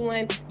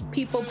genuine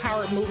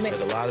people-powered movement.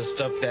 There's a lot of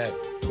stuff that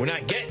we're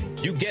not getting.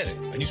 You get it,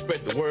 and you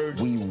spread the word.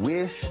 We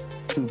wish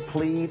to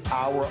plead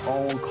our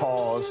own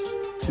cause.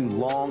 Too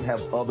long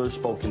have others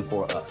spoken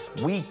for us.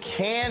 We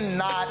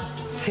cannot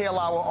tell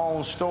our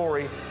own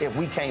story if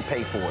we can't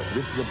pay for it.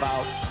 This is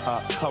about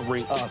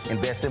covering us.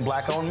 Invest in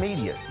Black-owned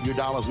media. Your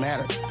dollars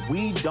matter.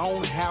 We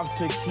don't have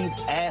to keep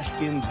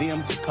asking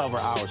them to cover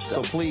our stuff.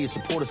 So please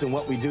support us in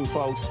what we do,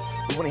 folks.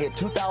 We want to hit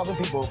 2,000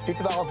 people,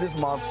 $50 this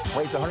month,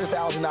 raise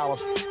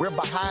 $100,000. We're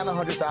behind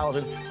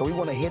 100,000, so we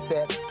want to hit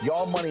that.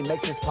 Y'all money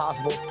makes this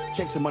possible.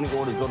 Checks and money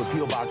orders go to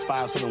P.O. Box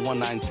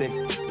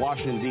 57196,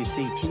 Washington,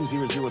 D.C.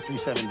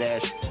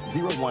 20037-0196.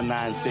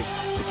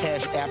 The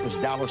Cash App is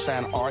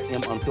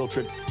 $RM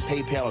Unfiltered.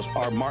 PayPal is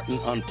R Martin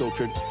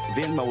Unfiltered.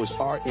 Venmo is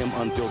RM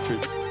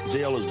Unfiltered.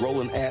 Zelle is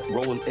Roland at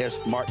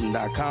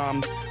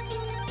RolandSMartin.com.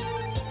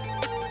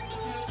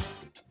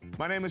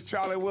 My name is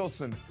Charlie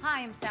Wilson.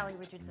 Hi, I'm Sally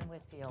Richardson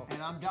Whitfield.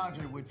 And I'm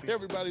Dodger Whitfield. Hey,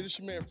 everybody, this is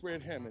your man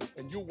Fred Hammond,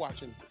 and you're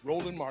watching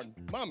Roland Martin,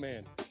 my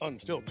man,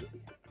 Unfiltered.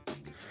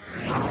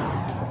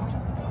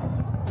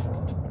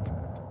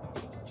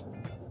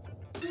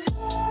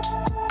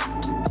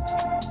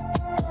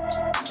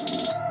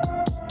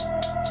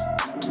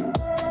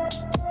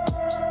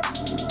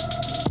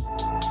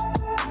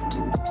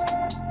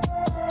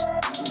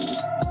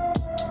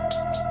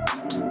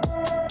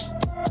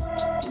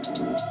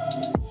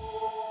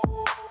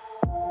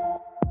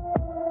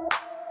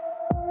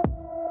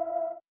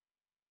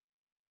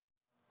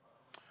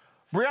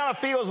 Brianna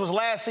Fields was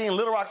last seen in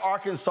Little Rock,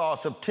 Arkansas,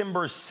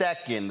 September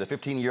 2nd. The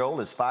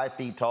 15-year-old is 5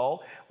 feet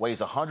tall,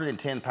 weighs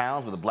 110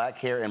 pounds with black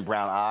hair and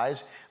brown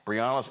eyes.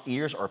 Brianna's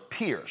ears are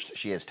pierced.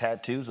 She has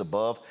tattoos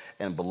above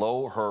and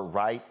below her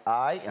right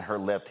eye and her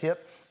left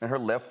hip and her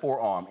left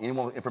forearm.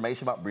 Anyone with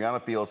information about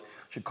Brianna Fields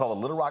should call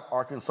the Little Rock,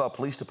 Arkansas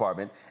Police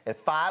Department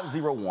at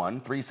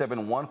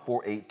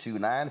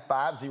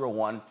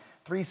 501-371-4829,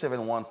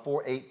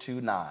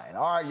 501-371-4829.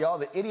 All right, y'all,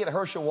 the idiot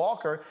Herschel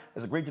Walker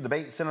has agreed to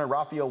debate Senator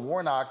Raphael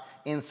Warnock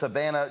in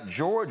Savannah,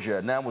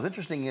 Georgia. Now, what's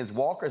interesting is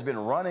Walker has been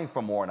running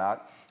from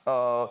Warnock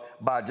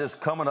by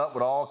just coming up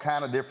with all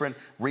kind of different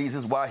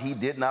reasons why he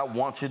did not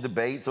want to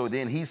debate. So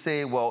then he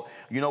said, well,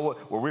 you know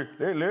what, well,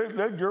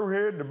 let's go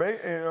ahead and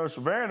debate in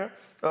Savannah.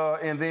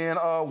 And then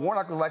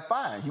Warnock was like,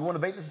 fine, you want to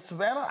debate in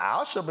Savannah?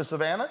 I'll show up in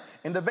Savannah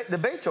and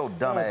debate your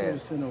dumb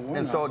ass.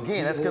 And so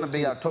again, that's going to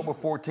be October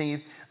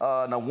 14th.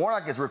 Now,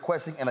 Warnock is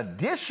requesting an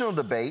additional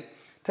debate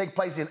take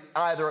place in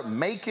either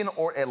Macon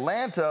or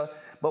Atlanta,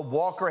 but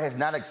Walker has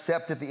not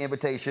accepted the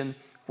invitation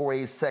for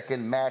a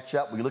second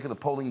matchup. When you look at the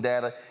polling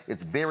data,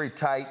 it's very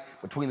tight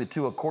between the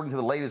two. According to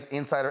the latest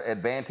Insider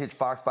Advantage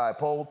Fox 5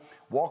 poll,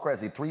 Walker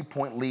has a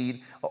 3-point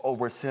lead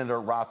over Senator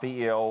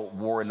Raphael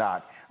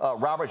Warnock.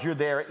 Robert, you're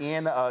there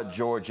in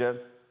Georgia.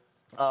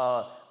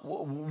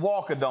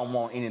 Walker don't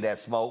want any of that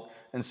smoke.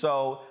 And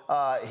so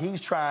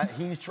he's trying,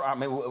 I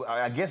mean,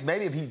 I guess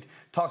maybe if he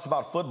talks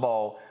about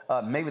football,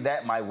 maybe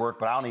that might work,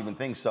 but I don't even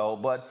think so.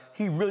 But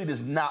he really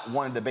does not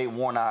want to debate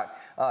Warnock.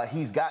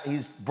 He's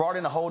brought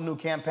in a whole new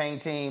campaign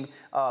team.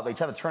 They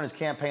try to turn his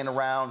campaign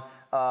around.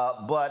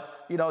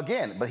 But, you know,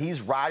 again, but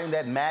he's riding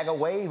that MAGA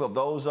wave of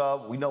those,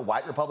 we know,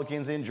 white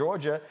Republicans in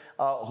Georgia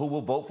who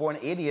will vote for an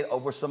idiot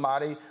over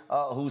somebody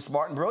who's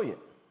smart and brilliant.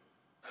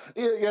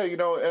 Yeah, you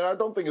know, and I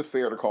don't think it's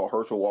fair to call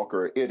Herschel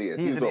Walker an idiot.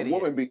 He's an a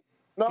idiot. woman.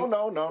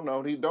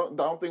 No. He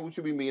don't think we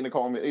should be mean to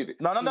call him an idiot.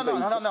 No. I'm not,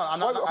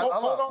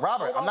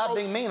 Robert, I'm not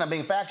being mean. I'm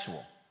being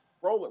factual.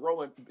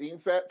 Roland, being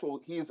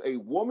factual, he is a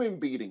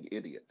woman-beating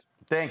idiot.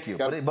 Thank you.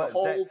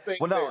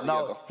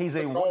 He's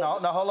a hold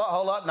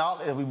up. No,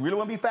 if we really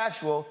want to be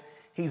factual,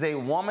 he's a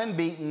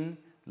woman-beaten,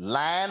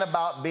 lying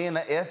about being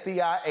an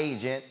FBI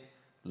agent,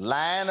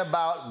 lying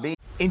about being.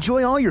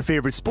 Enjoy all your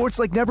favorite sports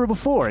like never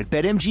before at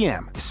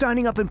BetMGM.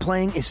 Signing up and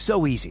playing is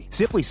so easy.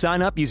 Simply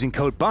sign up using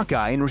code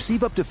Buckeye and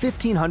receive up to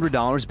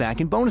 $1,500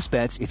 back in bonus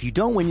bets if you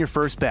don't win your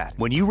first bet.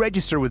 When you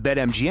register with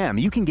BetMGM,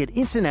 you can get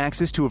instant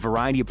access to a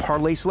variety of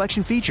parlay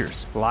selection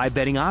features, live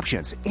betting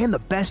options, and the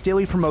best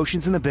daily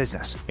promotions in the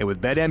business. And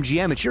with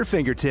BetMGM at your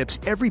fingertips,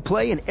 every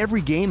play and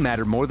every game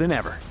matter more than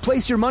ever.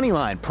 Place your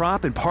moneyline,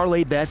 prop, and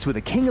parlay bets with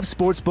the king of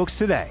sportsbooks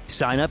today.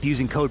 Sign up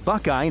using code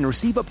Buckeye and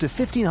receive up to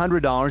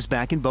 $1,500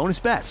 back in bonus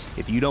bets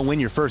if you don't win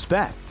your first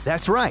bet.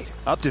 That's right,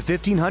 up to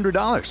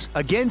 $1,500.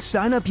 Again,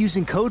 sign up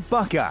using code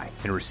Buckeye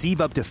and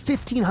receive up to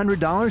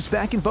 $1,500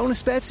 back in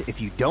bonus bets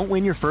if you don't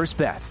win your first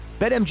bet.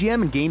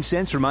 BetMGM and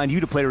GameSense remind you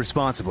to play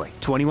responsibly.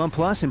 21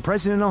 plus and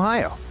present in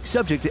Ohio.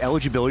 Subject to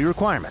eligibility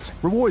requirements.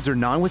 Rewards are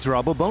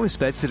non-withdrawable bonus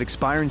bets that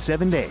expire in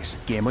 7 days.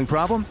 Gambling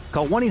problem?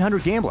 Call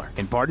 1-800-GAMBLER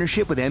in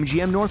partnership with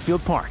MGM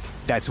Northfield Park.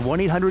 That's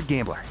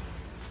 1-800-GAMBLER.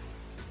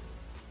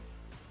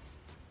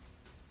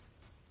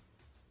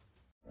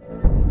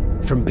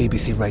 From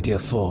BBC Radio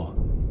 4,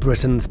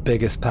 Britain's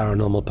biggest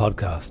paranormal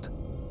podcast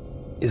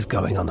is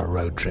going on a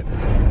road trip.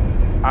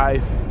 I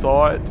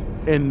thought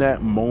in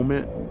that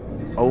moment,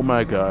 oh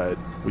my God,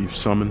 we've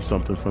summoned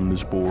something from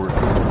this board.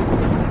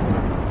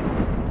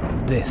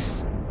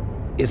 This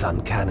is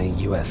Uncanny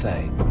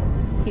USA.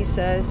 He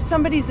says,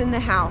 somebody's in the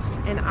house,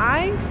 and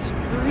I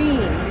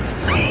screamed.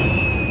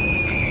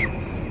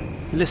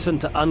 Listen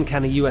to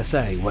Uncanny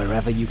USA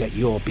wherever you get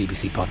your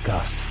BBC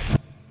podcasts,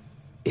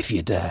 if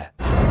you dare.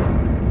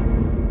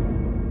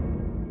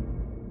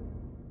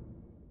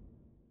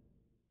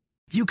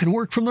 You can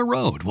work from the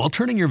road while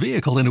turning your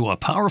vehicle into a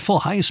powerful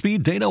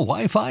high-speed data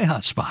Wi-Fi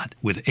hotspot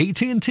with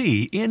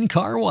AT&T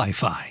in-car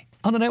Wi-Fi.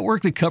 On a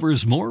network that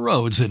covers more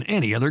roads than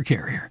any other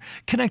carrier.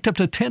 Connect up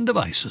to 10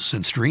 devices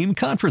and stream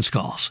conference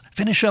calls.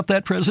 Finish up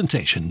that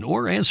presentation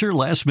or answer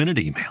last-minute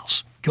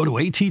emails. Go to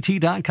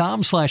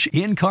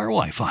att.com/in-car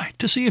Wi-Fi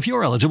to see if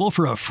you're eligible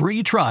for a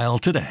free trial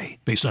today.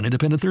 Based on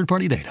independent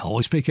third-party data,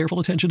 always pay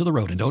careful attention to the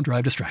road and don't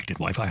drive distracted.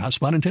 Wi-Fi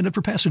hotspot intended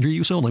for passenger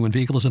use only when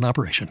vehicle is in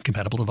operation.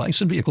 Compatible device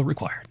and vehicle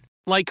required.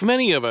 Like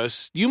many of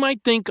us, you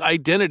might think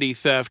identity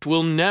theft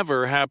will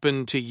never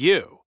happen to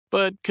you.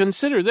 But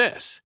consider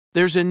this.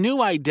 There's a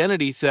new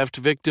identity theft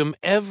victim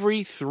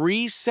every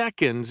 3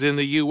 seconds in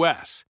the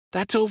U.S.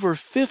 That's over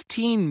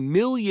 15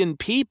 million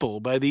people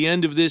by the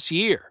end of this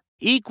year,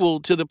 equal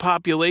to the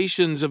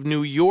populations of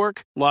New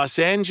York, Los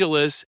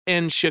Angeles,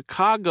 and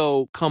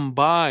Chicago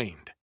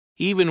combined.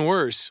 Even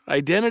worse,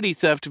 identity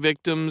theft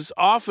victims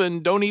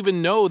often don't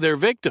even know they're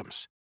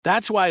victims.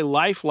 That's why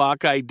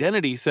LifeLock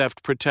Identity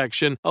Theft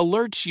Protection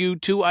alerts you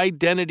to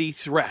identity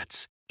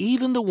threats,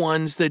 even the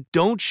ones that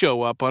don't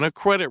show up on a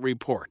credit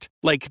report,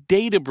 like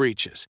data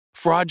breaches,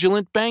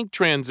 fraudulent bank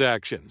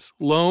transactions,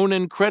 loan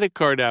and credit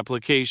card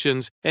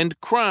applications,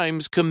 and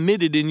crimes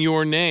committed in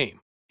your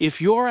name.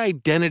 If your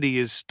identity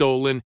is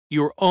stolen,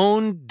 your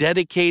own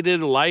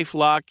dedicated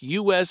LifeLock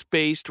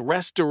U.S.-based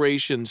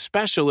restoration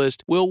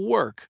specialist will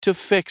work to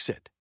fix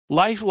it.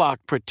 LifeLock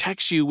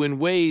protects you in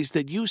ways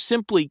that you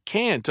simply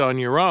can't on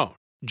your own.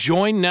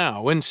 Join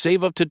now and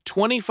save up to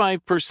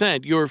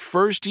 25% your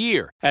first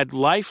year at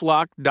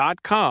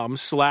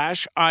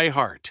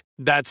LifeLock.com/iHeart.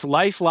 That's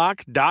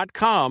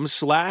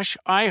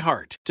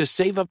LifeLock.com/iHeart to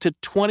save up to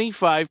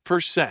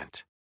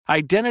 25%.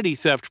 Identity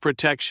theft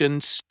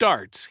protection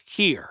starts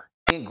here.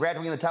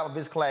 Graduating at the top of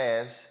his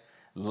class,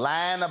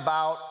 lying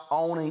about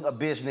owning a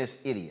business,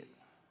 idiot.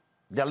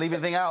 Did I leave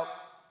anything out?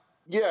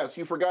 Yes,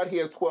 you forgot he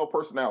has 12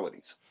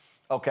 personalities.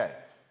 Okay.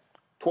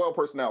 12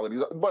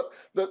 personalities. But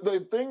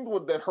the thing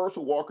that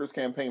Herschel Walker's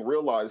campaign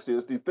realized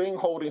is the thing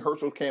holding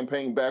Herschel's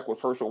campaign back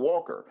was Herschel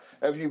Walker.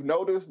 As you've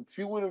noticed,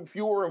 fewer and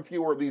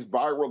fewer of these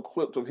viral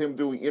clips of him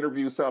doing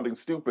interviews sounding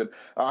stupid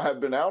have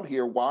been out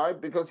here. Why?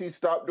 Because he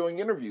stopped doing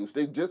interviews.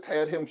 They just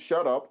had him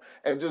shut up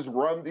and just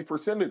run the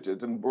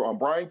percentages. And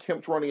Brian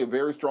Kemp's running a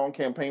very strong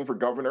campaign for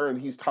governor, and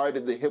he's tied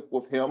at the hip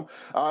with him.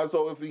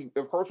 So if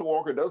Herschel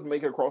Walker does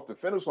make it across the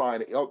finish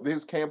line,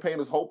 his campaign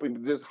is hoping to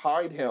just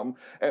hide him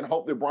and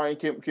hope that Brian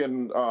Kemp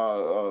can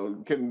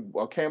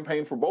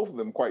campaign for both of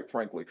them, quite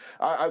frankly.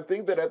 I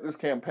think that at this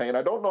campaign,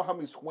 I don't know how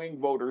many swing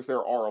voters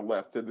there are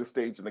left at this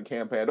stage in the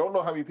campaign. I don't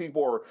know how many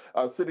people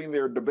are sitting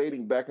there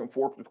debating back and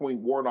forth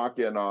between Warnock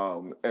and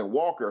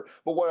Walker.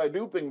 But what I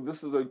do think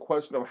this is a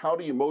question of how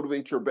do you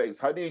motivate your base?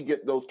 How do you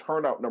get those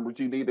turnout numbers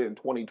you need in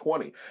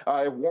 2020?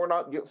 If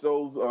Warnock gets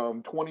those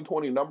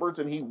 2020 numbers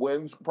and he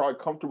wins probably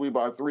comfortably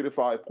by 3 to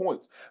 5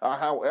 points.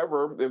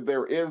 However, if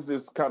there is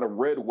this kind of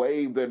red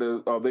wave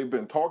that they've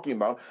been talking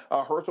about,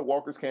 Herschel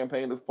Walker's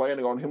campaign is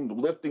planning on him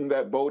lifting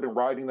that boat and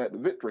riding that to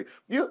victory.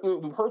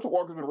 Herschel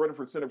Walker's been running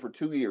for Senate for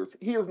 2 years.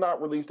 He has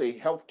not released a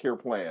health care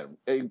plan,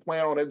 a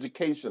plan on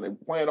education, a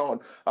plan on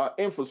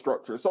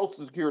infrastructure, Social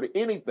Security,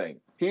 anything.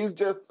 He's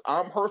just,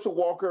 I'm Herschel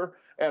Walker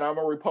and I'm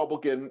a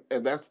Republican,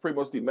 and that's pretty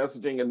much the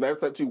messaging, and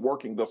that's actually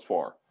working thus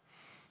far.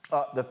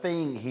 The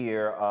thing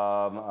here,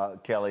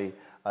 Kelly,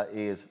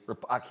 is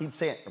I keep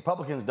saying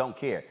Republicans don't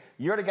care.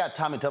 You already got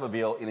Tommy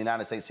Tuberville in the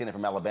United States Senate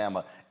from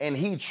Alabama, and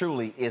he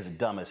truly is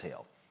dumb as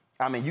hell.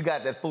 I mean, you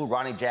got that fool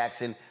Ronnie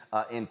Jackson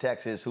in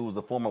Texas, who was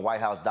the former White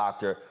House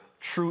doctor,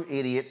 true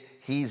idiot.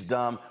 He's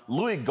dumb.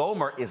 Louis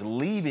Gohmert is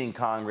leaving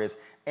Congress,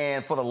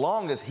 and for the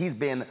longest, he's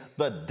been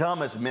the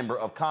dumbest member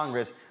of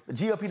Congress. The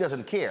GOP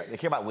doesn't care. They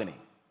care about winning.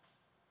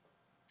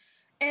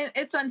 And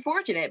it's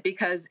unfortunate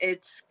because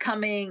it's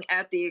coming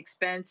at the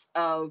expense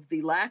of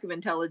the lack of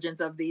intelligence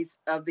of these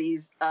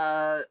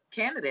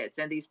candidates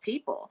and these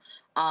people.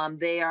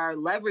 They are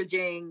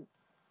leveraging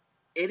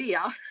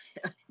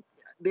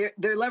they're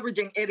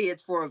leveraging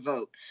idiots for a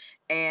vote,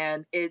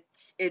 and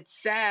it's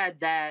sad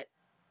that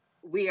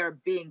we are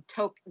being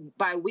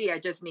by we I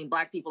just mean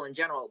Black people in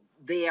general.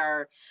 They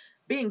are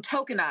being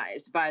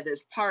tokenized by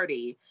this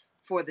party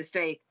for the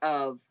sake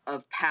of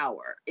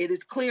power. It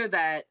is clear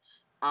that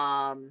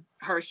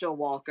Herschel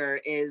Walker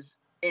is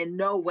in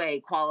no way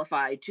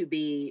qualified to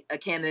be a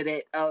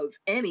candidate of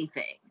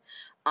anything.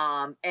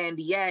 And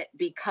yet,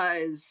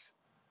 because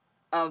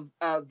of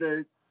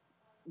the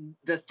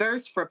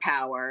thirst for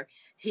power,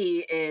 he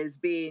is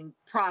being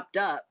propped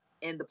up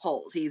in the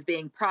polls. He's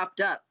being propped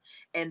up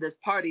in this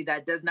party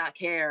that does not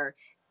care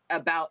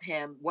about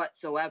him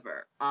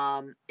whatsoever.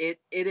 It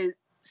is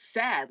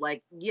sad.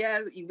 Like, yeah,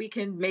 we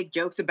can make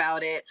jokes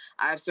about it.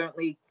 I've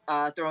certainly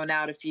thrown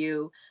out a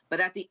few, but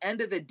at the end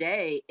of the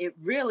day, it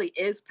really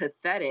is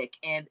pathetic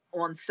and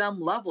on some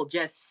level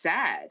just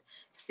sad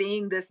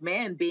seeing this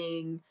man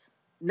being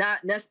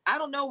I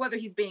don't know whether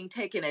he's being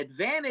taken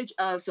advantage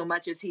of so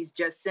much as he's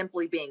just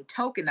simply being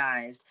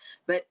tokenized,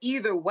 but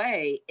either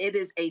way, it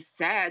is a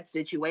sad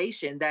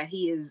situation that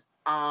he is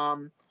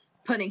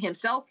putting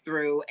himself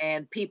through,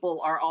 and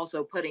people are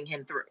also putting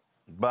him through.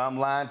 Bottom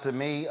line to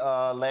me,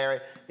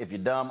 Larry, if you're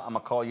dumb, I'm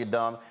going to call you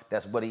dumb.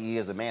 That's what he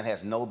is. The man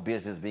has no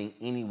business being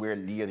anywhere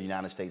near the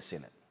United States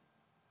Senate.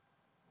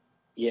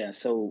 Yeah,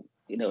 so,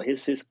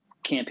 his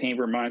campaign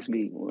reminds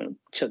me when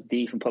Chuck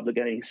D from Public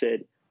Enemy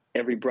said,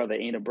 every brother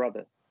ain't a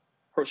brother.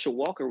 Herschel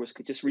Walker was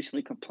just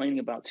recently complaining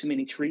about too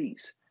many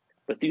trees.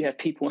 But do you have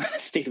people in the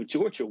state of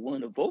Georgia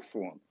willing to vote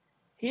for him?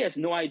 He has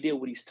no idea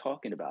what he's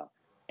talking about.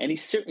 And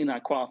he's certainly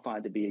not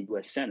qualified to be a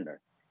U.S. Senator.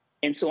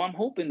 And so I'm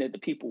hoping that the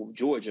people of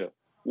Georgia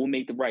will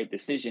make the right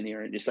decision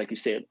here, and just like you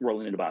said,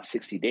 rolling in about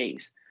 60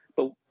 days.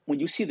 But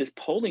when you see this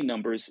polling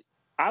numbers,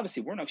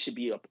 obviously Warnock should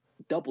be up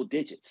double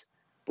digits.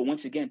 But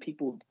once again,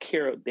 people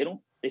care.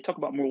 They talk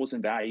about morals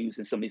and values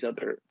and some of these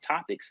other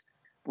topics.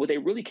 What they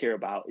really care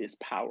about is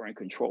power and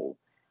control.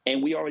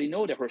 And we already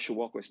know that Herschel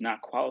Walker is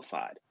not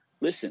qualified.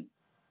 Listen,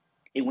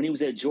 and when he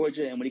was at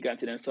Georgia and when he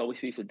got into the NFL,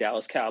 he for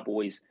Dallas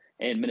Cowboys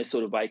and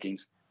Minnesota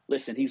Vikings.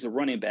 Listen, he's a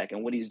running back,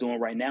 and what he's doing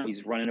right now,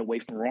 he's running away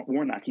from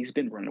Warnock. He's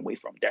been running away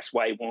from him. That's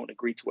why he won't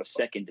agree to a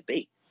second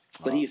debate.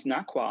 But he is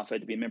not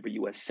qualified to be a member of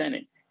U.S.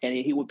 Senate, and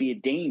he would be a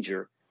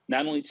danger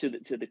not only to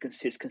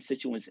his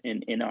constituents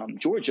in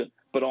Georgia,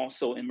 but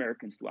also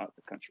Americans throughout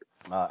the country.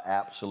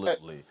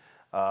 Absolutely.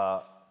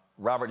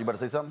 Robert, you about to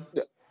say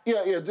something?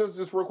 Yeah,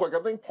 just real quick.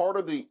 I think part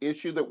of the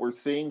issue that we're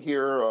seeing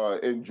here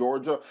in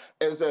Georgia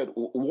is that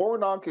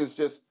Warnock is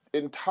just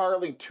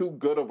entirely too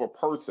good of a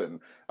person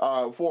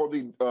for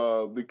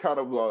the kind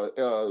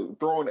of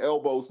throwing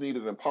elbows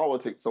needed in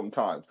politics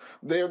sometimes.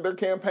 Their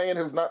campaign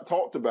has not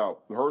talked about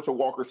Herschel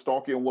Walker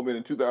stalking a woman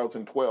in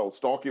 2012,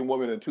 stalking a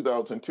woman in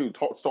 2002,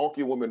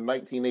 stalking a woman in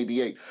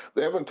 1988.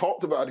 They haven't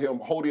talked about him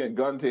holding a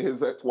gun to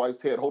his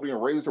ex-wife's head, holding a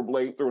razor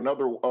blade through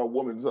another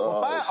woman's neck.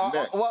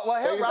 Well,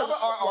 Robert,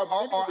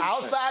 are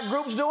outside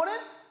groups doing it?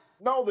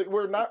 No,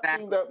 we're not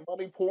seeing that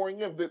money pouring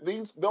in.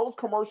 Those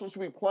commercials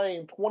should be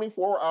playing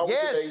 24 hours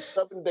a day,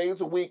 7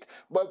 days a week,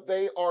 but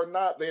they are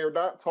not. They are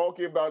not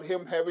talking about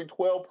him having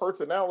 12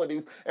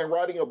 personalities and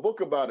writing a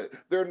book about it.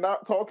 They're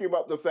not talking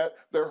about the fact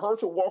that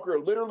Herschel Walker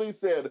literally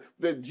said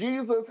that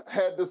Jesus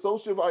had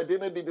dissociative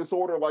identity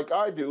disorder like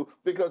I do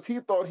because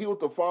he thought he was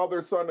the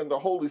Father, Son, and the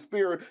Holy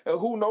Spirit, and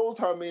who knows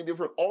how many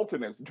different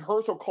alternates.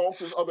 Herschel calls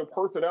his other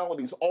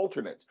personalities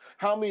alternates.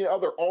 How many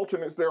other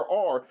alternates there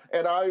are?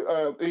 And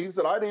he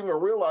said, I didn't even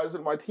realize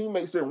it. My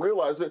teammates didn't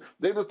realize it.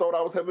 They just thought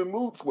I was having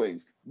mood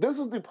swings. This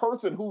is the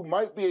person who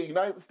might be a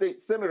United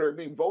States Senator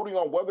be voting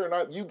on whether or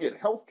not you get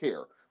health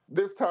care.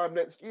 this time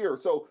next year.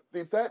 So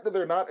the fact that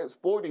they're not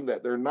exploiting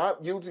that, they're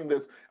not using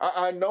this,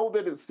 I know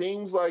that it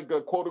seems like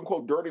quote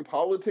unquote dirty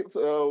politics,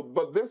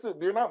 but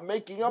they're not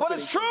making up. But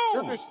it's true.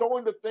 They're just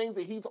showing the things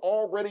that he's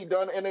already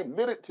done and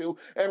admitted to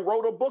and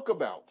wrote a book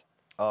about.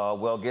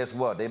 Well, guess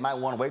what? They might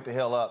want to wake the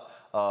hell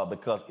up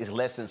because it's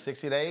less than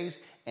 60 days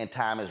and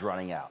time is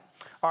running out.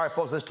 All right,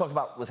 folks, let's talk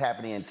about what's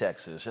happening in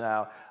Texas.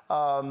 Now,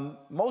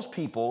 most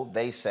people,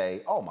 they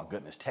say, oh my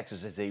goodness,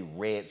 Texas is a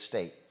red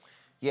state.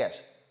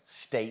 Yes,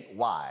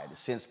 statewide.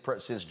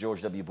 Since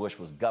George W. Bush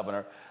was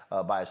governor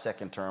by a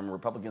second term,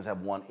 Republicans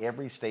have won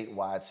every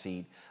statewide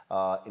seat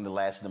in the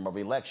last number of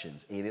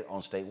elections, aided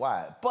on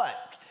statewide. But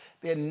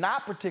they're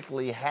not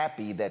particularly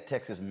happy that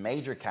Texas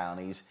major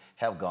counties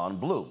have gone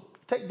blue.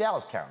 Take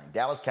Dallas County.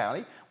 Dallas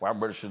County, where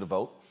I'm registered to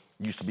vote,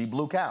 used to be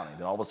Blue County.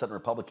 Then all of a sudden,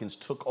 Republicans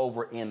took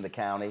over in the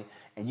county,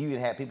 and you even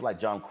had people like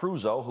John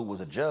Cruzo, who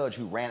was a judge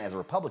who ran as a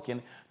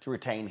Republican to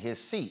retain his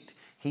seat.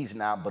 He's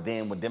now, but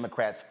then when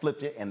Democrats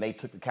flipped it and they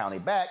took the county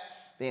back,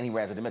 then he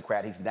ran as a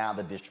Democrat. He's now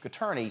the district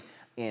attorney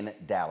in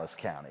Dallas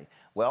County.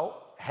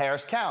 Well,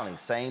 Harris County,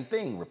 same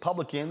thing.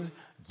 Republicans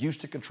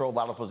used to control a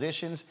lot of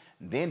positions.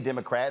 Then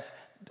Democrats,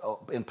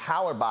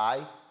 empowered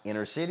by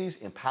inner cities,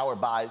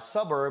 empowered by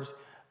suburbs,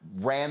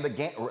 ran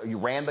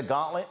the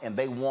gauntlet, and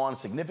they won a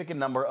significant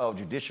number of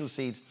judicial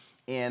seats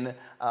in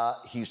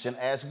Houston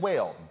as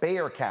well.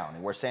 Bexar County,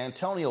 where San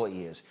Antonio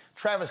is.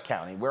 Travis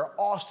County, where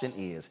Austin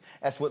is.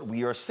 That's what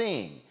we are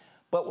seeing.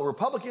 But what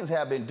Republicans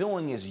have been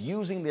doing is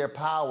using their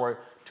power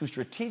to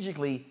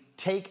strategically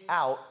take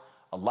out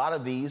a lot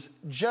of these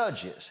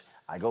judges.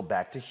 I go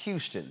back to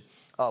Houston.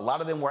 A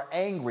lot of them were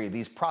angry,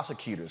 these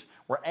prosecutors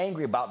were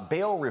angry about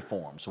bail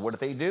reform. So what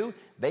did they do?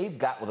 They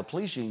got with the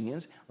police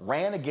unions,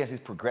 ran against these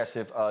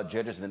progressive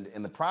judges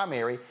in the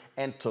primary,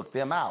 and took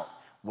them out.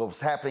 What's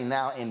happening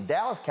now in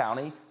Dallas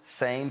County,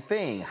 same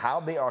thing.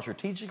 How they are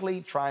strategically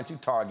trying to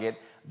target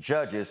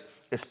judges,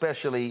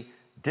 especially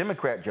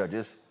Democrat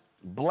judges,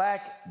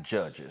 black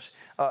judges.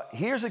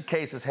 Here's a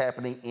case that's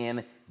happening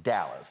in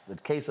Dallas, the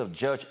case of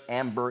Judge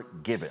Amber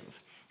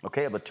Givens,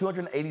 okay, of the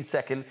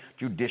 282nd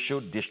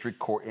Judicial District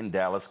Court in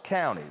Dallas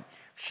County.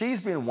 She's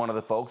been one of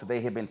the folks that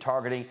they have been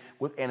targeting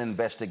with an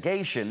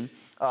investigation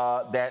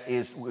that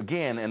is,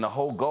 again, and the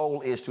whole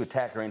goal is to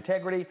attack her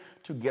integrity,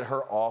 to get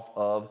her off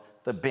of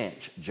the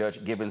bench.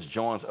 Judge Givens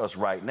joins us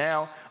right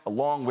now,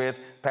 along with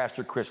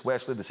Pastor Chris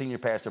Wesley, the senior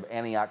pastor of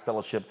Antioch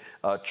Fellowship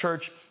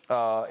Church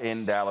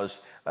in Dallas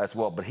as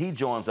well. But he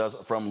joins us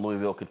from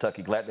Louisville,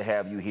 Kentucky. Glad to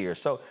have you here.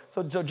 So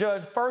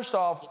Judge, first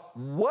off,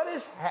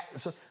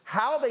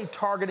 how are they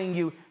targeting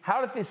you?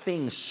 How did this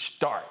thing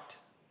start?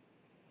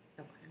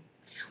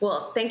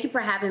 Well, thank you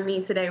for having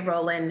me today,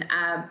 Roland.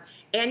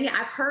 And yeah,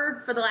 I've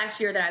heard for the last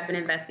year that I've been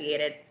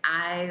investigated.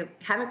 I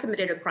haven't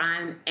committed a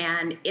crime.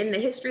 And in the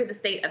history of the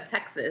state of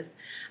Texas,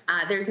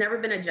 there's never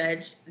been a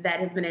judge that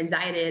has been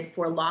indicted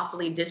for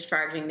lawfully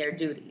discharging their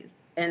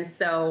duties. And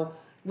so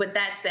with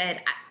that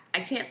said, I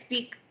can't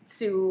speak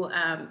to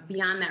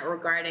beyond that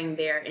regarding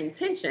their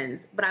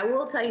intentions, but I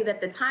will tell you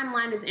that the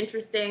timeline is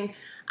interesting.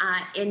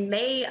 In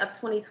May of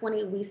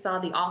 2020, we saw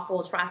the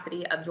awful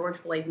atrocity of George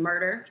Floyd's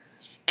murder.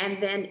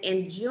 And then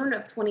in June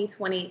of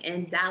 2020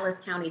 in Dallas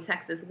County,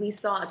 Texas, we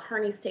saw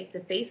attorneys take to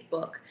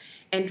Facebook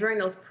and during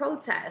those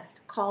protests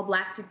call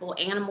Black people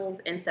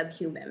animals and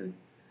subhuman.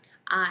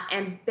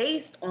 And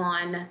based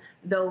on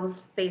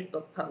those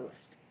Facebook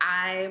posts,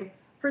 I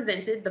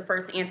presented the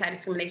first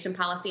anti-discrimination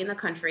policy in the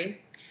country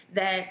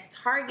that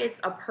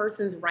targets a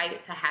person's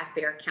right to have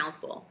fair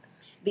counsel.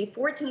 The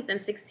 14th and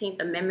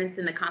 16th Amendments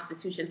in the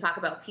Constitution talk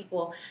about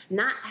people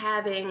not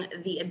having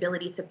the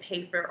ability to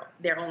pay for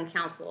their own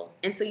counsel.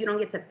 And so you don't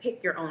get to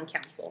pick your own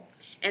counsel.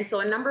 And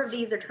so a number of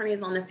these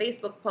attorneys on the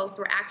Facebook posts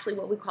were actually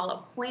what we call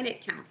appointed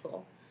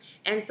counsel.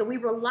 And so we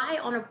rely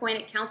on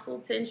appointed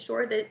counsel to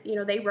ensure that,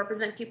 they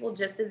represent people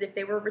just as if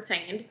they were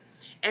retained.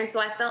 And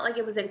so I felt like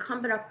it was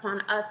incumbent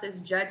upon us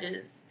as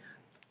judges,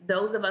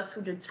 those of us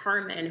who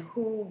determine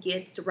who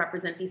gets to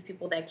represent these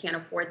people that can't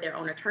afford their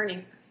own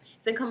attorneys.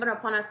 It's incumbent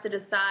upon us to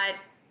decide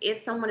if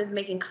someone is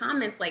making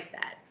comments like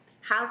that,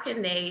 how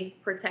can they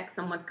protect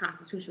someone's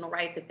constitutional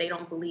rights if they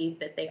don't believe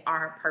that they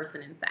are a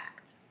person in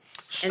fact?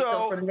 And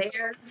so from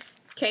there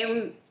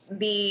came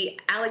the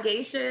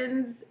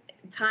allegations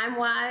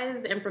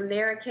time-wise, and from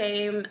there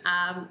came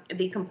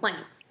the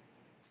complaints.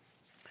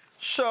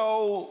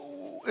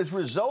 So it's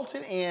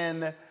resulted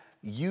in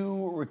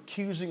you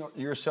recusing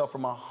yourself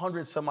from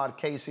 100 some odd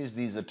cases.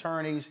 These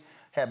attorneys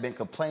have been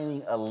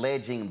complaining,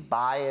 alleging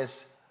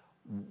bias.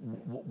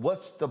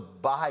 What's the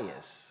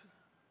bias?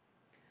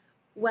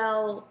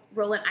 Well,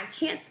 Roland, I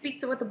can't speak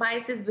to what the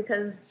bias is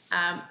because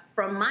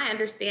from my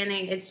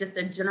understanding, it's just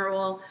a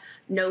general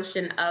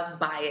notion of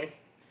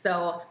bias.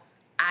 So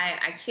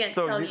I can't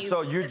tell you.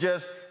 So you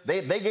just,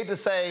 they get to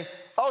say,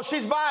 oh,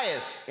 she's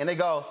biased. And they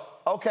go,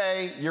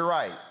 okay, you're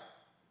right.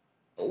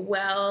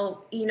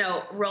 Well,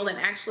 Roland,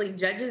 actually,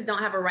 judges don't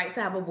have a right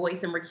to have a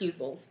voice in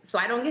recusals. So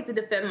I don't get to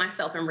defend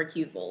myself in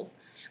recusals.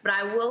 But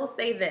I will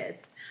say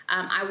this.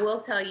 I will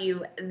tell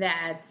you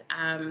that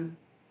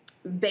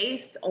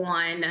based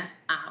on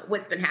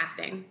what's been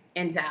happening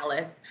in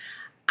Dallas,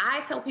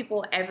 I tell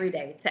people every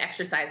day to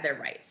exercise their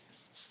rights.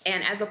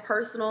 And as a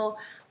person,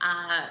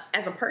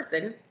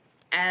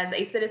 as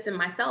a citizen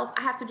myself,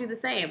 I have to do the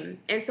same.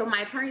 And so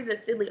my attorneys at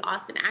Sidley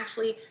Austin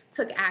actually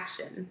took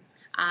action.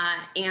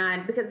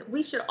 And because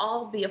we should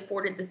all be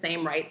afforded the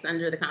same rights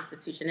under the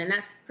Constitution, and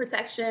that's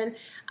protection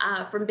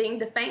from being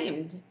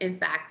defamed, in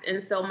fact.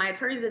 And so my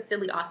attorneys at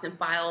Sidley Austin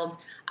filed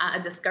a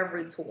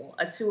discovery tool,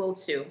 a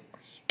 202.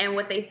 And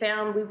what they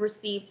found, we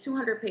received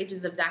 200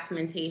 pages of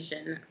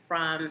documentation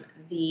from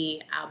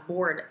the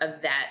board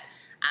of that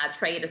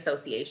trade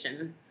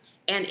association.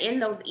 And in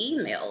those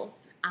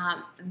emails,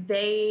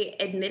 they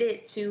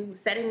admitted to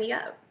setting me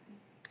up.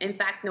 In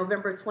fact,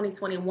 November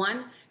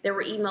 2021, there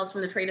were emails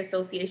from the trade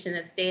association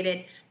that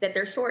stated that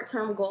their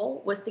short-term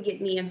goal was to get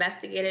me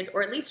investigated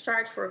or at least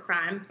charged for a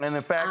crime. And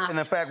in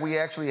fact, we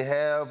actually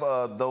have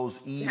those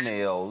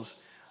emails.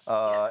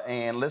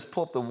 And let's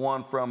pull up the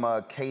one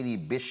from Katie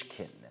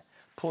Bishkin.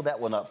 Pull that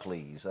one up,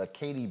 please.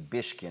 Katie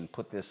Bishkin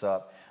put this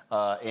up.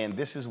 And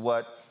this is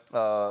what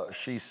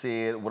she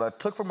said. What I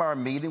took from our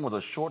meeting was a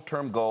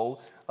short-term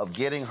goal of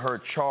getting her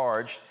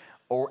charged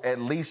or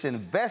at least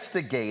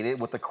investigated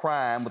with a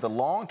crime, with a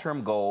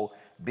long-term goal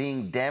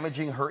being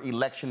damaging her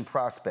election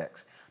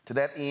prospects. To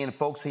that end,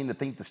 folks seem to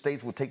think the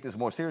states will take this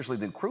more seriously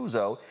than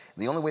Creuzot.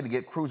 And the only way to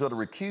get Creuzot to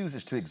recuse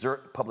is to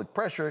exert public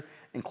pressure,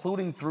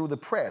 including through the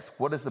press.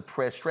 What is the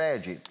press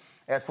strategy?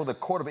 As for the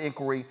court of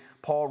inquiry,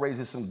 Paul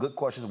raises some good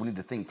questions we need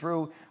to think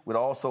through. We'd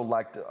also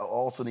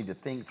need to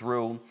think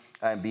through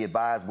and be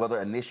advised whether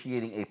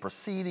initiating a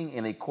proceeding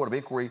in a court of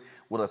inquiry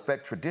will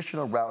affect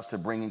traditional routes to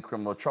bringing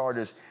criminal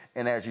charges.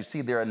 And as you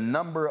see, there are a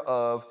number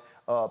of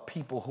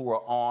people who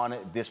are on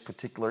this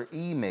particular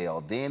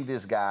email. Then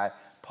this guy,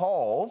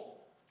 Paul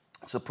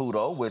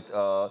Saputo with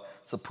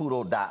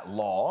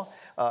Saputo.law.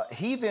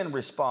 He then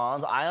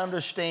responds, I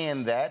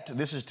understand that.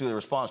 This is a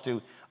response to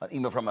an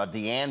email from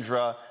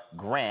Deandra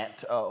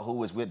Grant,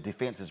 who is with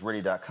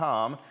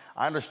defenseisready.com.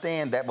 I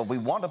understand that, but we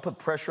want to put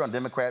pressure on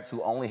Democrats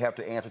who only have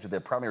to answer to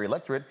their primary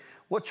electorate.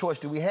 What choice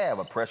do we have?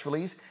 A press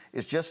release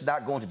is just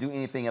not going to do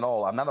anything at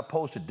all. I'm not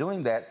opposed to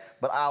doing that,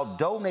 but I'll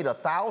donate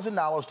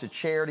 $1,000 to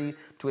charity,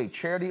 to a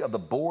charity of the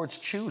board's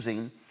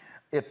choosing,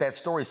 if that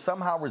story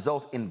somehow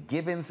results in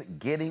Givens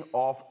getting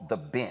off the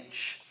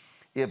bench.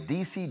 If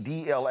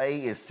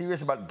DCDLA is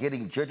serious about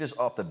getting judges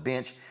off the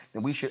bench,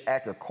 then we should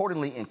act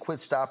accordingly and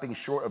quit stopping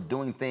short of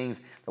doing things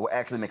that will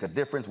actually make a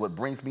difference. What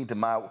brings me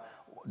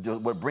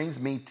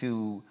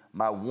to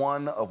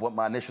one of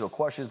my initial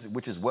questions,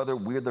 which is whether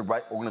we're the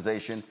right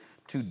organization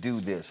to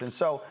do this. And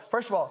so,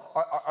 first of all,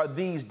 are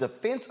these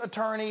defense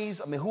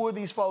attorneys? I mean, who are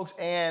these folks?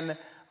 And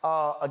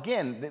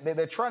again,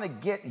 they're trying to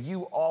get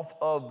you off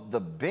of the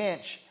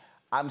bench.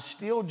 I'm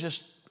still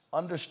just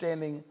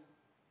understanding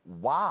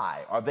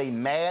why. Are they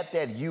mad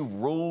that you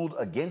ruled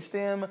against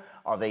them?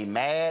 Are they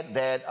mad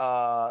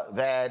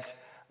that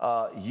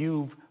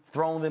you've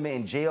thrown them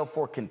in jail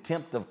for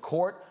contempt of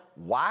court?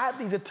 Why are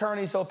these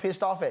attorneys so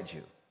pissed off at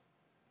you?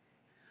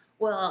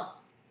 Well,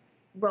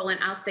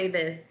 Roland, I'll say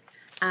this.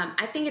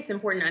 I think it's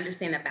important to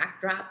understand the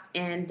backdrop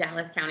in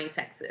Dallas County,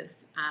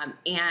 Texas,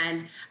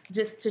 and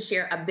just to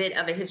share a bit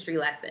of a history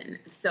lesson.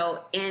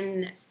 So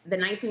in the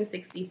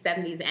 1960s,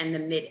 70s, and the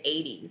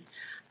mid-80s,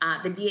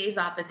 the DA's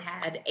office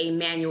had a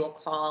manual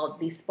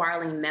called the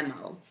Sparling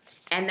Memo.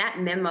 And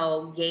that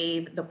memo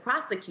gave the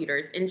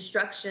prosecutors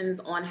instructions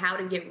on how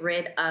to get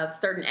rid of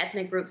certain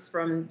ethnic groups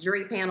from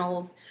jury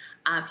panels,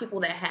 people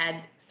that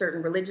had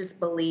certain religious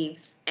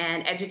beliefs,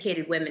 and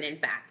educated women, in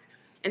fact.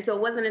 And so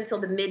it wasn't until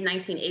the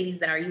mid-1980s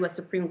that our U.S.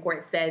 Supreme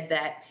Court said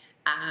that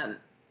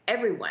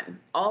everyone,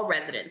 all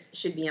residents,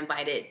 should be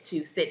invited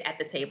to sit at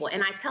the table.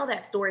 And I tell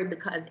that story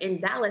because in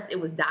Dallas, it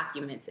was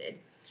documented,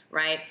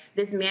 right?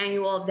 This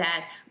manual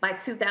that by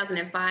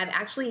 2005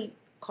 actually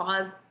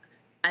caused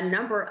a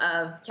number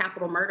of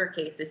capital murder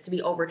cases to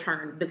be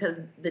overturned because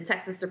the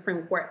Texas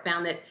Supreme Court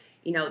found that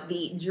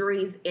the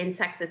juries in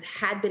Texas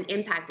had been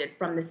impacted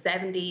from the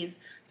 70s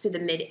to the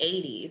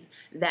mid-80s,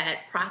 that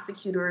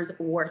prosecutors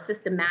were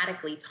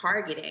systematically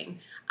targeting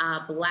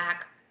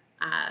Black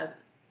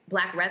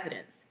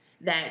residents,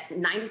 that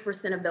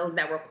 90% of those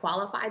that were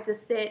qualified to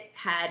sit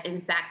had,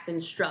 in fact, been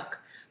struck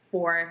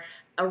for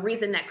a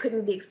reason that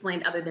couldn't be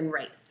explained other than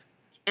race.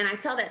 And I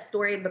tell that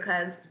story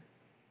because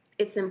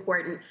it's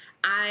important.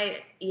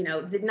 I,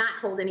 did not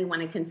hold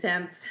anyone in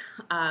contempt.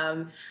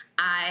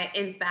 I,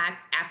 in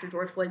fact, after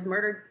George Floyd's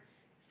murder,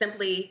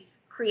 simply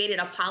created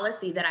a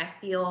policy that I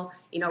feel,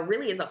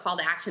 really is a call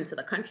to action to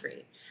the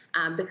country,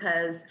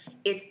 because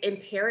it's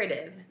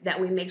imperative that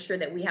we make sure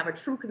that we have a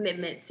true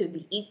commitment to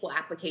the equal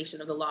application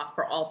of the law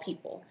for all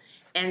people.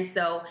 And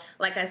so,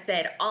 like I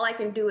said, all I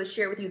can do is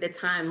share with you the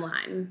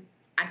timeline.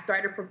 I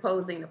started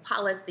proposing the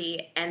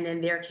policy, and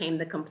then there came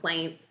the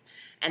complaints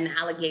and the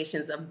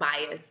allegations of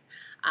bias.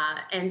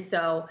 And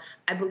so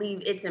I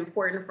believe it's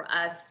important for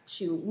us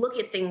to look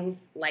at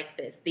things like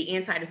this, the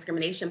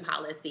anti-discrimination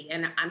policy.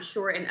 And I'm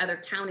sure in other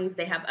counties,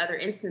 they have other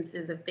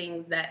instances of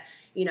things that,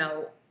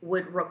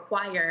 would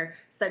require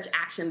such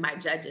action by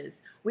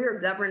judges. We are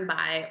governed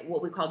by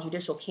what we call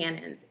judicial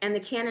canons. And the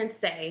canons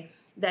say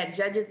that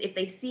judges, if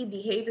they see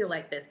behavior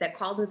like this, that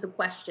calls into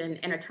question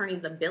an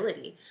attorney's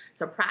ability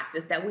to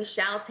practice, that we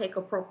shall take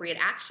appropriate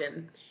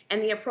action.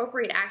 And the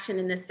appropriate action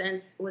in this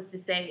sense was to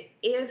say,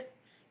 if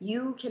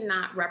you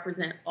cannot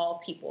represent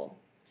all people,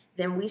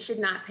 then we should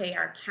not pay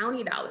our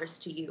county dollars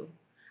to you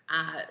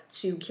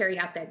to carry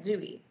out that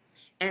duty.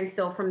 And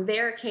so from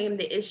there came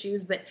the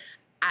issues, but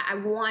I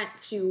want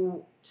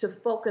to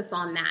focus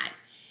on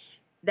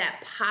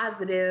that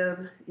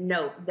positive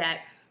note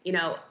that,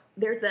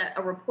 there's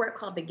a report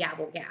called the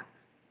Gavel Gap.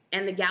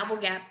 And the Gavel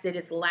Gap did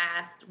its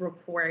last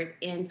report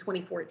in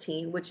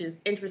 2014, which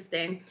is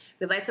interesting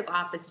because I took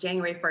office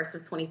January 1st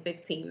of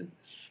 2015.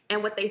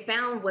 And what they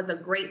found was a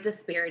great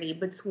disparity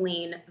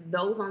between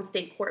those on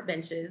state court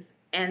benches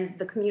and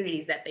the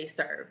communities that they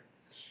serve.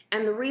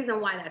 And the reason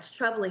why that's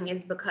troubling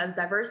is because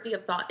diversity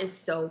of thought is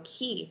so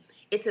key.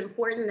 It's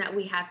important that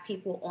we have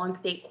people on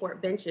state court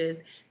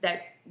benches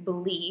that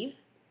believe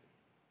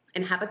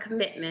and have a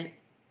commitment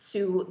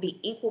to the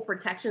equal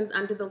protections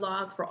under the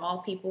laws for all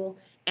people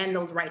and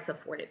those rights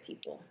afforded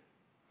people.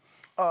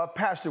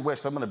 Pastor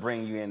West, I'm going to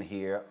bring you in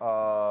here.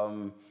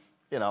 I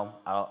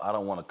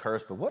don't want to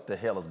curse, but what the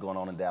hell is going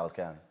on in Dallas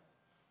County?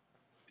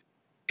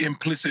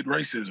 Implicit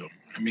racism.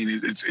 I mean,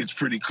 it's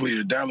pretty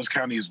clear. Dallas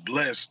County is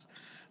blessed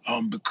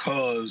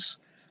because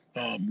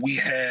we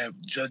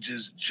have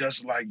judges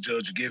just like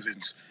Judge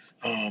Givens.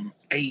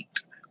 8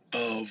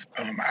 of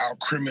our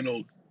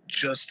criminal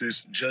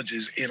justice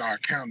judges in our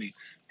county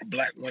are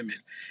Black women.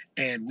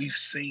 And we've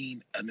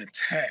seen an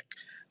attack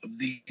of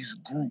these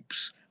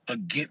groups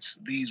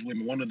against these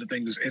women. One of the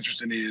things that's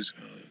interesting is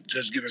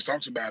Judge Givens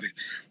talks about it,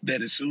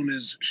 that as soon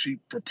as she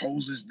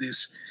proposes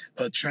this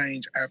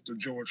change after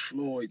George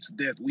Floyd's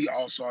death, we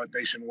all saw it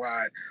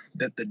nationwide,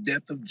 that the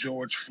death of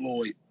George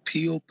Floyd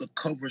peeled the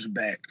covers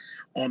back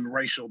on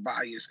racial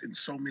bias in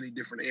so many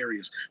different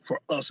areas.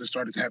 For us, it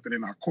started to happen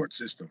in our court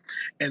system.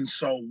 And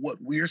so what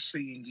we're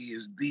seeing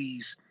is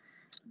these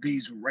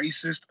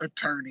racist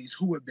attorneys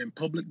who have been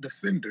public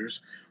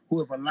defenders, who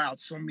have allowed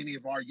so many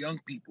of our young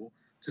people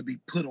to be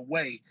put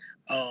away,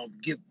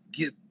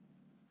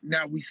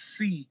 now we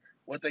see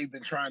what they've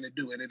been trying to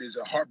do, and it is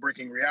a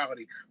heartbreaking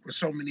reality for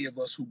so many of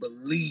us who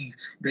believe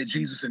that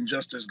Jesus and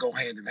justice go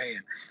hand in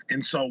hand.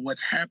 And so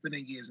what's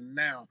happening is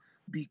now,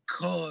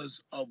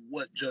 because of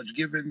what Judge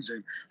Givens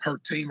and her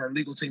team, her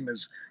legal team,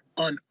 has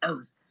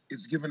unearthed,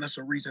 it's given us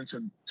a reason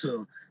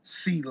to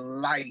see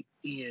light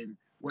in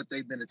what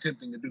they've been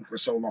attempting to do for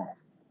so long.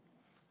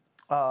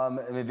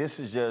 This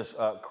is just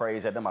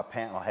crazy. I know my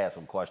panel had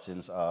some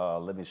questions.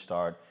 Let me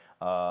start.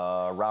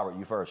 Robert,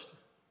 you first.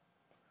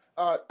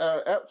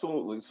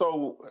 Absolutely.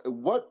 So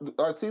what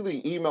I see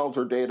the emails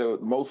are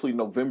dated mostly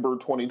November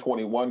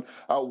 2021.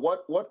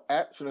 What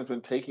action has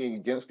been taken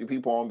against the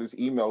people on this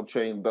email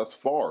chain thus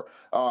far?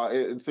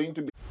 It seemed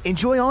to be.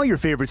 Enjoy all your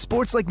favorite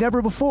sports like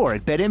never before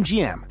at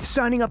BetMGM.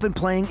 Signing up and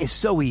playing is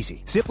so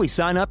easy. Simply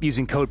sign up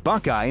using code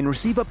Buckeye and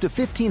receive up to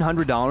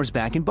 $1,500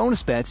 back in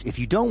bonus bets if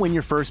you don't win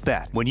your first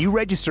bet. When you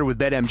register with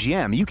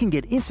BetMGM, you can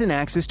get instant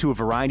access to a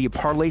variety of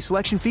parlay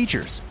selection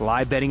features,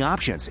 live betting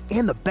options,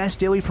 and the best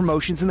daily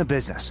promotions in the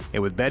business.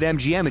 And with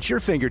BetMGM at your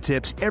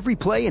fingertips, every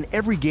play and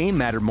every game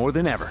matter more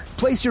than ever.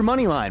 Place your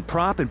moneyline,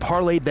 prop, and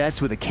parlay bets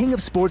with the king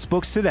of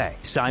sportsbooks today.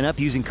 Sign up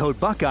using code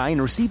Buckeye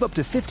and receive up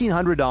to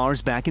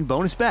 $1,500 back in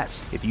bonus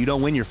bets if you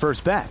don't win your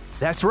first bet.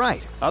 That's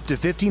right, up to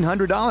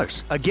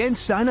 $1,500. Again,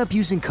 sign up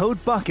using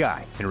code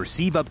Buckeye and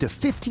receive up to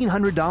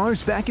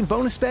 $1,500 back in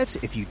bonus bets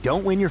if you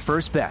don't win your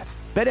first bet.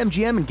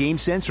 BetMGM and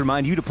GameSense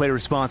remind you to play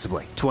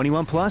responsibly.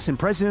 21 plus and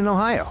present in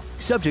Ohio.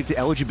 Subject to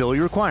eligibility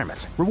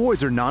requirements.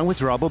 Rewards are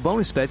non-withdrawable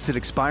bonus bets that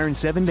expire in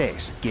 7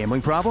 days.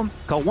 Gambling problem?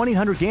 Call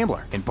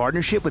 1-800-GAMBLER in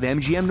partnership with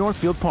MGM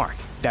Northfield Park.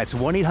 That's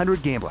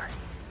 1-800-GAMBLER.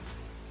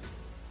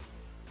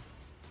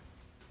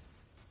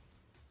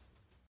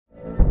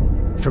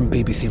 From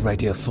BBC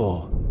Radio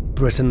 4,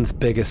 Britain's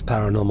biggest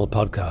paranormal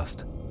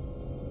podcast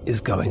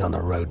is going on a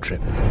road trip.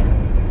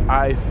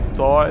 I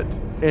thought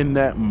in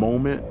that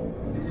moment,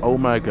 oh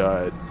my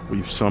God,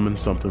 we've summoned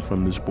something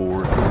from this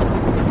board.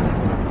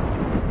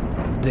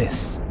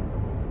 This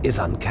is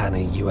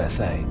Uncanny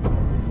USA.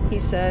 He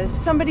says,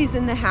 somebody's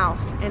in the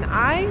house, and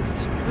I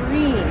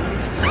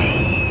screamed.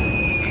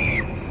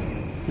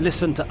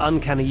 Listen to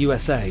Uncanny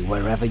USA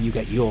wherever you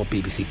get your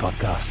BBC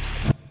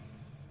podcasts,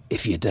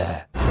 if you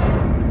dare.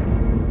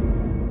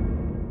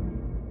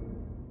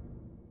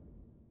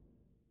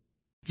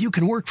 You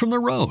can work from the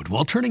road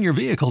while turning your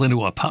vehicle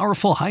into a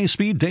powerful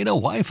high-speed data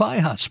Wi-Fi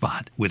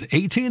hotspot with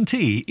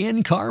AT&T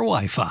in-car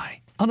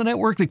Wi-Fi. on a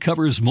network that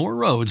covers more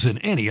roads than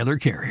any other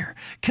carrier.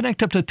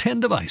 Connect up to 10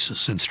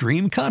 devices and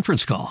stream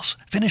conference calls.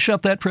 Finish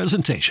up that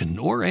presentation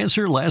or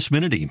answer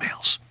last-minute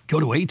emails. Go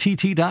to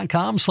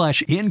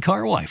att.com/in-car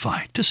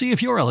Wi-Fi to see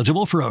if you're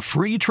eligible for a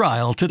free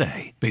trial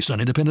today. Based on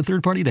independent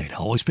third-party data,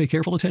 always pay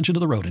careful attention to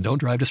the road and don't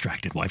drive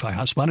distracted. Wi-Fi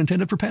hotspot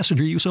intended for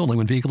passenger use only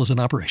when vehicle is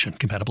in operation.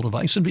 Compatible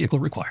device and vehicle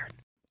required.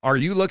 Are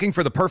you looking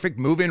for the perfect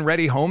move-in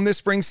ready home this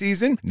spring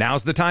season?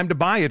 Now's the time to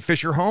buy at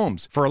Fisher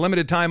Homes. For a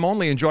limited time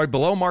only, enjoy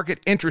below-market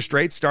interest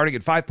rates starting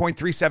at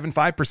 5.375%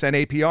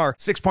 APR,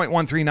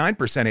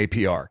 6.139%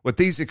 APR. With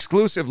these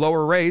exclusive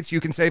lower rates, you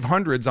can save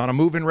hundreds on a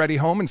move-in ready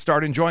home and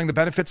start enjoying the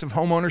benefits of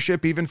home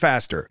ownership even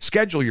faster.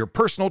 Schedule your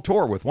personal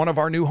tour with one of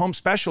our new home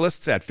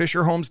specialists at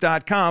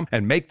FisherHomes.com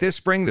and make this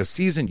spring the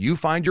season you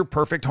find your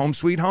perfect home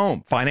sweet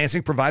home.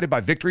 Financing provided by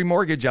Victory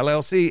Mortgage,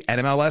 LLC,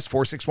 NMLS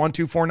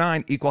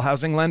 461249, Equal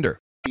Housing Lender.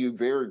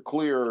 Very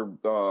clear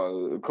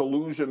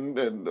collusion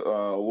and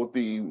with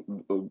the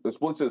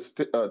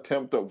explicit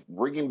attempt of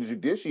rigging the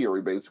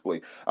judiciary,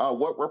 basically.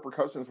 What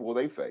repercussions will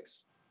they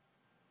face?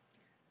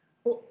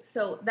 Well,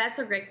 so that's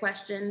a great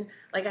question.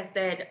 Like I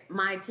said,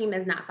 my team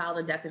has not filed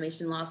a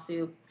defamation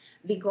lawsuit.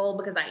 The goal,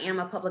 because I am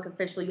a public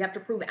official, you have to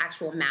prove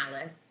actual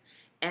malice.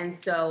 And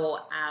so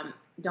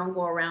don't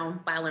go around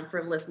filing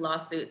frivolous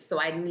lawsuits.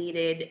 So I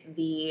needed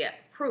the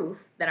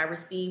proof that I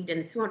received in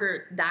the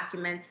 200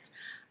 documents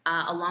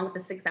along with the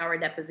 6-hour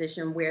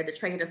deposition where the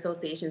trade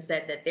association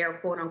said that their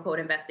quote unquote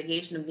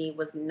investigation of me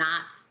was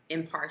not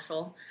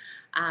impartial.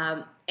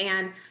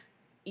 And,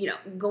 you know,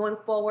 going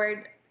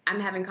forward,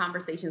 I'm having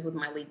conversations with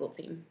my legal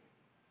team.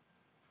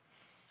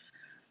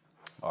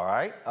 All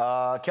right.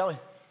 Kelly.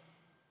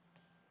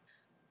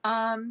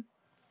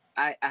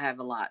 I have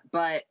a lot,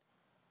 but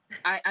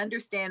I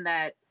understand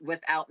that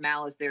without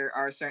malice, there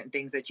are certain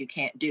things that you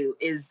can't do.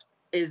 Is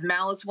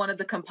malice one of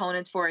the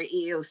components for an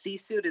EEOC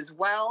suit as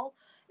well?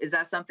 Is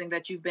that something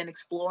that you've been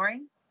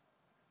exploring?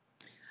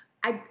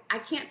 I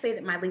can't say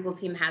that my legal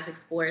team has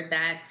explored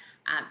that.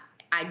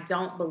 I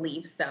don't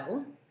believe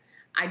so.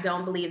 I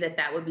don't believe that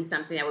that would be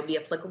something that would be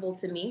applicable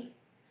to me.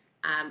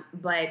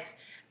 But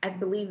I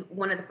believe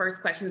one of the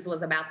first questions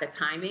was about the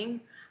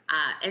timing.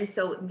 And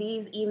so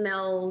these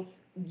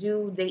emails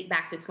do date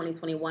back to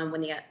 2021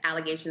 when the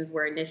allegations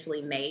were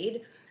initially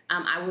made.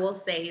 I will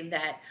say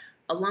that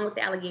along with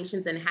the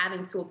allegations and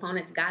having 2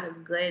 opponents, God is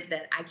good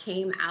that I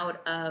came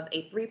out of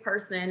a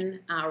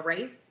 3-person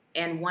race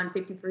and won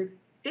 53%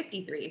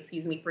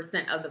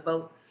 of the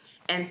vote.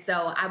 And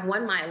so I've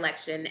won my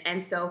election.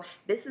 And so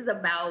this is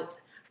about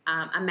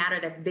a matter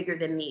that's bigger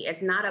than me.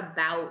 It's not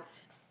about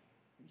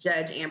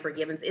Judge Amber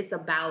Gibbons. It's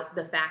about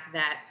the fact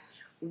that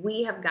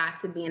we have got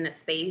to be in a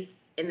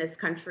space in this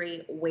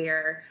country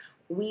where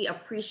we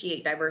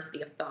appreciate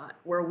diversity of thought,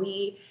 where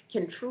we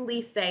can truly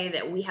say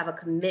that we have a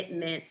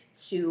commitment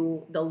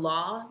to the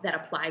law that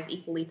applies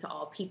equally to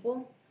all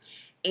people.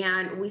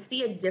 And we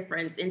see a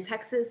difference. In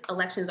Texas,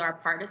 elections are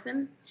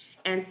partisan.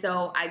 And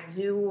so I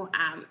do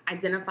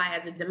identify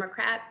as a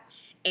Democrat.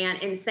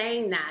 And in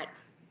saying that,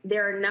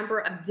 there are a number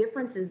of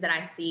differences that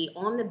I see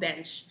on the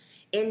bench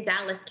in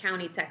Dallas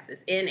County,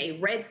 Texas, in a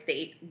red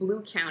state,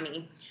 blue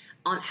county,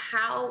 on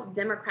how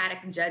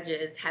Democratic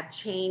judges have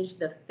changed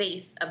the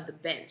face of the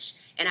bench.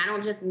 And I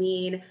don't just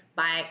mean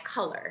by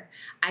color.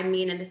 I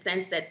mean in the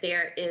sense that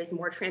there is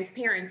more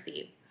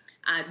transparency.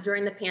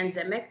 During the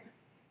pandemic,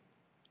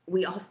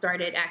 we all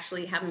started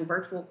actually having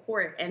virtual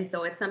court. And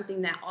so it's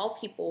something that all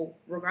people,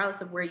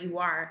 regardless of where you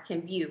are,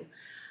 can view.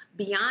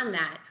 Beyond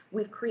that,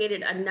 we've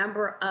created a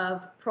number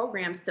of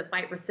programs to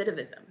fight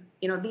recidivism.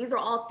 You know, these are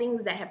all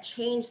things that have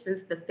changed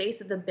since the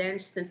face of the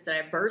bench, since the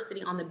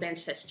diversity on the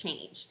bench has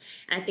changed.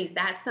 And I think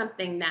that's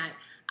something that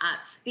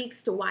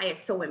speaks to why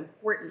it's so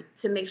important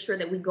to make sure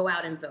that we go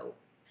out and vote.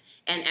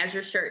 And as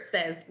your shirt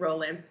says,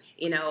 Roland,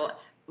 you know,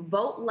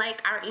 vote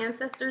like our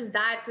ancestors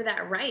died for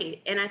that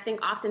right. And I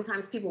think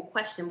oftentimes people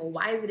question, well,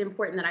 why is it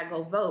important that I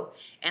go vote?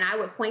 And I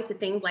would point to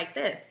things like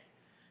this,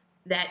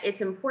 that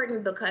it's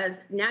important because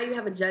now you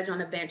have a judge on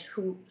the bench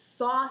who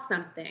saw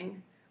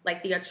something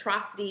like the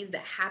atrocities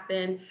that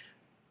happened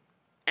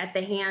at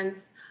the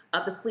hands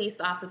of the police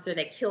officer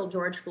that killed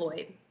George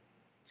Floyd.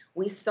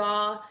 We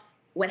saw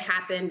what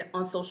happened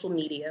on social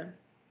media.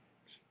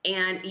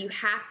 And you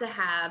have to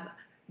have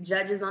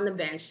judges on the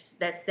bench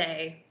that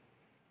say,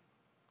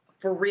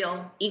 for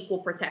real, equal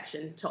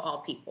protection to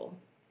all people,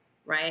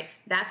 right?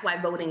 That's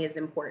why voting is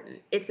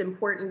important. It's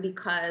important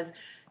because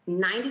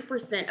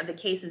 90% of the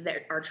cases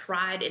that are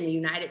tried in the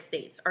United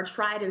States are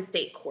tried in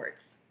state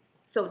courts.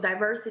 So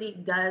diversity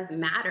does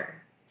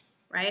matter,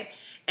 right?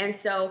 And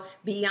so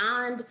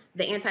beyond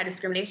the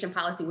anti-discrimination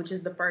policy, which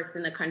is the first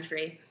in the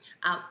country,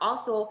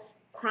 also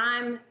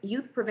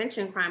youth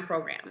prevention crime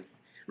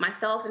programs.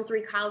 Myself and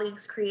 3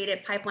 colleagues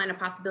created Pipeline of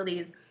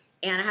Possibilities.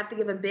 And I have to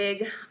give a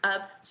big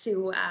ups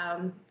to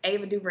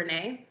Ava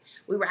DuVernay.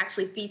 We were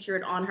actually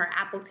featured on her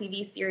Apple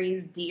TV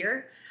series,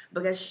 Dear,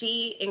 because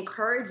she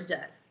encouraged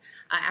us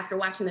after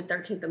watching the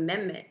 13th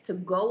Amendment to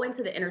go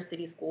into the inner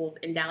city schools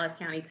in Dallas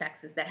County,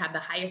 Texas, that have the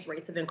highest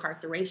rates of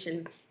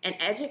incarceration and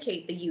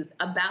educate the youth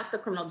about the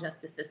criminal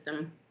justice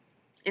system,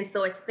 And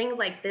so it's things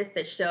like this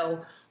that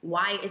show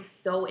why it's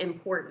so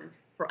important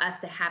for us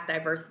to have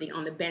diversity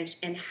on the bench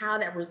and how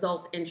that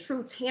results in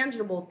true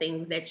tangible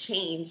things that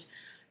change,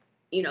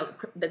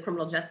 the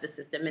criminal justice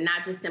system, and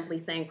not just simply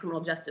saying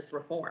criminal justice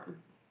reform.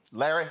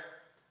 Larry?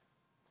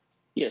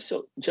 Yeah,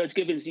 so Judge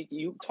Givens,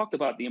 you talked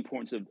about the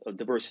importance of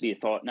diversity of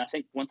thought, and I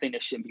think one thing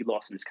that shouldn't be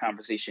lost in this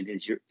conversation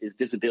is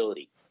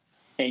visibility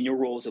and your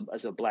role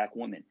as a Black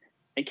woman.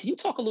 And can you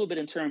talk a little bit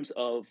in terms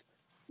of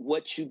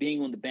what you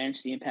being on the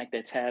bench, the impact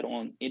that's had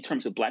in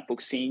terms of Black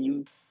folks seeing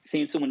you,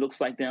 seeing someone who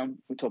looks like them?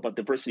 We talk about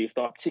diversity of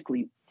thought,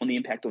 particularly on the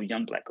impact on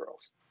young Black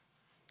girls.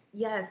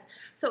 Yes.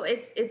 So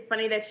it's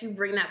funny that you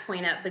bring that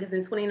point up, because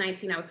in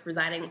 2019, I was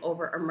presiding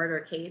over a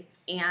murder case,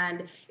 and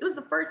it was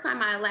the first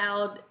time I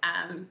allowed,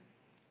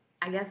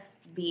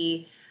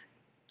 the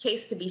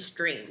case to be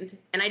streamed.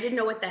 And I didn't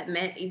know what that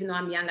meant. Even though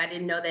I'm young, I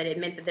didn't know that it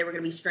meant that they were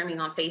going to be streaming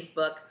on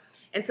Facebook.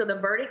 And so the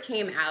verdict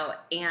came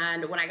out,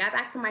 and when I got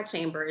back to my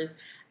chambers,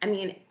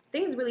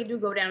 things really do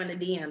go down in the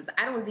DMs.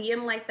 I don't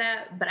DM like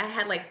that, but I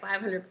had like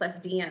 500 plus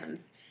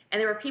DMs. And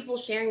there were people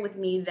sharing with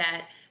me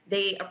that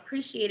they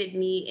appreciated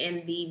me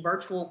in the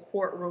virtual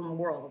courtroom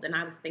world. And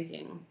I was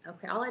thinking,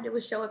 okay, all I did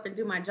was show up and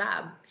do my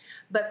job.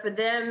 But for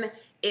them,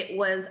 it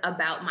was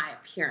about my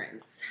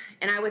appearance.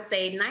 And I would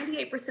say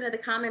 98% of the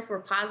comments were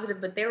positive,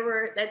 but there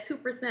were that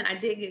 2% I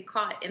did get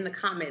caught in the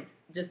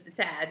comments just a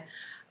tad.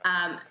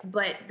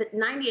 But the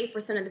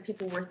 98% of the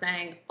people were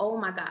saying, oh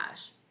my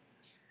gosh,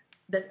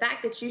 the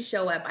fact that you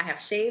show up, I have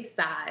shaved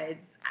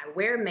sides, I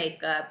wear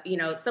makeup,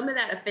 some of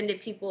that offended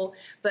people.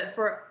 But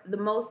for the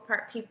most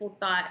part, people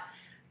thought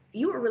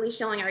you were really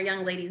showing our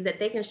young ladies that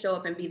they can show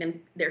up and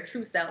be their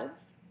true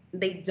selves.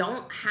 They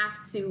don't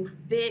have to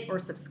fit or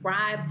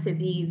subscribe to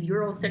these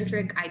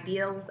Eurocentric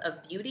ideals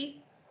of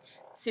beauty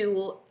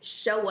to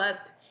show up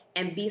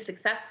and be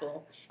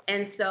successful.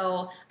 And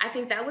so I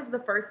think that was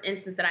the first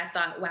instance that I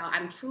thought, wow,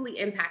 I'm truly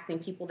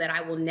impacting people that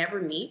I will never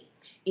meet.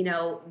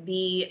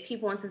 The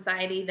people in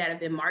society that have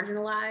been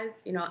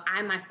marginalized.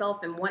 I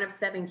myself am one of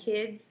 7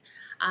 kids.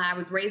 I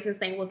was raised in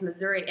St. Louis,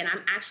 Missouri, and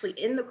I'm actually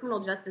in the criminal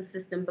justice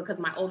system because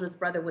my oldest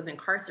brother was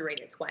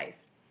incarcerated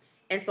twice.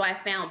 And so I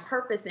found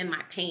purpose in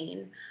my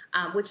pain,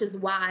 which is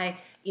why,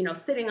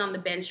 sitting on the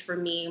bench for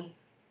me,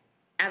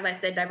 as I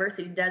said,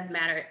 diversity does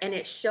matter. And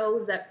it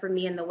shows up for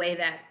me in the way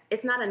that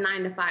it's not a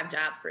 9-to-5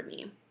 job for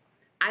me.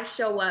 I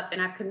show up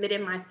and I've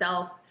committed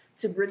myself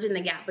to bridging the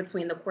gap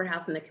between the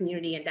courthouse and the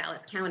community in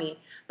Dallas County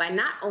by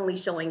not only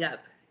showing up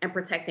and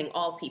protecting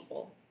all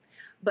people,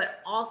 but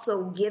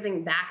also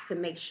giving back to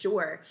make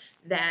sure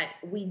that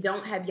we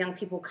don't have young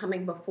people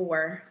coming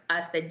before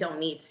us that don't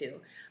need to.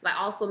 By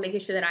also making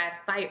sure that I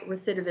fight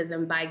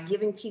recidivism by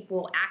giving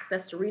people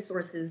access to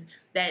resources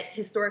that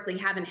historically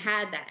haven't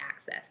had that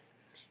access.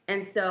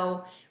 And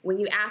so when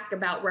you ask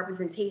about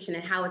representation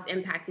and how it's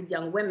impacted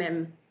young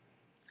women,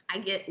 I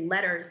get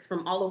letters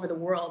from all over the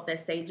world that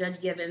say, Judge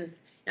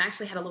Givens, I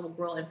actually had a little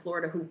girl in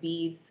Florida who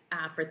beads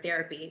for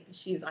therapy.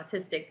 She's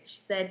autistic.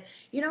 She said,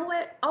 you know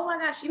what? Oh my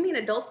gosh, you mean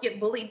adults get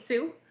bullied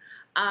too?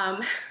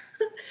 And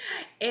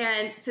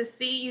to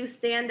see you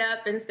stand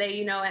up and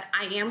say,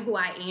 I am who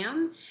I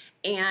am,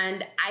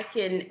 and I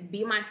can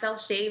be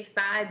myself, shave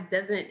sides,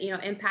 doesn't,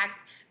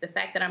 impact the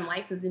fact that I'm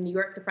licensed in New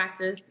York to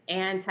practice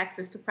and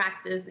Texas to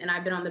practice. And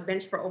I've been on the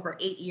bench for over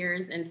 8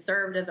 years and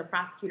served as a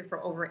prosecutor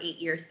for over 8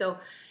 years. So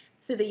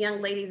to the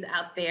young ladies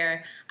out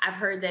there, I've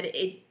heard that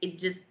it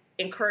just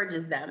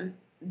encourages them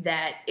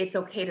that it's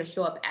okay to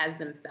show up as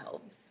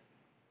themselves.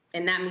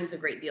 And that means a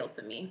great deal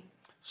to me.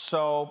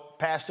 So,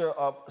 Pastor,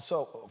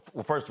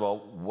 first of all,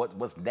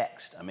 what's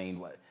next?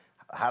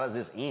 How does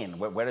this end?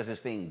 Where does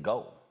this thing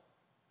go?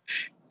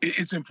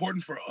 It's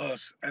important for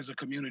us as a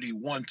community,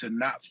 one, to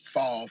not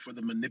fall for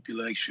the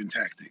manipulation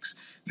tactics.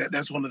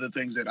 That's one of the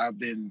things that I've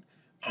been,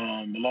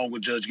 along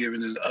with Judge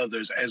Givens and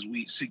others, as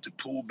we seek to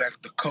pull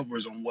back the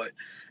covers on what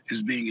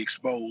is being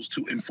exposed,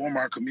 to inform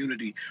our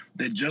community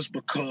that just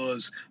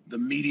because the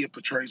media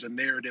portrays a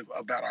narrative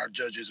about our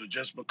judges, or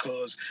just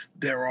because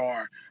there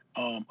are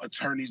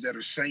attorneys that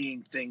are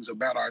saying things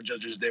about our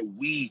judges, that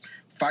we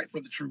fight for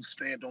the truth,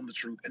 stand on the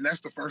truth. And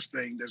that's the first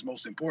thing that's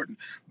most important,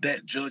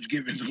 that Judge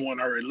Givens won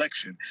her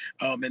election,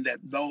 and that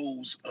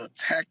those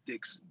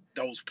tactics,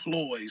 those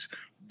ploys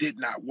did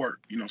not work.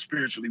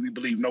 Spiritually, we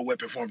believe no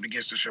weapon formed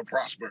against us shall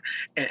prosper.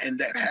 And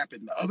that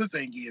happened. The other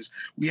thing is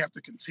we have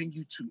to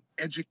continue to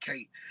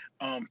educate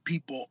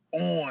people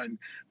on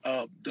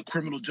the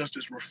criminal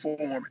justice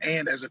reform,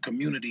 and as a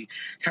community,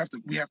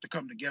 we have to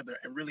come together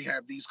and really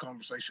have these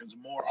conversations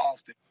more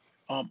often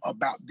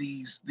about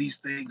these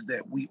things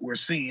that we're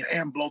seeing,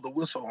 and blow the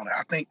whistle on it.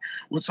 I think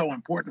what's so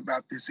important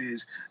about this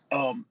is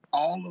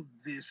all of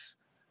this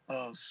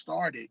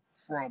started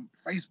from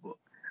Facebook.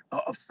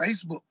 A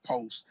Facebook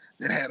post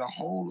that had a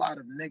whole lot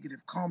of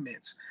negative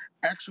comments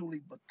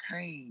actually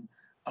became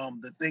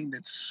the thing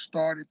that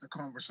started the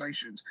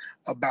conversations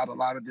about a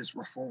lot of this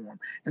reform.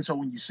 And so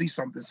when you see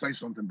something, say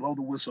something, blow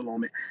the whistle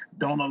on it.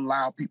 Don't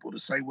allow people to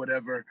say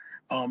whatever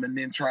and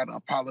then try to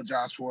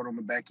apologize for it on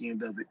the back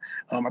end of it.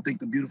 I think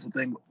the beautiful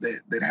thing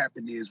that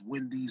happened is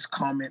when these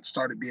comments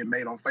started being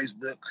made on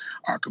Facebook,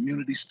 our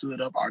community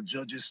stood up, our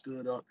judges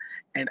stood up.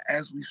 And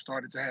as we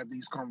started to have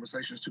these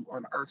conversations to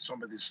unearth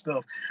some of this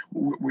stuff,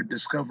 we're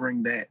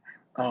discovering that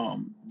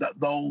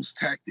those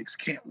tactics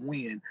can't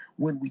win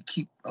when we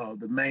keep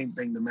the main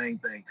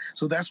thing.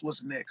 So that's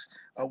what's next.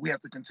 We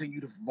have to continue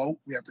to vote.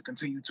 We have to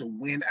continue to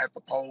win at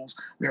the polls.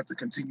 We have to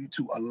continue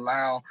to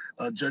allow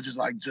judges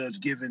like Judge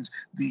Givens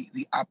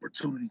the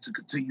opportunity to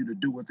continue to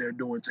do what they're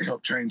doing to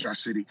help change our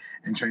city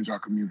and change our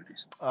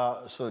communities.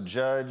 So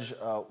Judge,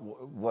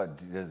 what,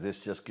 does this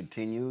just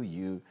continue?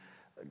 You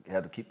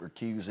have to keep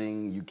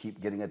recusing, you keep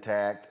getting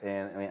attacked,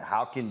 and I mean,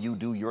 how can you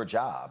do your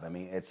job? I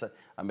mean,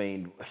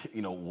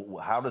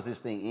 how does this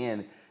thing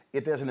end?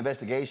 If there's an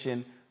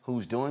investigation,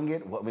 who's doing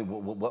it? What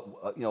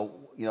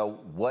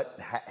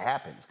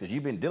happens? Because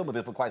you've been dealing with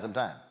this for quite some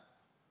time.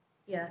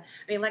 Yeah,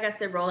 I mean, like I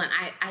said, Roland,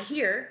 I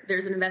hear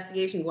there's an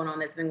investigation going on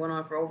that's been going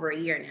on for over a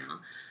year now.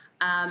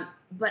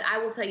 But I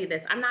will tell you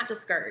this, I'm not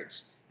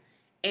discouraged.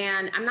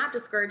 And I'm not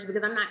discouraged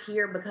because I'm not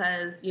here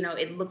because,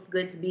 it looks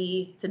good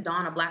to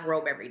don a black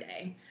robe every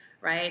day,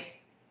 right?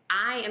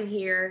 I am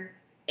here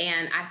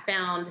and I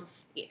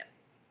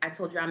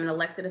told you I'm an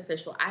elected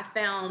official. I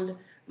found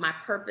my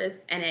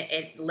purpose and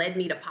it led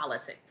me to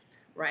politics,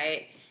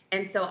 right?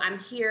 And so I'm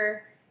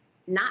here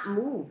not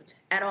moved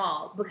at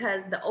all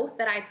because the oath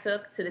that I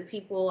took to the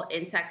people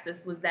in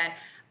Texas was that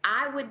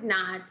I would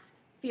not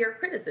fear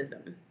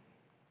criticism.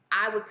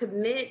 I would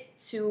commit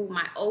to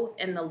my oath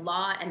and the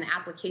law and the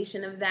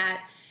application of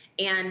that.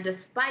 And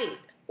despite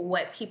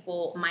what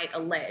people might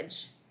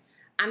allege,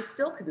 I'm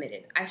still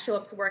committed. I show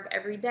up to work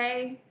every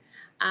day.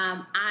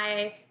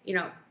 My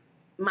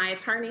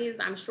attorneys,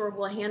 I'm sure,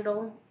 will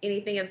handle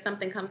anything if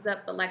something comes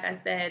up. But like I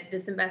said,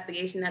 this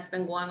investigation that's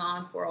been going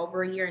on for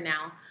over a year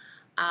now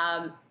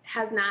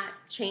has not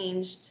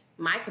changed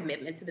my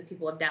commitment to the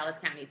people of Dallas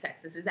County,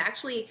 Texas. It's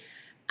actually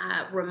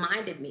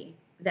reminded me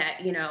that,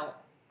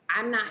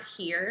 I'm not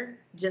here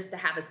just to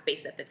have a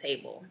space at the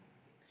table.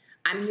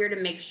 I'm here to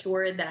make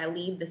sure that I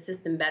leave the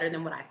system better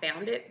than what I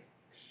found it.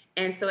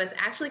 And so it's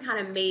actually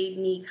kind of made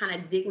me kind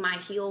of dig my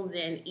heels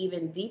in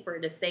even deeper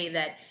to say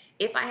that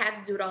if I had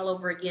to do it all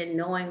over again,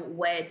 knowing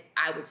what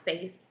I would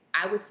face,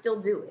 I would still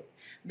do it.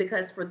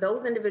 Because for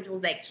those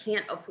individuals that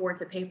can't afford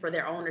to pay for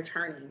their own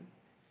attorney,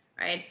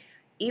 right?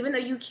 Even though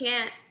you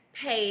can't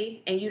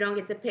pay and you don't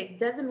get to pick,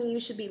 doesn't mean you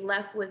should be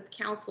left with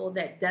counsel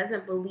that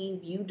doesn't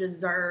believe you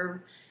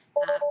deserve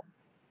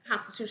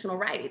constitutional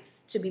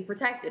rights to be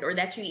protected or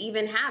that you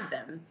even have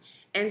them.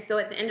 And so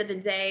at the end of the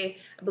day,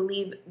 I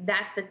believe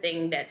that's the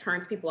thing that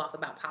turns people off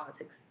about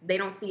politics. They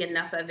don't see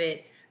enough of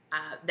it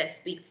that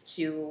speaks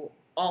to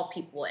all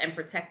people and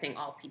protecting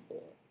all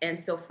people. And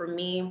so for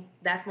me,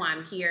 that's why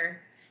I'm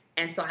here.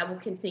 And so I will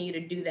continue to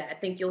do that. I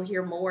think you'll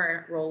hear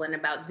more, Roland,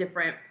 about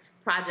different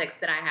projects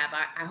that I have.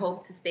 I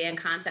hope to stay in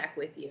contact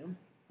with you.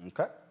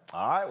 Okay.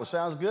 All right. Well,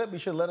 sounds good. Be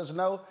sure to let us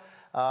know.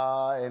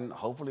 And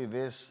hopefully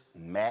this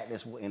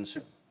madness will end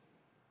soon.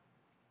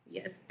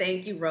 Yes,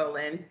 thank you,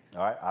 Roland.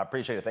 All right, I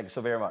appreciate it. Thank you so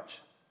very much.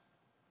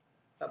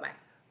 Bye-bye.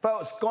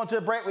 Folks, going to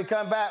a break. We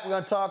come back. We're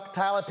going to talk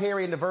Tyler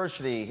Perry and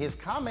diversity. His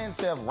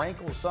comments have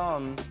rankled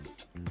some.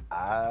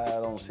 I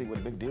don't see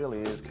what the big deal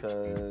is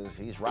because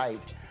he's right.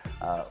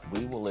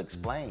 We will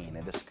explain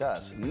and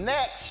discuss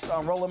next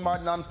on Roland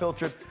Martin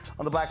Unfiltered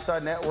on the Black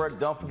Star Network.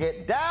 Don't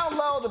forget,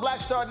 download the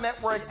Black Star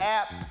Network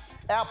app.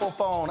 Apple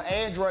phone,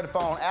 Android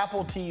phone,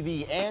 Apple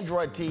TV,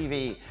 Android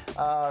TV.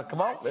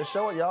 Come on, let's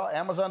show it, y'all.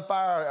 Amazon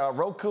Fire,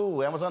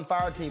 Roku, Amazon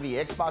Fire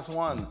TV, Xbox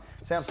One,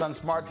 Samsung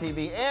Smart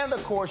TV, and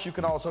of course, you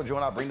can also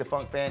join our Bring the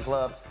Funk fan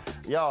club.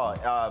 Y'all,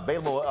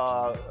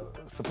 available,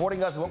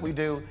 supporting us in what we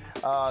do.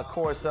 Of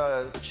course,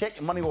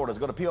 check money orders.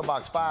 Go to P.O.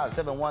 Box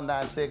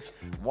 57196,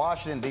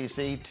 Washington,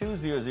 D.C.,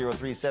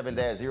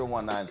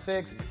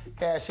 20037-0196.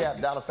 Cash App,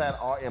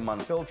 $RM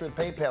Unfiltered.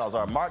 PayPal is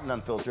our Martin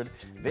Unfiltered.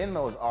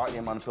 Venmo is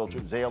RM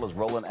Unfiltered. Zelle is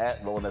Roland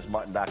at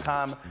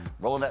RolandSMartin.com.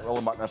 Roland at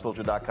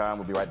RolandMartinUnfiltered.com.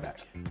 We'll be right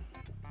back.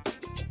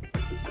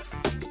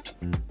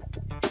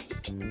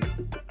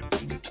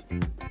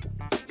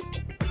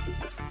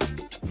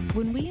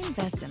 When we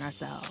invest in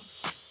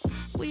ourselves,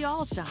 we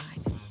all shine.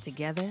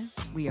 Together,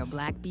 we are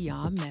black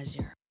beyond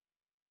measure.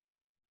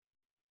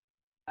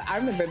 I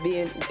remember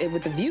being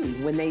with The View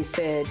when they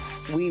said,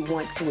 we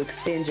want to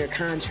extend your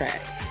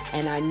contract.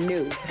 And I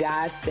knew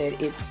God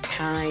said, it's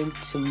time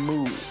to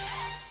move.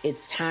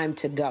 It's time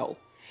to go.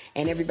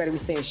 And everybody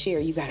was saying,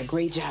 Sherry, you got a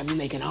great job. You're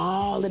making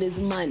all of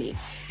this money.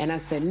 And I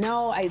said,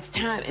 no, it's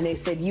time. And they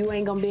said, you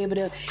ain't gonna be able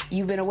to,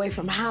 you've been away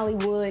from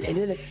Hollywood.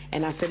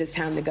 And I said, it's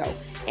time to go.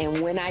 And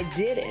when I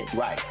didn't,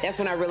 that's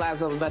when I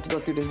realized I was about to go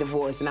through this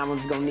divorce and it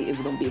was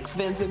gonna be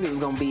expensive, it was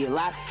gonna be a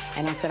lot.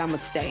 And I said, I'm gonna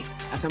stay.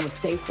 I said, I'm gonna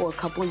stay for a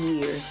couple of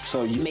years.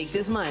 So you make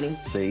this money.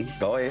 See,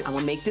 go ahead. I'm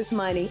gonna make this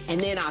money and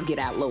then I'll get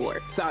out,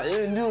 Lord. So I'm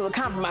gonna do a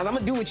compromise. I'm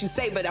gonna do what you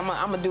say, but I'm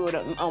gonna do it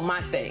on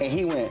my thing. And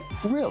he went,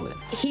 really?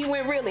 He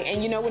went really.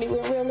 And you know when he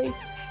went really?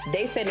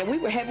 They said that we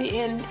were heavy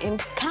in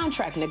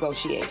contract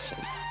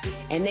negotiations.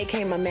 And they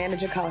came, my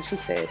manager called, she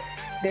said,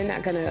 they're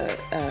not gonna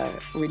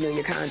renew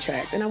your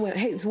contract. And I went,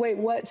 hey, so wait,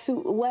 what?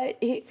 Sue,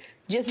 what?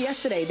 Just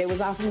yesterday, they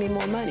was offering me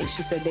more money.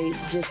 She said they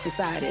just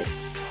decided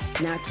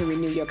not to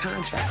renew your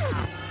contract.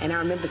 And I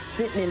remember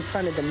sitting in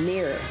front of the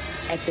mirror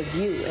at the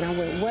View, and I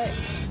went, what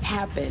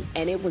happened?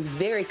 And it was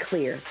very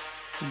clear.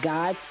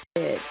 God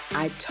said,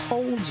 I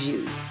told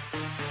you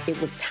it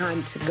was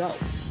time to go.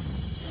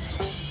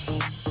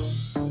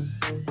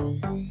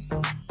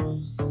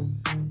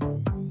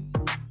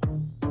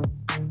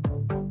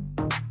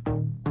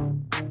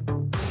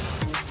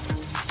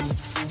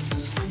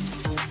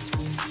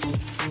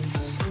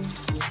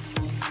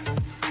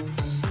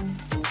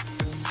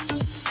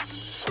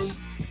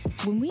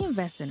 When we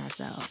invest in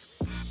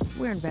ourselves,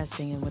 we're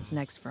investing in what's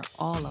next for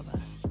all of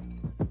us.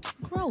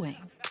 Growing,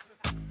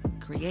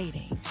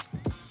 creating,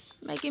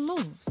 making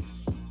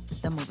moves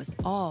that move us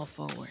all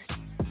forward.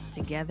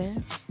 Together,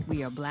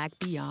 we are Black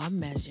beyond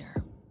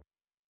measure.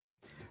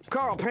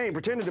 Carl Payne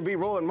pretending to be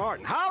Roland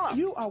Martin. Holla!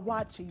 You are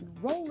watching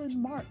Roland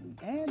Martin,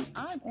 and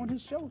I'm on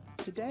his show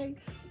today.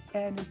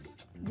 And it's,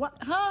 what,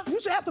 huh? You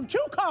should have some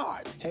cue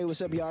cards. Hey,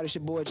 what's up, y'all? It's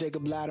your boy,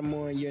 Jacob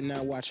Lattimore, and you're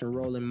now watching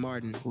Roland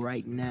Martin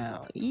right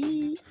now.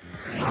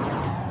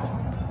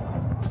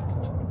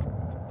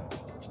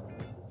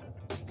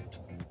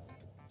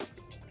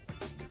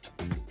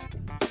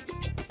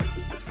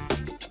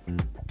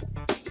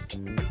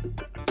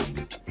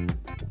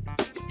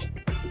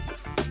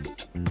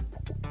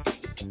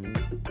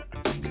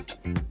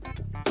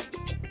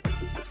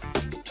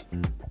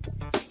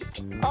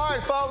 All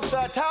right, folks,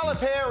 Tyler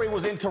Perry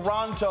was in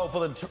Toronto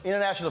for the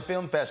International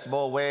Film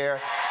Festival where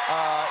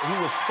he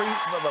was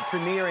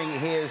premiering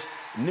his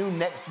new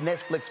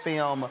Netflix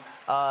film,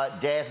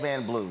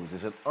 Jazzman Blues.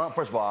 It's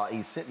first of all,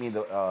 he sent me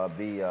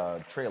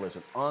the trailer. It's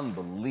an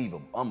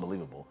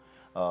unbelievable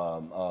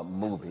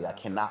movie. I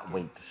cannot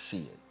wait to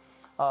see it.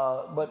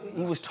 But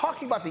he was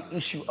talking about the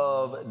issue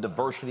of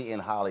diversity in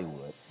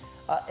Hollywood.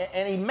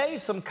 And he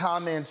made some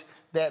comments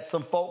that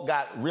some folk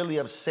got really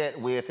upset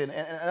with, and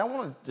I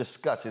want to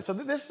discuss it. So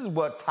this is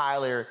what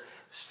Tyler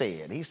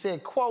said. He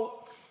said,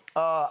 quote,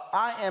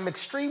 I'm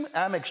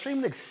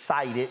extremely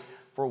excited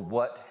for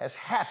what has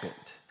happened.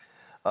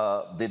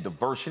 The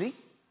diversity,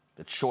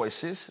 the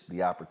choices,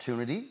 the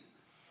opportunity.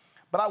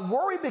 But I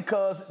worry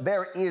because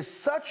there is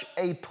such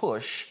a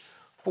push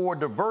for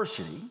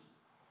diversity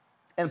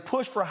and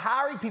push for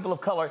hiring people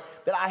of color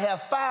that I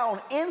have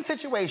found in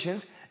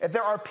situations that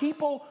there are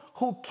people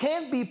who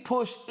can be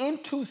pushed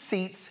into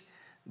seats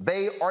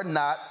they are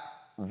not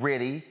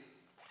ready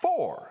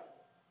for.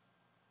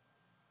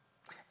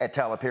 At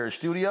Tyler Perry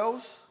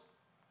Studios,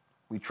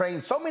 we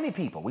trained so many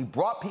people. We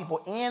brought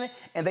people in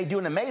and they do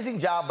an amazing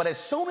job, but as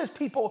soon as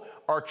people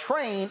are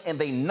trained and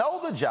they know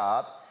the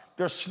job,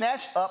 they're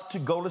snatched up to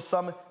go to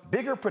some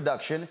bigger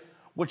production,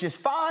 which is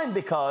fine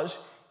because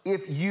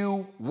if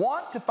you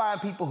want to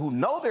find people who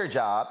know their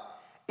job,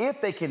 if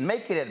they can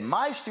make it at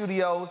my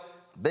studio,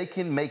 they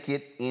can make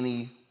it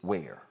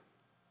anywhere.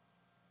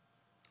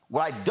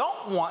 What I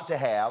don't want to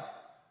have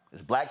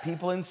is black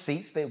people in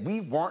seats that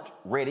we weren't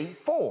ready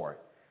for.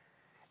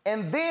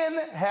 And then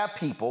have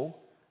people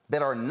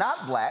that are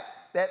not black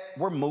that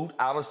were moved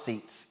out of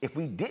seats. If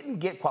we didn't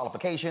get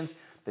qualifications,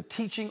 the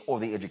teaching or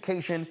the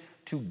education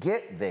to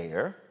get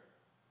there,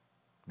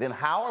 then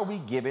how are we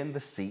given the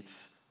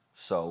seats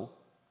so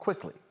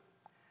quickly?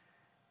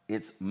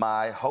 It's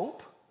my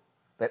hope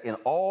that in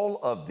all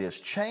of this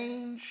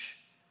change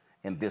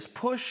and this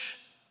push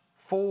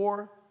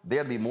for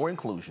there to be more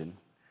inclusion,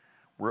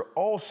 we're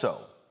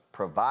also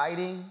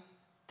providing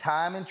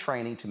time and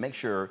training to make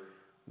sure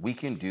we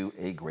can do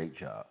a great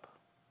job.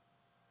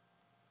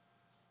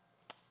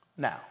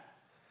 Now,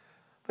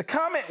 the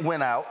comment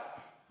went out,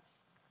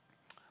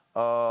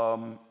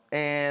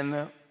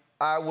 and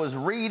I was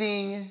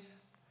reading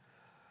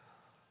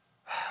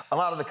a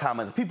lot of the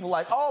comments. People were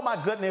like, oh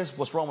my goodness,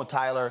 what's wrong with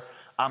Tyler?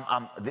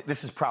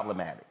 This is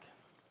problematic.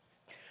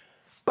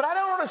 But I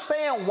don't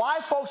understand why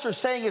folks are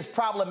saying it's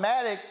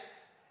problematic,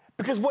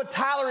 because what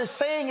Tyler is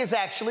saying is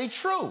actually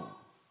true.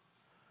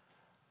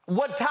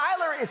 What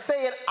Tyler is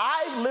saying,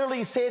 I've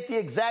literally said the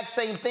exact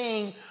same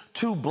thing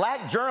to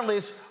black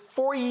journalists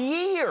for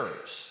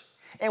years.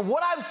 And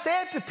what I've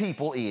said to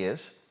people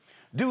is,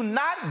 do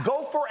not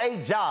go for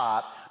a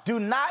job, do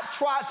not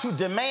try to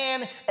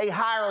demand a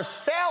higher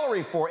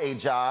salary for a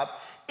job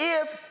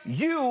if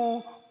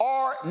you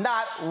are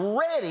not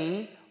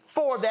ready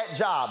for that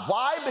job.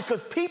 Why?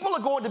 Because people are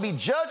going to be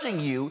judging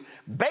you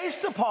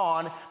based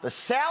upon the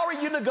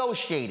salary you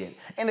negotiated.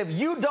 And if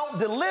you don't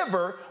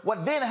deliver,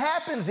 what then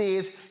happens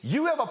is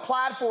you have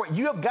applied for it,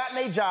 you have gotten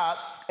a job,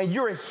 and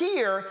you're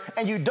here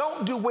and you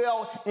don't do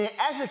well, and it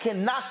actually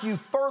can knock you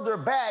further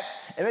back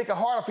and make it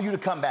harder for you to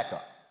come back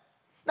up.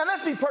 Now,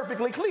 let's be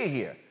perfectly clear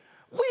here.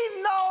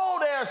 We know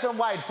there are some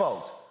white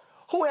folks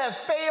who have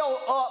failed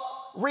up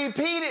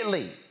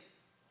repeatedly.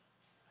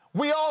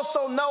 We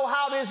also know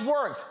how this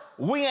works.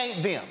 We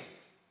ain't them.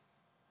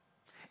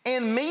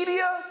 In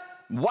media,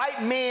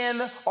 white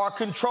men are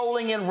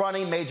controlling and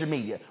running major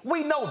media.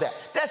 We know that.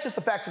 That's just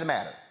the fact of the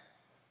matter.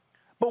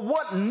 But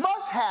what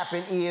must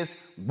happen is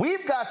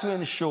we've got to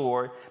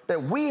ensure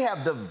that we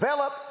have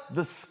developed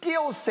the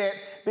skill set,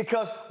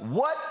 because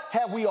what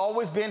have we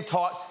always been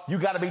taught? You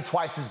got to be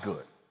twice as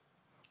good.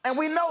 And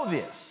we know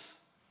this.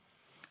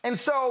 And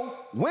so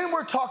when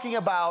we're talking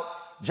about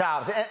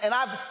jobs, and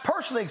I've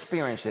personally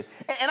experienced it,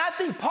 and I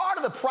think part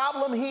of the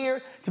problem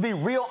here, to be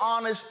real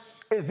honest,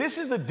 is this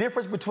is the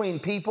difference between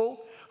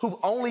people who've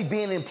only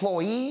been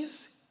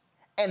employees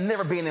and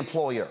never been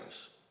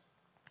employers.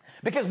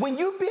 Because when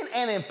you've been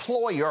an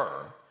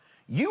employer,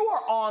 you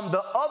are on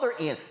the other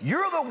end.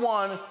 You're the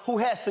one who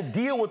has to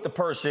deal with the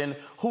person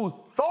who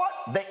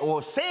thought they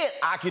or said,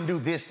 I can do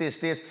this,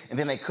 and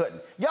then they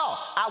couldn't. Y'all,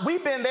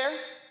 we've been there.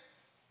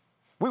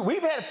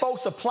 We've had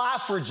folks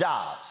apply for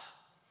jobs.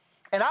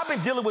 And I've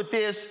been dealing with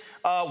this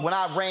when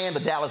I ran the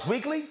Dallas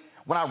Weekly,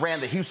 when I ran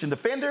the Houston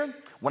Defender,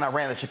 when I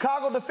ran the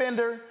Chicago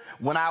Defender,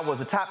 when I was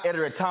the top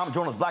editor at Tom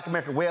Jones'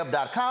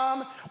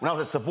 BlackAmericanWeb.com, when I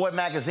was at Savoy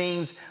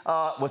Magazine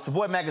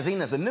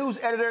as the news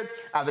editor.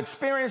 I've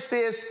experienced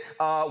this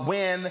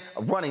when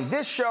running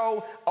this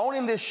show,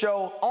 owning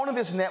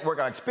this network.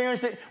 I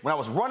experienced it when I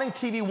was running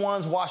TV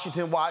One's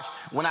Washington Watch,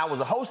 when I was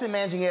the host and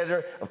managing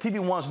editor of TV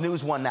One's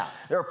News One Now.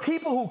 There are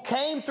people who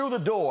came through the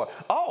door.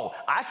 Oh,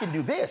 I can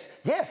do this.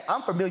 Yes,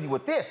 I'm familiar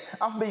with this.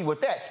 I'm familiar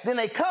with that. Then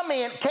they come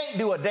in, can't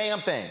do a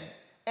damn thing.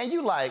 And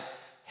you like,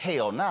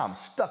 hell, now I'm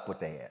stuck with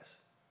their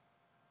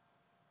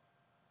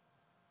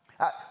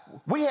ass.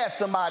 We had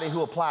somebody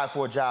who applied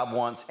for a job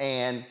once,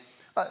 and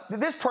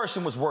this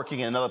person was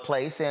working in another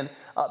place, and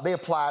they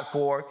applied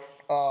for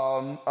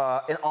an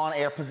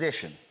on-air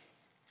position.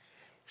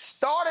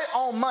 Started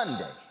on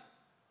Monday.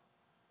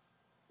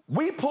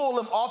 We pulled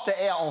them off the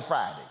air on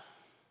Friday.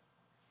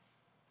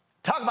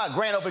 Talk about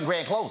grand opening,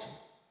 grand closing.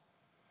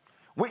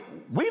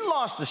 We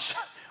launched the show.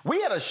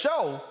 We had a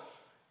show.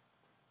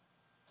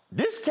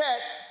 This cat,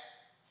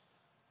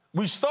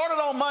 we started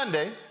on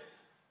Monday,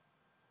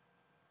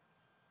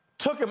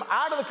 took him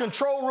out of the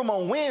control room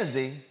on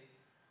Wednesday,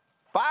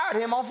 fired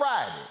him on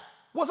Friday.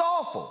 Was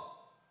awful.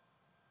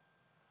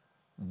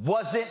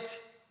 Wasn't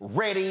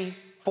ready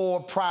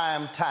for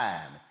prime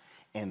time.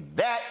 And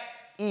that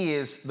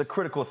is the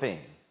critical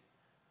thing.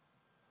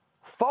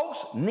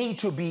 Folks need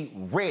to be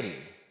ready.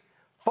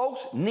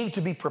 Folks need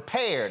to be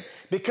prepared,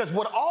 because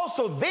what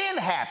also then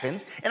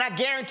happens, and I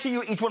guarantee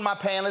you each one of my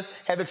panelists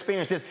have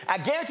experienced this, I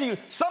guarantee you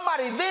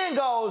somebody then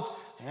goes,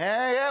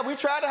 yeah, we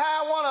tried to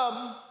hire one of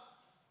them.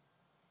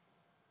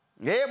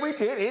 Yeah, we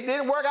did. It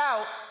didn't work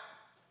out.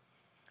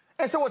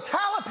 And so what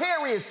Tyler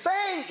Perry is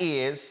saying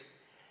is,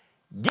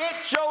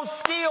 get your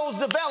skills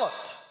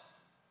developed.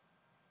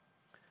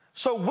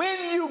 So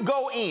when you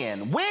go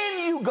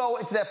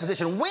into that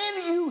position,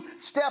 when you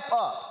step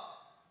up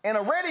and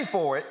are ready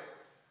for it,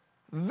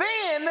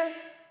 then,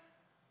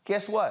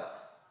 guess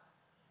what?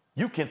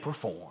 You can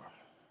perform.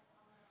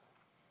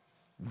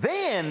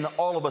 Then,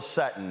 all of a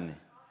sudden,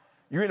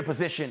 you're in a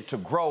position to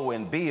grow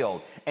and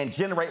build and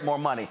generate more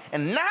money.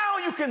 And now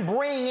you can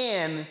bring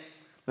in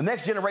the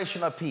next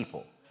generation of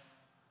people.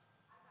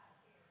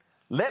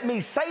 Let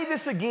me say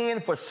this again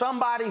for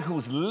somebody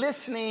who's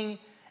listening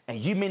and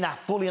you may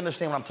not fully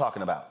understand what I'm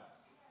talking about.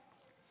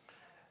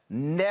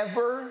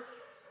 Never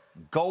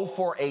go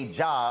for a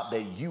job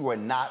that you are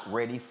not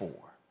ready for.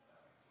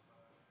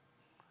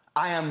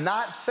 I am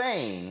not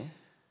saying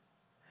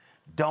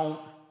don't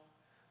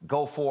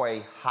go for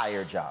a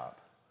higher job.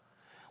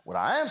 What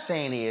I am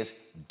saying is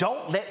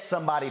don't let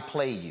somebody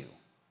play you.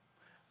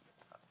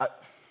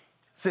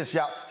 Since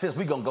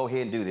we're gonna go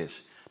ahead and do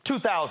this.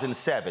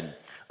 2007,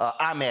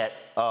 I'm at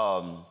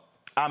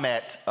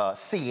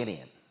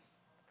CNN,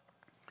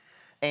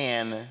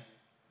 and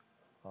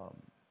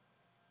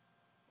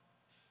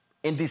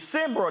in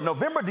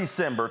November,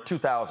 December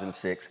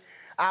 2006,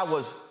 I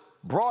was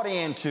brought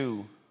in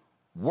to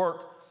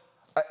work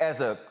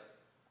as a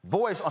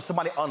voice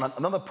on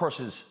another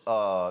person's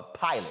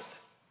pilot.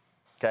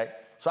 Okay,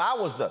 so I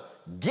was the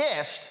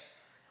guest,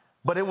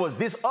 but it was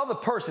this other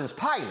person's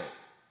pilot.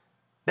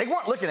 They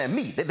weren't looking at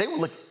me; they were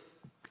looking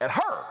at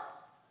her.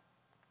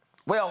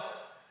 Well,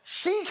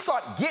 she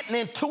started getting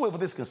into it with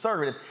this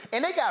conservative,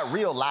 and they got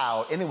real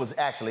loud. And it was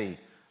actually,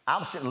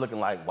 I'm sitting looking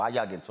like, why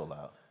y'all getting so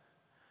loud?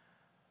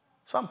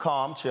 So I'm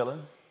calm,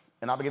 chilling,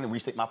 and I begin to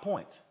restate my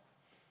points.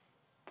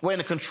 Well, in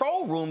the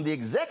control room, the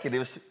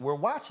executives were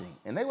watching,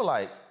 and they were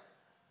like,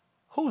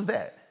 who's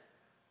that?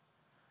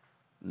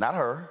 Not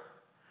her,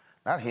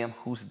 not him,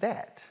 who's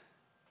that?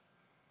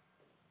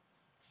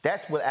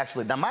 That's what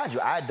actually, now mind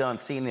you, I had done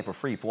CNN for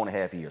free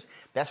 4.5 years.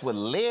 That's what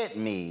led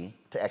me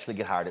to actually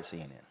get hired at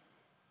CNN.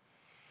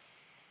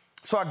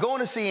 So I go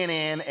into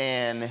CNN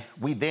and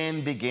we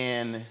then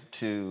begin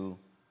to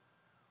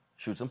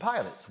shoot some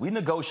pilots. We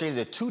negotiated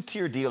a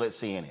 2-tier deal at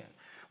CNN.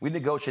 We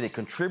negotiated a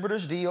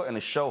contributors deal and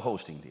a show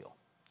hosting deal,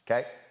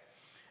 okay?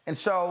 And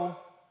so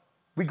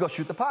we go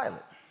shoot the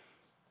pilot.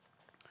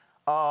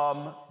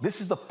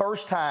 This is the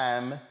first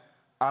time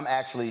I'm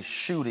actually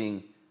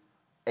shooting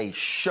a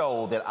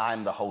show that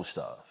I'm the host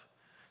of.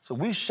 So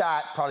we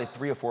shot probably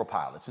 3 or 4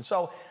 pilots. And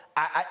so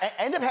I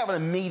ended up having a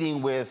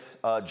meeting with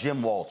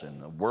Jim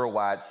Walton, the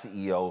worldwide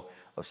CEO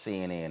of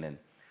CNN. And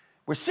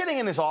we're sitting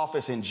in his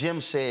office and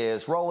Jim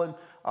says, Roland,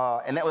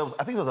 and that was,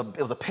 I think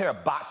it was a pair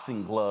of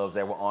boxing gloves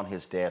that were on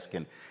his desk.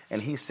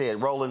 And he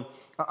said, Roland,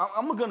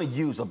 I'm gonna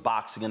use a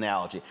boxing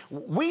analogy.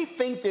 We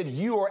think that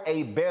you are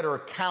a better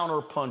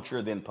counter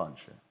puncher than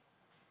puncher.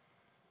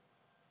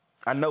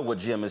 I know what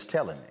Jim is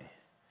telling me.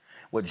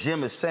 What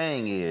Jim is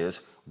saying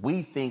is,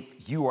 we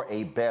think you are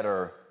a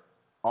better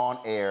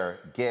on-air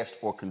guest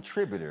or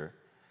contributor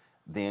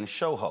than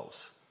show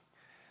host.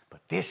 But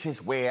this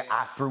is where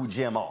I threw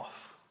Jim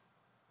off.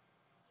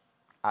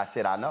 I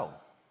said, I know.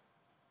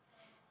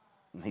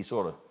 And he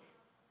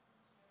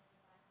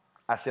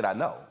I said, I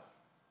know.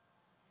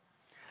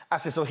 I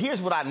said, so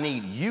here's what I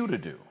need you to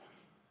do.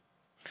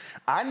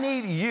 I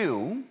need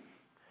you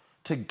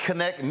to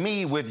connect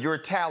me with your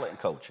talent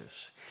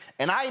coaches.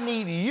 And I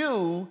need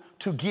you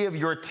to give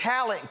your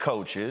talent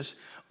coaches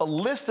a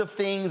list of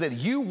things that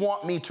you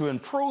want me to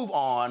improve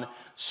on,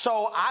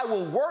 so I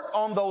will work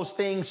on those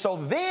things, so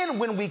then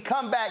when we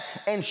come back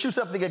and shoot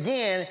something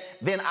again,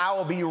 then I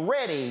will be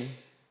ready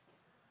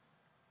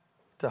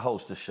to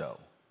host a show.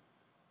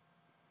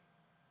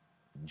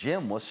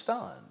 Jim was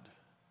stunned.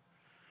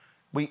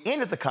 We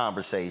ended the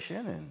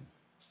conversation and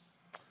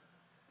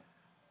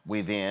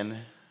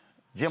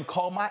Jim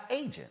called my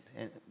agent,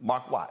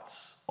 Mark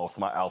Watts,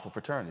 also my Alpha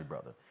fraternity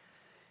brother.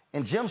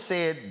 And Jim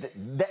said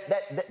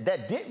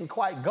that didn't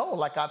quite go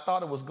like I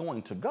thought it was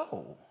going to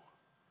go.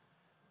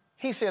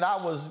 He said, I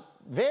was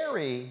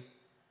very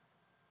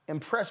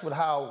impressed with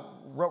how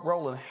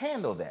Roland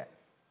handled that.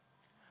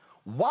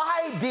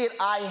 Why did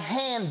I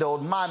handle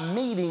my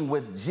meeting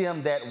with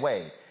Jim that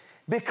way?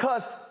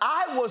 Because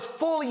I was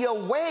fully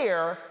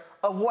aware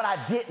of what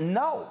I didn't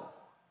know.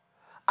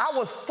 I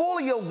was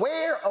fully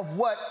aware of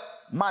what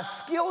my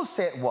skill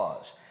set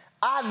was.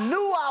 I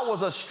knew I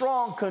was a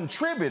strong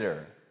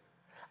contributor.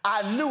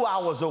 I knew I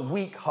was a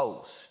weak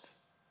host.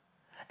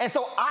 And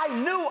so I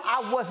knew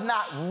I was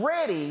not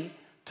ready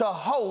to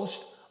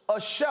host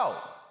a show.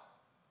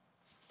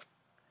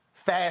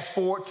 Fast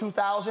forward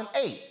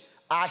 2008.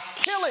 I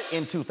kill it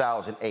in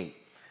 2008.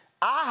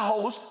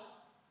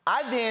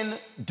 I then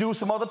do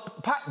some other,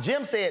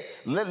 Jim said,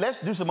 let's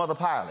do some other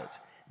pilots.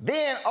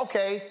 Then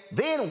I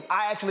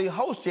actually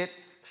hosted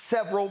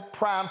several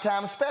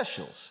primetime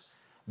specials,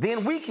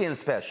 then weekend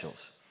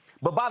specials.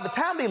 But by the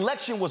time the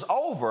election was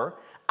over,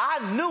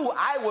 I knew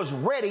I was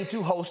ready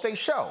to host a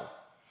show.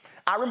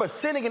 I remember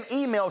sending an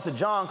email to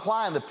John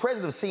Klein, the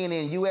president of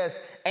CNN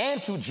US,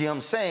 and to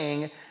Jim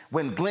saying,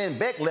 when Glenn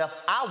Beck left,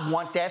 I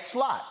want that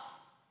slot.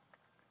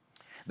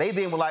 They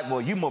then were like,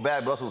 well, you're more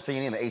valuable to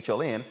CNN than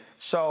HLN.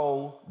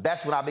 So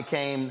that's when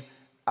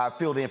I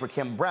filled in for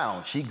Kim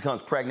Brown. She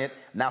becomes pregnant,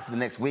 announces the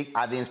next week.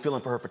 I then fill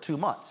in for her for 2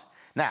 months.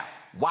 Now,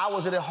 why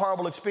was it a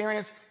horrible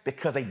experience?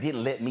 Because they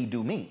didn't let me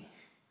do me.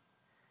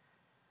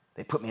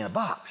 They put me in a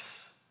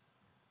box.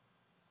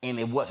 And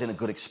it wasn't a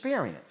good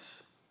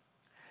experience.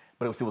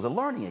 But it was a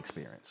learning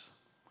experience.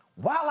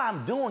 While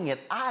I'm doing it,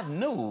 I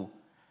knew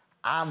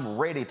I'm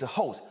ready to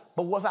host.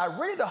 But was I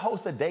ready to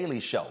host a daily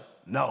show?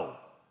 No.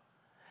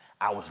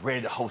 I was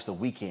ready to host a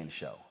weekend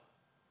show.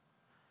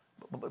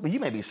 But you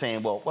may be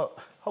saying, well,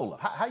 hold up.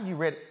 How you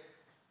ready?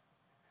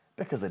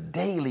 Because the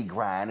daily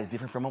grind is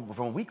different from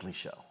a weekly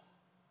show.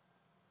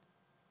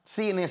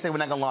 CNN said, we're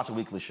not going to launch a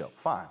weekly show.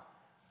 Fine.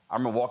 I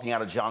remember walking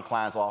out of John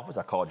Klein's office.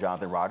 I called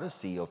Jonathan Rogers,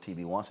 CEO of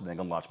TV1, said they're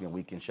going to launch me a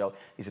weekend show.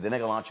 He said, they're not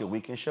going to launch you a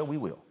weekend show? We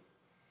will.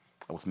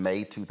 It was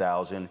May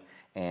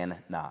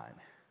 2009.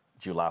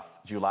 July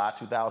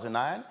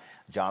 2009,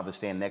 Jonathan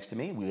standing next to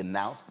me. We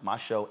announced my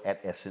show at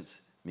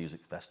Essence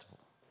Music Festival.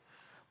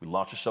 We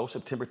launched the show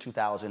September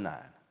 2009.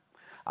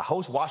 I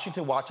host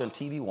Washington Watch on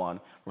TV1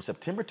 from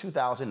September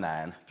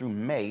 2009 through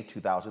May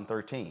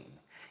 2013.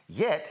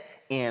 Yet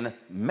in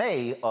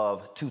March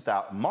of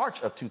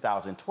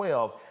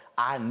 2012,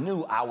 I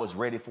knew I was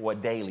ready for a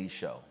daily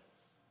show.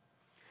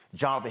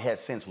 Jonathan had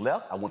since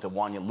left. I went to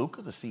Wanya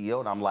Lucas, the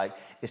CEO, and I'm like,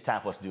 it's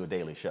time for us to do a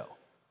daily show.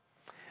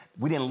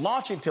 We didn't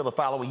launch it until the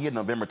following year,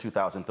 November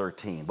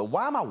 2013. But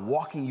why am I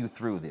walking you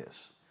through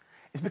this?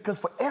 It's because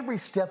for every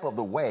step of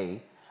the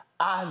way,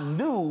 I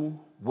knew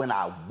when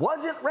I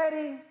wasn't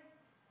ready,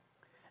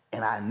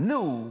 and I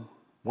knew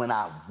when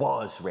I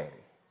was ready.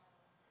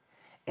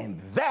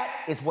 And that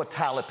is what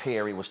Tyler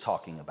Perry was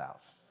talking about.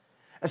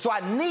 And so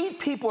I need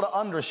people to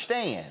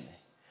understand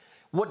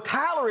what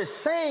Tyler is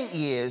saying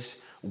is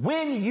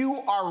when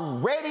you are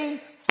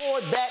ready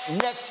for that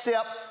next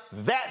step,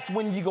 that's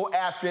when you go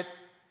after it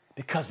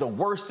Because the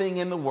worst thing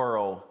in the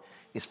world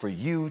is for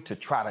you to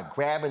try to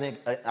grab an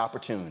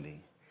opportunity.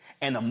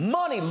 And the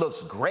money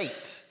looks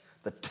great.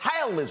 The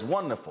title is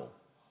wonderful.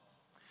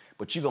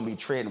 But you're going to be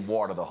treading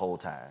water the whole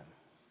time.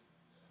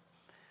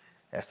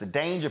 That's the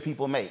danger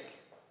people make.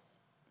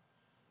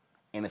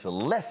 And it's a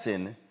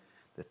lesson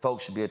that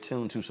folks should be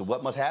attuned to. So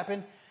what must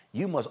happen?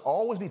 You must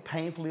always be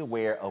painfully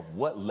aware of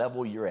what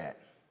level you're at.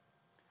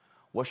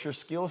 What's your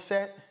skill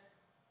set?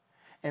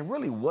 And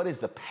really, what is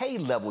the pay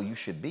level you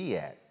should be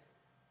at?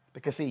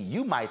 Because see,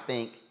 you might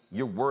think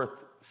you're worth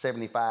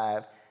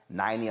 75,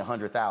 90,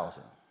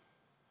 100,000.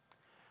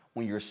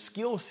 When your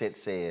skill set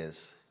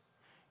says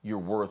you're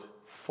worth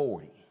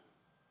 40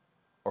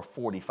 or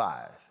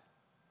 45.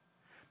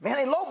 Man,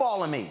 they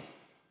lowballing me.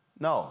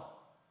 No,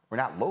 we're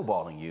not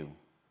lowballing you.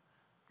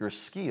 Your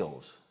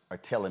skills are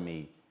telling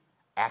me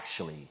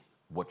actually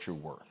what you're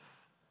worth.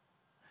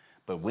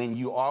 But when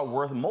you are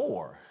worth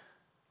more,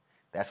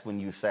 that's when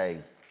you say,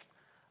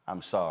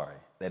 I'm sorry,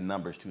 that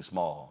number's too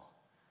small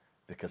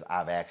because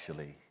I've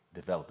actually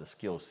developed a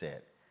skill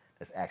set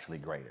that's actually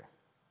greater.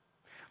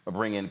 I'll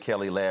bring in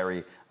Kelly,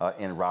 Larry,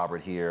 and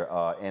Robert here.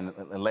 And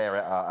Larry,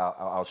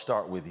 I'll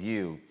start with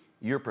you.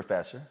 You're a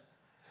professor.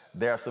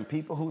 There are some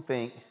people who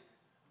think,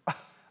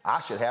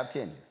 I should have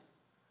tenure.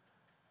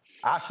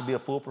 I should be a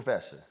full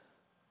professor.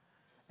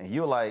 And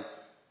you're like,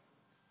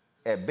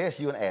 at best,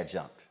 you're an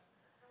adjunct.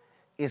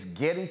 It's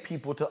getting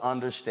people to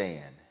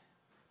understand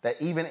that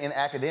even in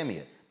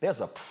academia, there's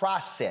a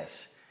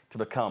process to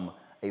become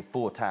a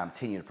full-time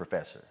tenured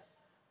professor.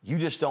 You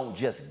just don't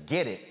just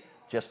get it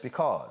just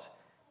because.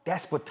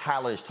 That's what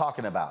Tyler is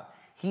talking about.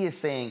 He is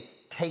saying,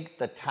 take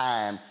the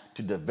time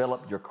to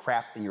develop your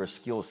craft and your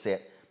skill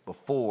set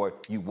before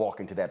you walk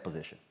into that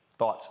position.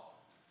 Thoughts?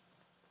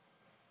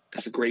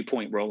 That's a great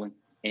point, Roland.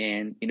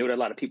 And you know, there are a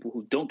lot of people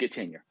who don't get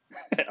tenure.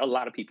 A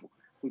lot of people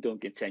who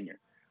don't get tenure.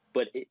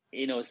 But,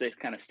 it's that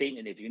kind of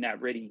statement, if you're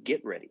not ready,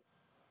 get ready.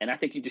 And I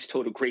think you just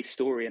told a great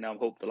story, and I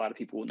hope a lot of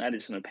people, not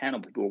just on the panel,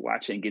 people who are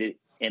watching, get it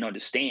and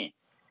understand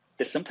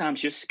that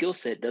sometimes your skill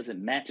set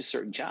doesn't match a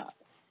certain job.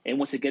 And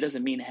once again, it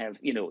doesn't mean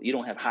you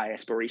don't have high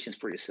aspirations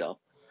for yourself,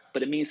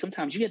 but it means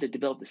sometimes you have to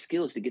develop the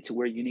skills to get to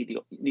where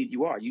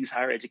you are. Use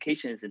higher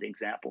education as an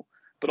example,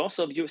 but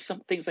also if you're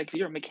some things like if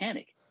you're a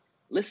mechanic.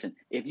 Listen,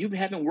 if you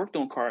haven't worked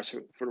on cars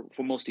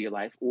for most of your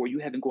life, or you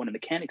haven't gone to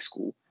mechanic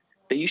school,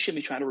 then you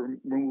shouldn't be trying to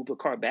remove a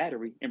car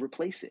battery and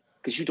replace it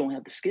because you don't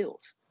have the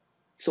skills.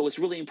 So it's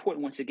really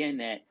important, once again,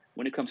 that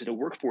when it comes to the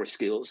workforce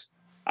skills,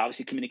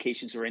 obviously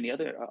communications or any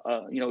other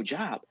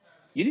job,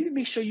 you need to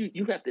make sure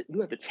you have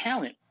the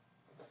talent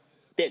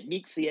that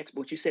meets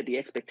what you said, the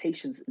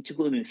expectations,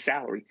 including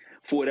salary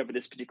for whatever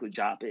this particular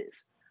job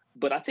is.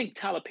 But I think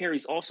Tyler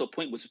Perry's also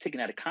point was taken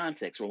out of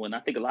context, Roland.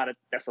 I think a lot of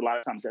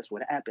times that's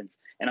what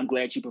happens. And I'm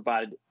glad you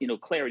provided,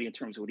 clarity in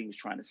terms of what he was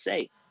trying to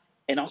say.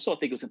 And also I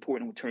think it was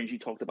important in terms you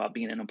talked about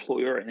being an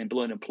employer and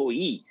an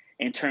employee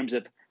in terms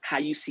of how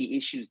you see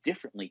issues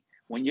differently.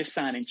 When you're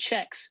signing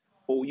checks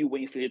or you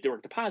waiting for your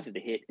direct deposit to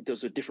hit,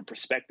 there's a different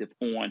perspective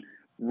on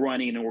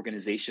running an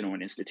organization or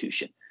an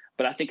institution.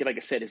 But I think, like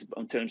I said,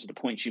 in terms of the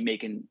points you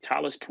make, and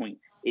Tyler's point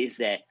is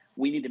that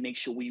we need to make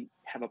sure we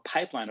have a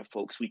pipeline of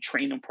folks, we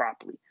train them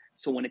properly.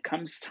 So when it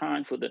comes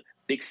time for the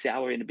big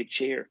salary and the big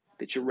chair,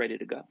 that you're ready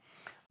to go.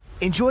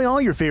 Enjoy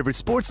all your favorite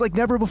sports like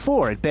never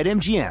before at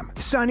BetMGM.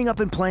 Signing up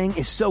and playing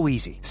is so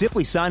easy.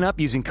 Simply sign up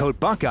using code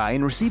Buckeye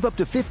and receive up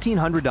to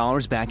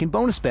 $1,500 back in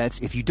bonus bets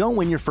if you don't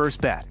win your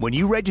first bet. When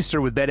you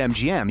register with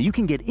BetMGM, you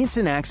can get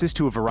instant access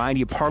to a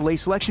variety of parlay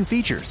selection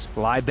features,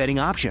 live betting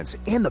options,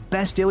 and the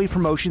best daily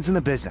promotions in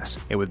the business.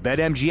 And with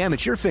BetMGM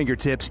at your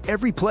fingertips,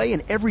 every play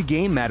and every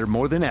game matter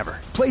more than ever.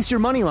 Place your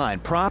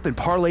moneyline, prop, and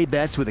parlay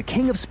bets with the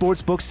king of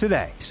sportsbooks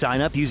today.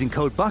 Sign up using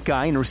code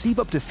Buckeye and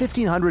receive up to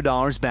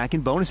 $1,500 back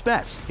in bonus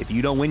bets if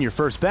you don't win your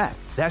first bet.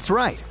 That's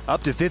right,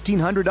 up to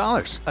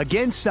 $1,500.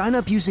 Again, sign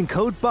up using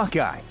code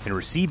Buckeye and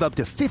receive up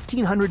to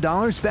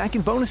 $1,500 back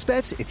in bonus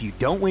bets if you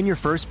don't win your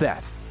first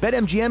bet.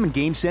 BetMGM and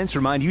GameSense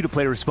remind you to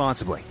play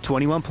responsibly.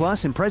 21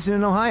 plus and present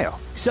in Ohio.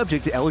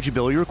 Subject to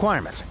eligibility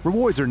requirements.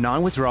 Rewards are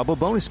non-withdrawable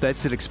bonus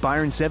bets that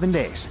expire in 7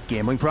 days.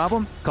 Gambling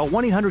problem? Call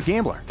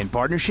 1-800-GAMBLER in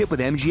partnership with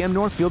MGM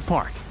Northfield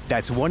Park.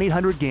 That's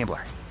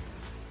 1-800-GAMBLER.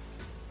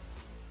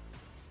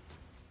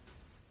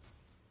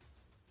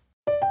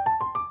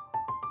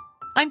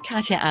 I'm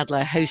Katya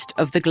Adler, host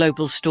of The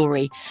Global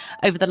Story.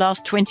 Over the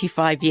last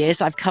 25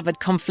 years, I've covered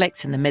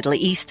conflicts in the Middle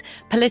East,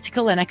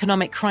 political and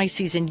economic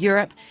crises in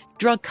Europe,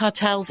 drug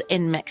cartels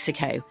in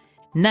Mexico.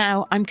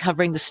 Now I'm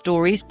covering the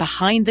stories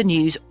behind the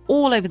news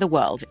all over the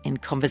world in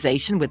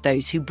conversation with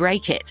those who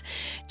break it.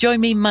 Join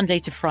me Monday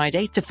to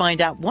Friday to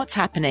find out what's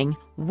happening,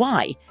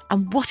 why,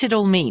 and what it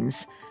all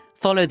means.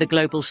 Follow The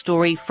Global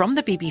Story from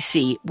the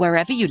BBC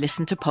wherever you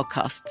listen to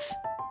podcasts.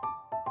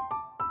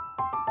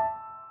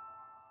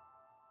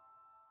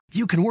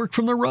 You can work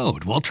from the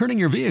road while turning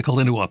your vehicle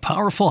into a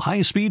powerful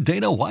high-speed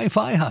data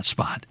Wi-Fi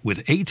hotspot with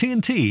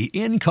AT&T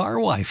in-car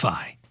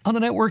Wi-Fi. On a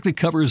network that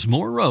covers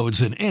more roads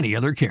than any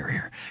other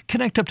carrier.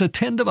 Connect up to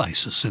 10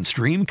 devices and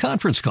stream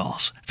conference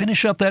calls.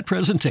 Finish up that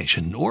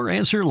presentation or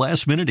answer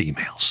last-minute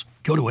emails.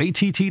 Go to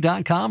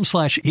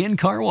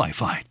att.com/in-car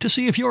Wi-Fi to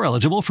see if you're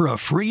eligible for a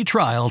free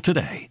trial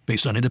today.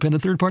 Based on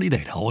independent third-party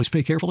data, always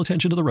pay careful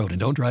attention to the road and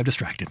don't drive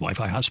distracted.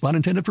 Wi-Fi hotspot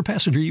intended for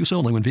passenger use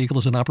only when vehicle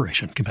is in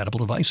operation. Compatible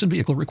device and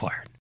vehicle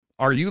required.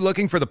 Are you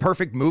looking for the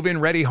perfect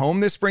move-in ready home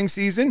this spring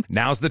season?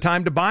 Now's the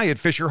time to buy at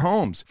Fisher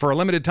Homes. For a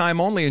limited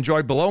time only,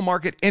 enjoy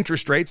below-market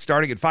interest rates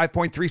starting at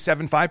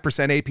 5.375%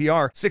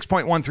 APR,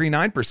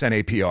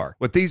 6.139% APR.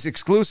 With these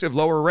exclusive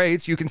lower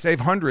rates, you can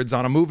save hundreds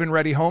on a move-in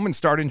ready home and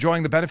start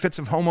enjoying the benefits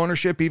of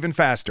homeownership even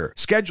faster.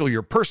 Schedule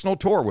your personal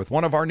tour with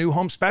one of our new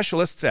home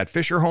specialists at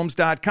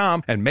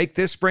FisherHomes.com and make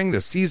this spring the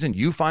season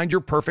you find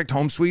your perfect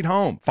home sweet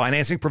home.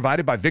 Financing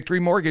provided by Victory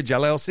Mortgage,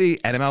 LLC,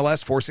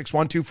 NMLS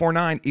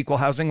 461249, Equal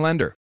Housing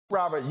Lender.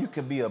 Robert, you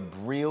could be a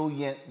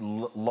brilliant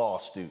law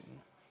student.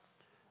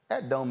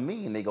 That don't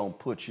mean they're going to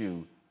put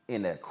you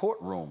in that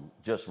courtroom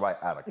just right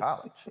out of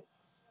college.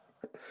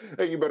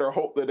 Hey, you better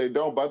hope that they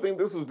don't. But I think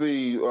this is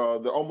the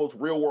almost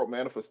real-world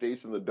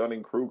manifestation of the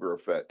Dunning-Kruger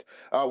effect,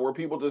 where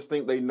people just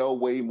think they know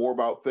way more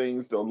about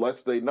things the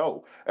less they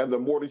know. And the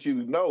more that you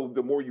know,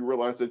 the more you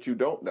realize that you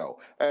don't know.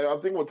 And I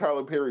think what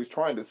Tyler Perry is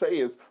trying to say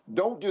is,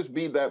 don't just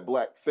be that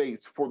black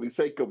face for the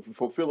sake of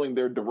fulfilling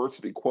their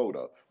diversity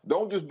quota.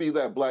 Don't just be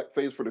that black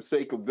face for the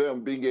sake of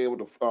them being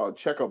able to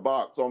check a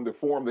box on the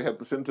form they have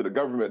to send to the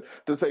government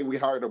to say we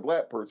hired a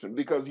black person,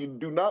 because you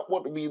do not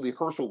want to be the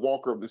Herschel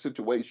Walker of the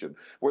situation,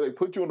 where they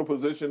put you in a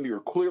position you're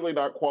clearly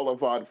not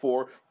qualified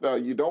for,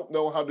 you don't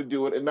know how to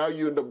do it, and now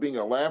you end up being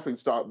a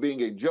laughingstock,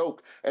 being a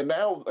joke. And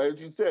now, as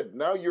you said,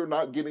 now you're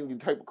not getting the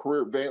type of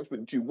career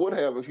advancement you would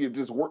have if you had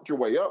just worked your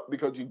way up,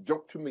 because you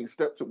jumped too many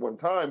steps at one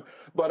time.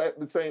 But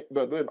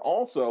then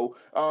also,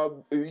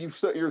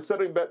 you're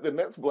setting back the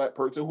next black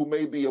person who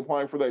may be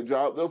applying for that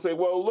job. They'll say,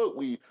 well, look,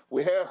 we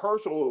had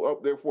Herschel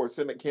up there for a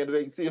Senate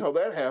candidate. See how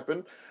that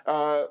happened?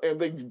 And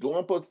they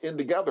lump us in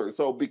together.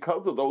 So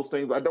because of those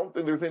things, I don't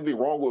think there's anything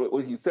wrong with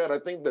what he said. I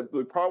think that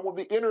the problem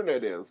with the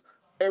internet is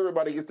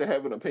everybody gets to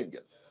have an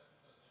opinion.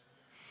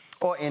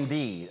 Oh,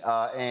 indeed.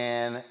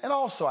 And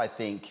also, I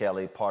think,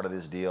 Kelly, part of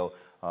this deal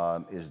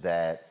is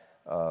that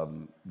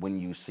when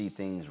you see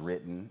things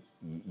written,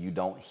 you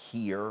don't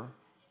hear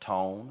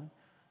tone,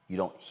 you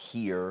don't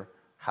hear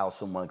how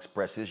someone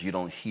expresses, you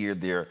don't hear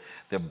their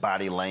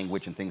body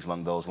language and things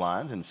along those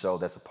lines, and so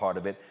that's a part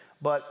of it.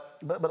 But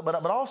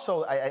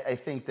also, I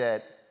think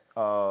that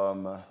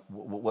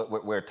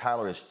where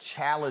Tyler is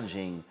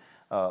challenging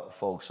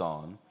folks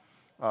on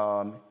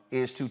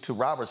is to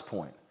Robert's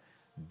point.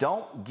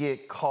 Don't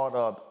get caught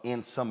up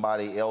in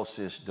somebody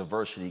else's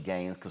diversity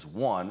gains, because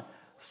one,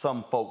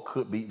 some folk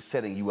could be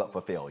setting you up for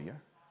failure.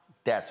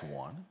 That's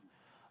one.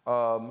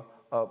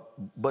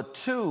 But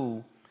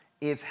two,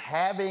 it's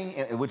having,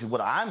 which is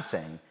what I'm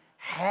saying,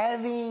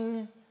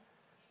 having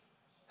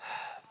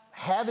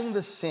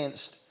the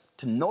sense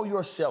to know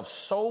yourself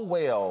so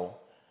well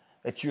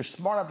that you're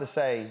smart enough to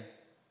say,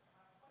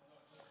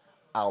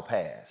 I'll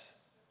pass.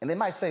 And they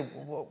might say,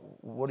 well,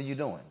 what are you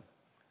doing?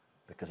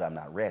 Because I'm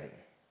not ready.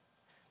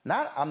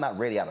 Not I'm not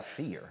ready out of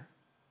fear.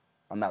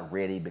 I'm not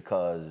ready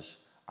because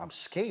I'm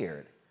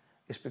scared.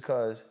 It's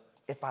because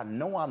if I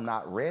know I'm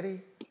not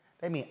ready,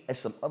 that means there's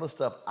some other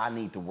stuff I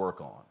need to work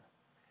on.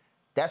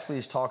 That's what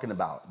he's talking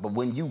about. But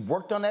when you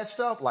worked on that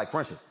stuff, like for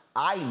instance,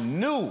 I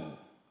knew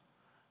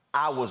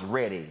I was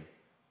ready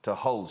to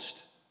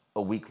host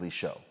a weekly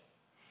show.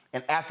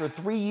 And after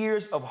 3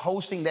 years of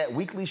hosting that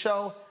weekly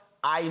show,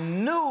 I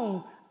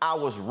knew I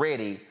was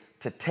ready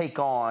to take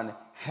on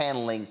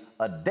handling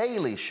a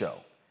daily show.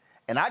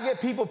 And I get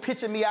people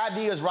pitching me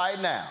ideas right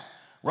now.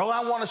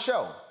 Roland, I want a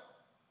show.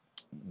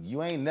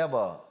 You ain't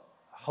never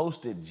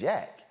hosted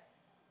Jack.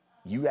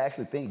 You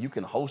actually think you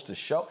can host a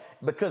show?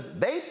 Because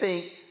they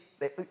think,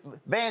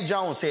 Van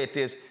Jones said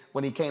this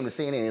when he came to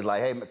CNN. He's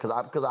like, hey, because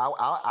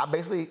I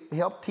basically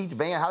helped teach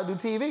Van how to do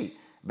TV.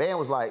 Van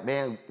was like,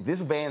 man, this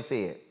Van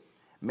said,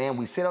 man,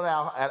 we sit on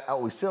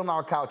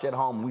our couch at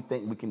home and we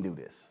think we can do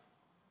this.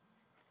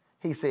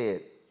 He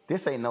said,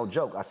 this ain't no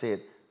joke. I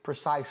said,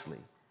 precisely,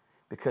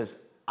 because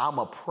I'm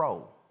a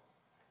pro.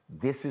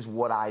 This is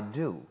what I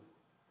do.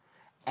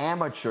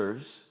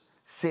 Amateurs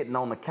sitting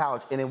on the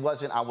couch, and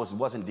I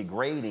wasn't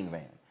degrading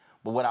Van.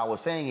 But what I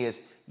was saying is,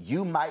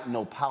 you might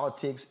know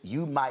politics,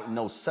 you might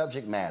know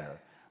subject matter,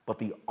 but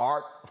the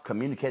art of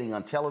communicating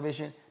on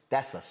television,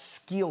 that's a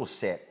skill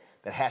set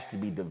that has to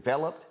be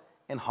developed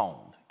and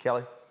honed.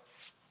 Kelly?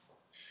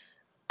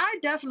 I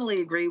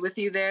definitely agree with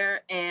you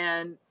there.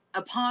 And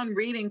upon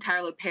reading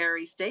Tyler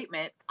Perry's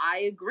statement, I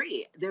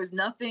agree. There's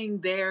nothing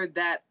there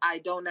that I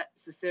don't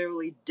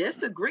necessarily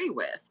disagree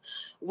with.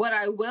 What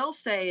I will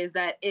say is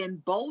that in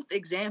both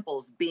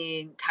examples,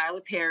 being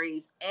Tyler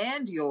Perry's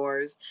and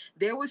yours,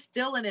 there was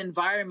still an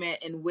environment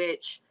in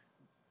which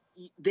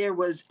there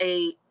was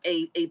a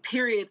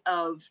period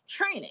of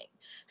training.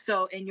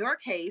 So in your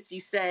case, you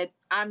said,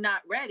 I'm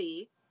not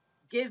ready.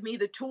 Give me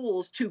the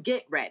tools to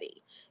get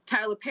ready.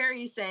 Tyler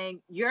Perry is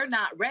saying, you're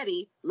not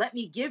ready. Let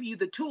me give you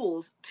the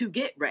tools to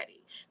get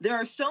ready. There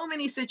are so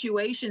many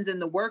situations in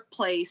the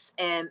workplace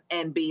and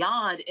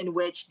beyond in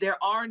which there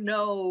are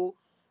no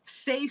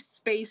safe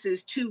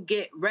spaces to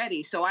get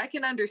ready. So I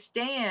can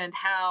understand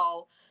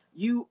how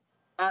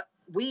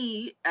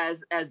we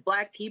as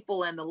Black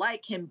people and the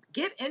like can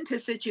get into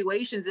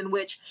situations in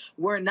which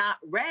we're not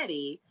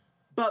ready,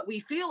 but we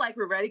feel like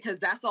we're ready because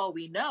that's all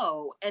we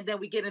know. And then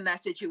we get in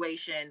that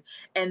situation,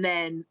 and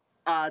then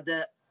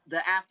the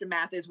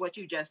aftermath is what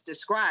you just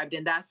described,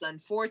 and that's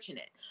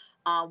unfortunate.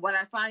 What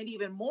I find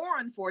even more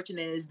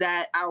unfortunate is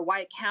that our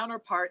white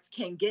counterparts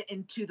can get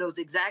into those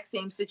exact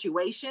same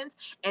situations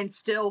and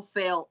still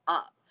fail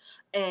up.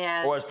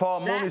 And or as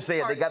Paul Mooney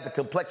said, they got the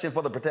complexion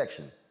for the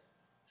protection.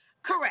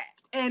 Correct.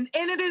 And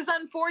it is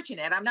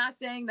unfortunate. I'm not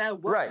saying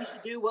that what we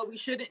should do, what we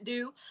shouldn't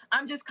do.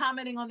 I'm just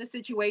commenting on the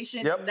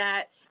situation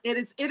that it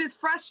is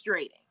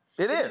frustrating.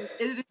 It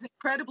is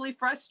incredibly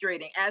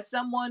frustrating. As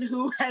someone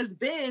who has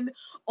been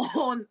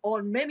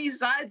on many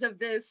sides of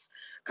this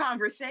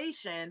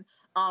conversation,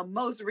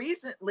 most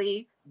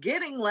recently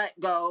getting let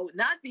go,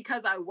 not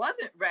because I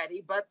wasn't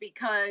ready, but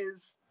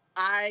because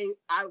I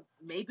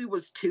maybe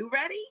was too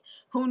ready.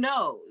 Who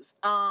knows?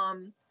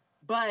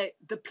 But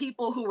the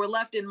people who were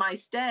left in my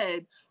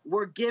stead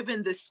were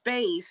given the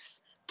space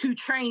to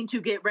train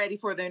to get ready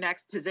for their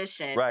next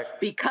position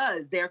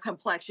because their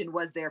complexion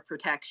was their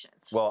protection.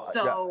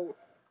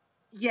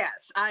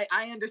 Yes,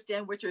 I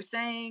understand what you're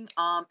saying.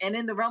 And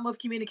in the realm of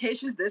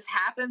communications, this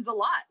happens a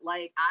lot.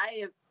 Like, I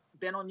have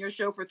been on your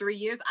show for 3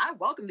 years. I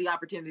welcome the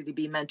opportunity to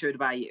be mentored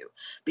by you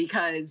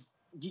because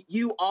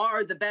you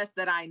are the best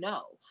that I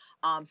know.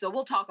 So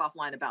we'll talk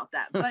offline about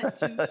that. But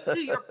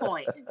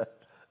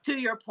to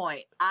your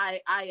point,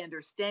 I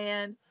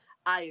understand,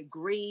 I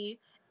agree,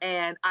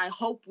 and I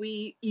hope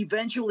we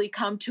eventually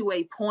come to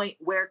a point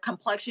where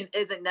complexion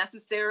isn't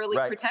necessarily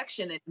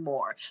protection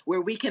anymore,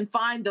 where we can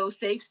find those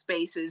safe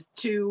spaces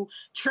to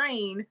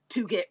train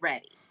to get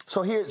ready.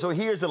 So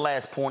here's the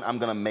last point I'm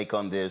going to make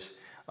on this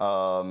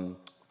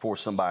for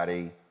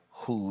somebody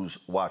who's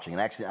watching.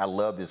 And actually, I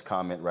love this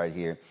comment right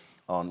here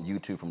on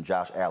YouTube from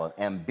Josh Allen.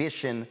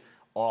 Ambition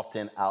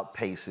often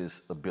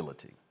outpaces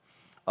ability.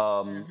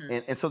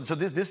 And so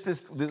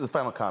this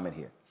final comment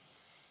here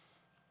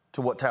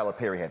to what Tyler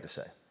Perry had to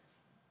say.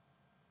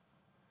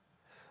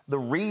 The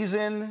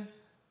reason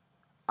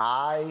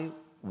I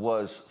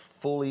was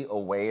fully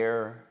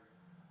aware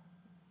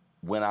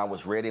when I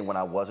was ready and when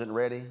I wasn't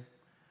ready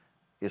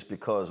is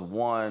because,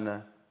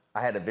 one,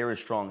 I had a very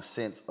strong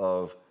sense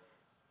of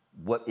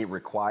what it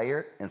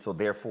required, and so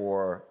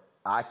therefore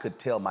I could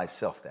tell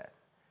myself that.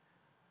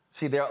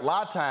 See, there are a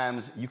lot of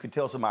times you can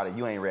tell somebody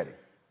you ain't ready,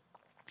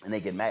 and they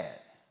get mad.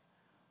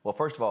 Well,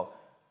 first of all,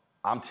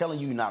 I'm telling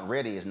you you're not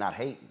ready is not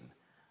hating.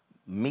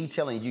 Me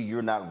telling you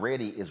you're not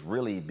ready is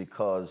really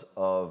because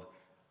of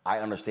I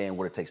understand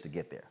what it takes to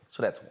get there.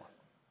 So that's one.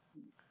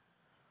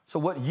 So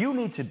what you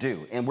need to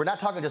do, and we're not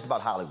talking just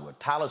about Hollywood.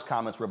 Tyler's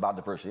comments were about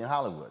diversity in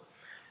Hollywood.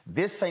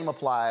 This same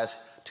applies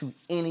to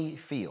any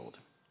field.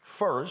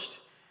 First,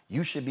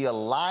 you should be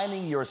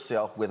aligning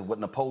yourself with what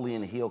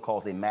Napoleon Hill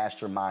calls a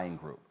mastermind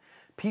group.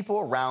 People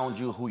around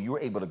you who you're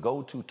able to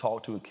go to,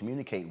 talk to, and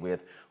communicate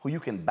with, who you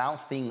can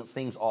bounce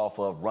things off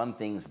of, run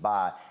things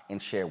by,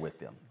 and share with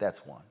them.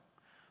 That's one.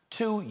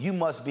 Two, you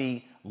must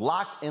be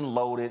locked and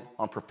loaded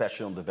on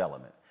professional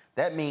development.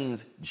 That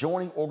means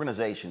joining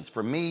organizations.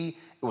 For me,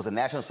 it was the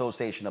National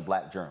Association of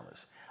Black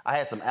Journalists. I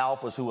had some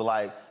alphas who were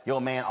like, yo,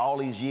 man, all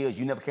these years,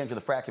 you never came to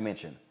the frat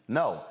convention.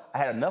 No, I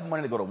had enough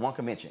money to go to one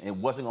convention, and it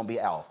wasn't going to be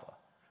alpha,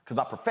 because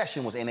my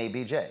profession was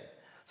NABJ.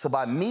 So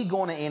by me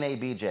going to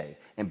NABJ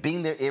and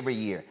being there every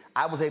year,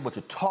 I was able to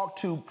talk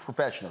to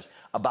professionals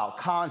about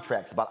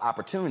contracts, about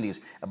opportunities,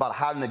 about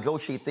how to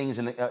negotiate things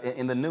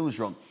in the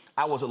newsroom.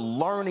 I was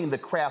learning the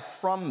craft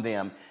from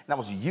them, and I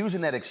was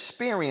using that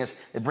experience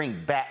to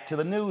bring back to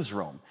the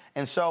newsroom.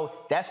 And so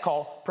that's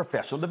called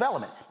professional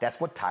development.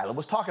 That's what Tyler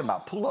was talking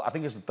about. Pull up, I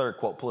think it's the third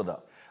quote, pull it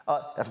up.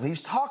 That's what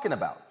he's talking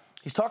about.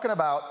 He's talking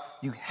about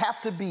you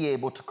have to be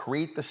able to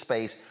create the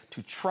space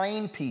to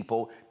train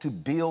people to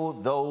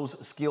build those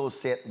skill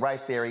set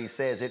right there. He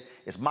says it.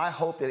 It's my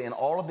hope that in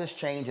all of this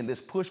change and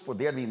this push for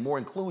there to be more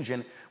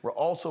inclusion, we're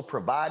also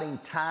providing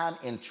time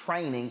and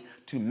training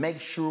to make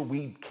sure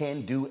we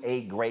can do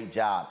a great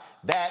job.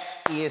 That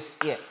is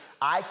it.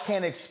 I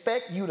can't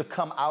expect you to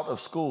come out of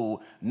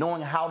school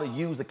knowing how to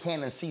use the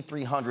Canon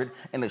C300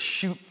 and to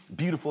shoot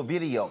beautiful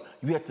video.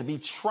 You have to be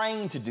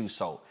trained to do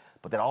so.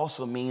 But that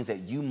also means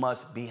that you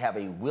must have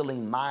a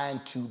willing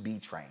mind to be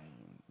trained.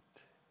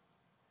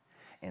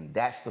 And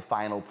that's the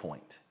final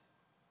point.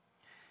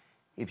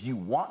 If you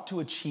want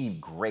to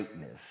achieve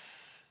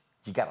greatness,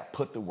 you got to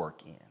put the work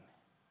in.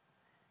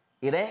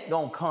 It ain't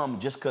going to come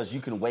just because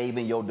you can wave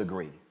in your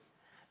degree.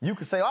 You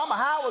can say, oh, I'm a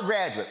Howard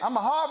graduate. I'm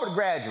a Harvard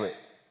graduate.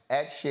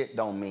 That shit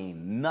don't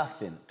mean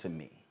nothing to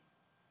me.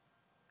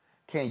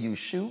 Can you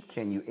shoot?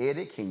 Can you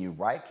edit? Can you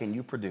write? Can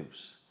you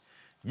produce?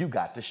 You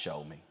got to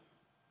show me.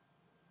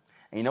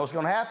 And you know what's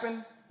going to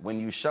happen? When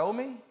you show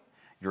me,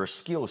 your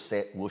skill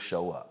set will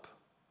show up.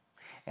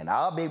 And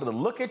I'll be able to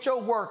look at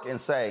your work and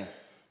say,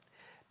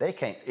 they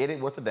can't edit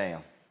worth a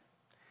damn.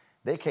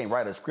 They can't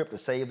write a script to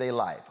save their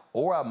life.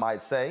 Or I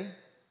might say,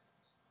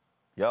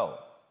 yo,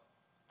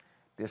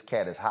 this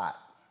cat is hot.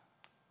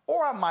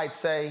 Or I might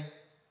say,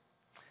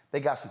 they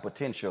got some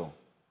potential.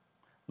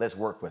 Let's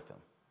work with them.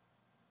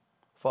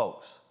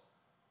 Folks,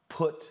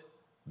 put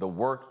the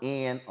work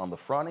in on the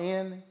front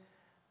end,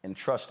 and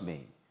trust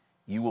me,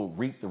 you will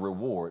reap the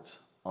rewards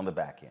on the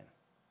back end.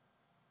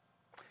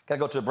 Gotta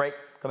go to a break.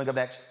 Coming up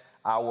next,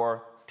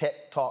 our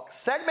Tech Talk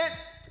segment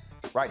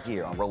right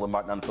here on Roland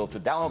Martin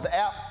Unfiltered. Download the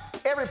app,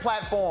 every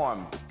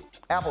platform.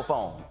 Apple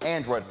phone,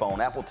 Android phone,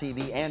 Apple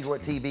TV,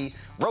 Android TV,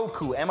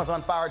 Roku,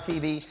 Amazon Fire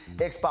TV,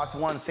 Xbox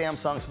One,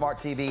 Samsung Smart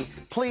TV.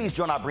 Please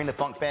join our Bring the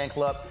Funk fan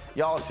club.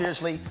 Y'all,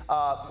 seriously,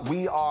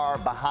 we are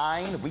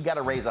behind. We got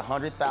to raise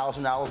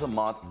 $100,000 a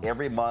month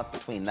every month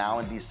between now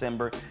and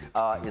December.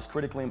 It's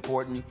critically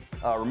important.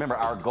 Remember,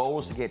 our goal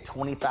is to get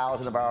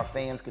 20,000 of our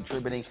fans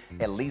contributing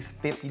at least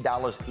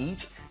 $50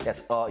 each.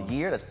 That's a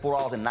year. That's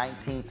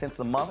 $4.19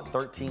 a month,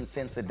 13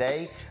 cents a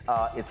day.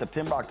 It's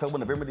September, October,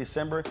 November,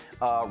 December.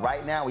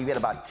 Right now, we've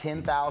got about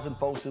 10,000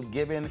 folks who've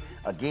given.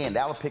 Again,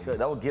 that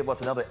will give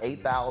us another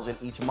 8,000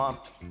 each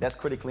month. That's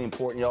critically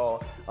important,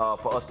 y'all,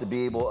 for us to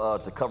be able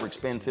to cover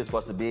expenses, for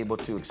us to be able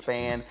to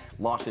expand,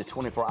 launch this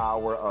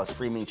 24-hour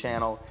streaming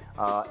channel.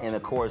 And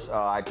of course,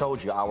 I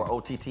told you, our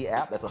OTT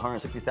app, that's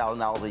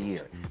 $160,000 a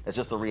year. That's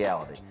just the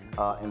reality.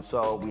 And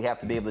so we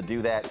have to be able to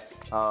do that.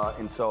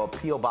 And so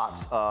P.O.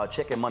 Box,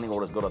 check and money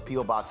orders, go to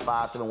P.O. Box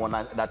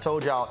 5719. And I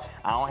told y'all,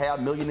 I don't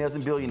have millionaires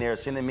and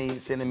billionaires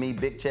sending me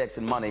big checks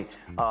and money.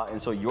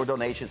 And so your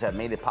donations have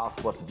made it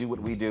possible for us to do what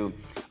we do.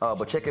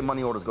 But check and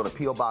money orders, go to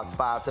P.O. Box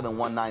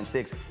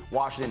 57196,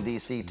 Washington,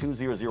 D.C.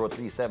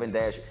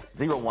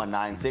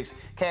 20037-0196.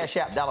 Cash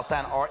App,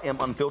 $RM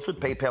Unfiltered.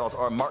 PayPal is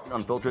R Martin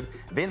Unfiltered.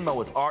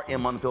 Venmo is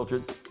RM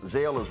Unfiltered.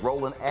 Zelle is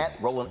Roland at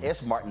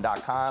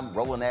RolandSMartin.com.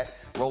 Roland at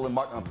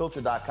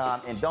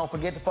RolandMartinUnfiltered.com. And don't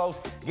forget, folks,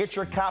 get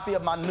your copy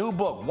of my new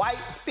book, White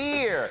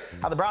Fear,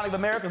 How the Browning of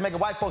America is Making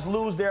White Folks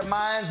Lose Their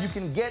Minds. You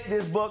can get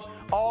this book,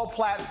 all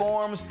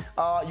platforms.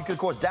 You can, of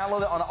course,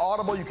 download it on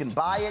Audible. You can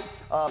buy it.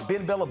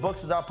 Ben Bella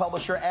Books is our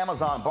publisher.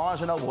 Amazon,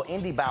 Barnes & Noble,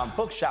 IndieBound,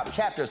 Bookshop,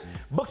 Chapters,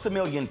 Books A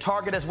Million,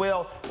 Target as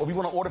well. Or if you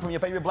want to order from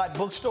your favorite black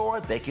bookstore,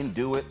 they can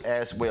do it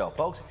as well.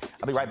 Folks,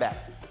 I'll be right back.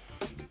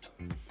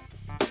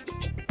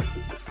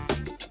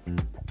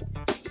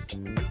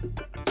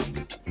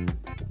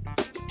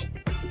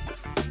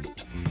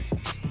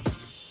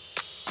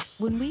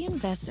 When we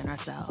invest in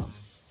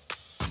ourselves,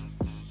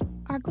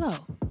 our glow,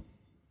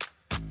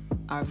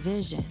 our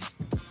vision,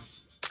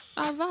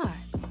 our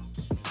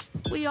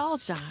vibe, we all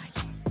shine.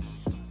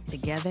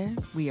 Together,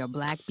 we are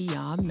black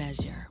beyond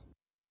measure.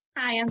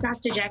 Hi, I'm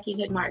Dr. Jackie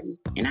Hood Martin,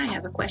 and I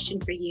have a question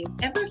for you.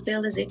 Ever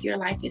feel as if your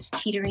life is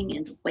teetering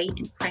and the weight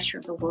and pressure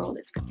of the world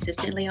is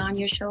consistently on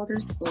your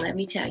shoulders? Well, let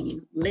me tell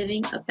you,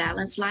 living a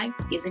balanced life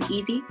isn't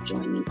easy.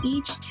 Join me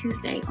each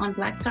Tuesday on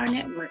Black Star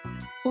Network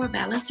for A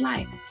Balanced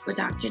Life with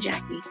Dr.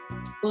 Jackie.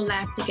 We'll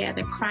laugh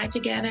together, cry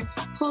together,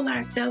 pull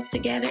ourselves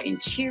together,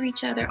 and cheer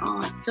each other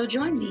on. So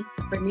join me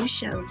for new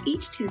shows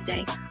each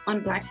Tuesday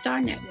on Black Star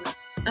Network,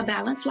 A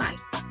Balanced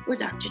Life with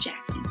Dr.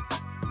 Jackie.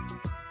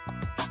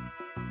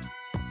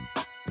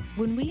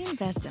 When we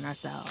invest in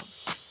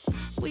ourselves,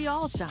 we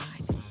all shine.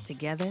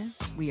 Together,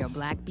 we are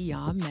black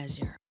beyond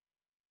measure.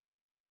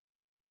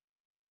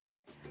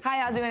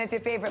 Hi, y'all doing? It's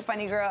your favorite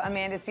funny girl,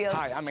 Amanda Seales.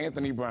 Hi, I'm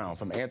Anthony Brown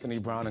from Anthony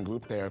Brown and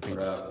Group Therapy.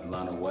 What up,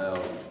 Lana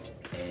Well,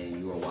 and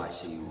you are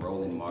watching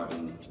Roland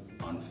Martin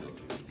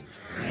Unfiltered.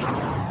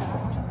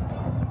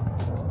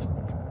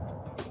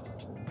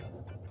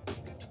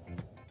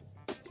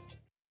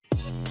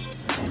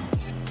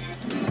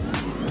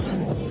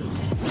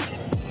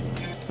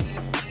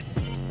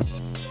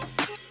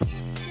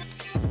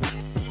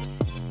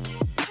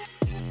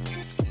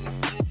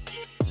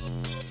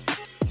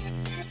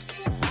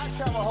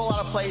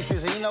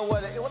 Places, and you know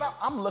what?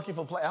 I'm looking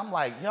for I'm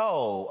like,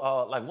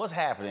 yo, like what's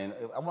happening?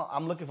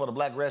 I'm looking for the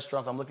black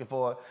restaurants. I'm looking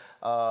for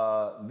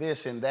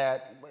this and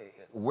that.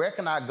 Where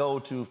can I go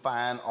to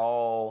find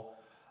all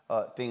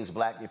things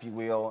black, if you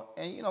will?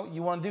 And you know,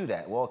 you want to do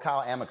that. Well,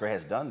 Kyle Amaker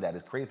has done that.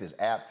 He's created this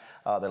app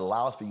that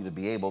allows for you to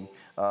be able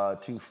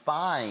to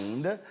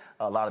find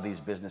a lot of these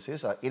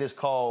businesses. It is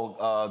called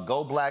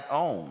Go Black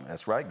Own.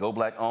 That's right, Go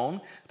Black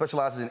Own.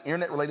 Specializes in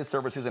internet-related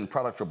services and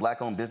products for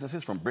black-owned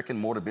businesses, from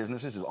brick-and-mortar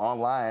businesses to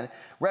online,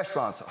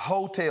 restaurants,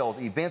 hotels,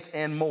 events,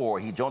 and more.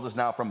 He joins us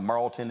now from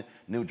Marlton,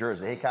 New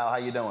Jersey. Hey, Kyle, how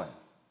you doing?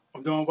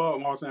 I'm doing well,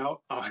 Martin.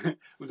 I'm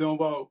doing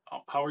well.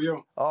 How are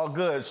you? All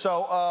good.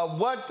 So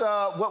what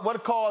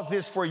caused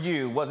this for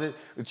you? Was it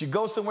that you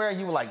go somewhere and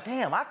you were like,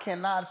 damn, I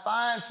cannot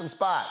find some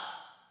spots?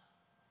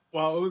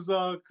 Well, it was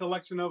a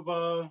collection of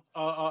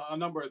a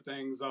number of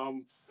things.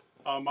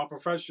 My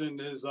profession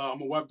is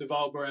I'm a web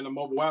developer and a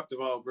mobile app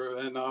developer.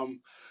 And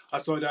I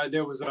saw that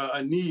there was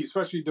a need,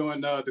 especially during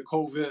the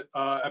COVID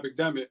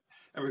epidemic,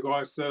 in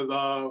regards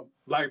to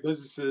black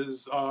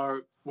businesses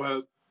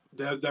where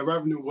their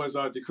revenue was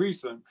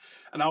decreasing.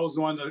 And I was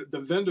on the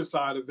vendor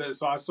side of it,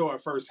 so I saw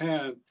it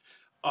firsthand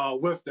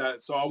with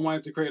that. So I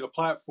wanted to create a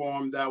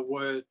platform that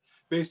would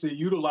basically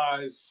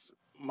utilize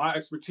my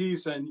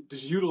expertise and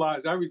just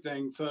utilize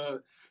everything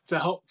to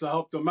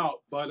help them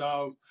out. But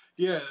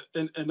yeah,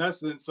 in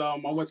essence, I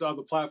went to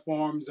other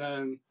platforms,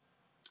 and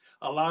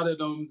a lot of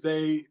them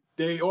they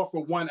offer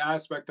one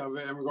aspect of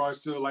it in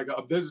regards to like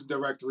a business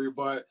directory,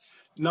 but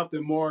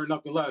nothing more,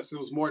 nothing less. It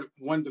was more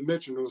one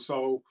dimensional.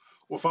 So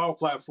with our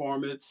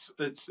platform, it's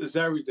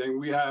everything.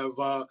 We have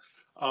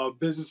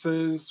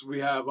businesses, we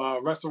have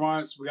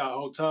restaurants, we got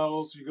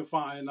hotels. You can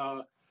find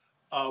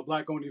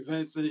Black-owned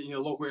events in your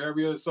local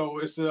area. So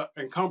it's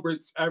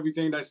encompass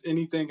everything that's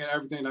anything and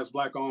everything that's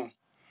Black-owned.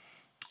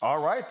 All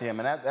right, then,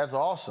 man, that's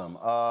awesome.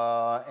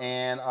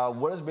 And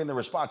what has been the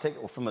response? Take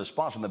it from the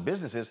response from the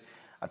businesses.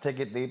 I take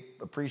it they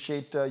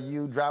appreciate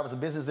you driving the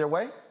business their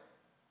way.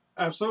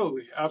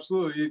 Absolutely,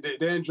 absolutely.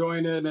 They're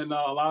enjoying it, and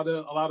a lot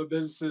of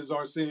businesses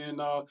are seeing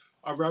a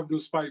revenue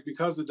spike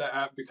because of the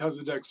app, because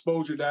of the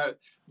exposure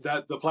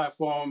that the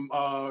platform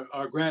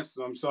grants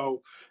them.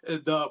 So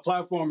the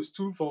platform is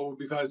twofold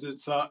because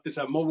it's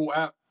a mobile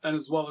app and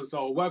as well as a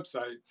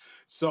website.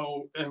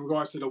 So in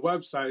regards to the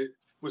website,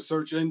 with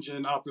search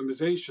engine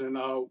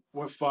optimization,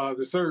 with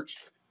the search,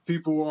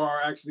 people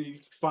are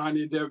actually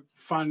finding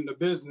the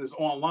business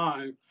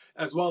online,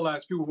 as well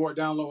as people who are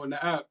downloading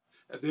the app.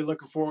 If they're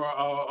looking for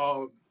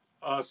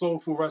a soul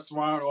food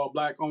restaurant or a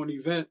Black-owned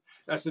event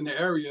that's in the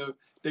area,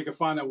 they can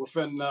find it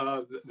within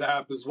the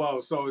app as well.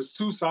 So it's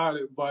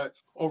two-sided, but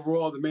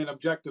overall, the main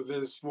objective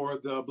is for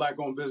the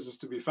Black-owned business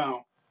to be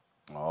found.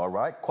 All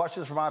right.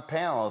 Questions from our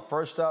panel.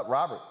 First up,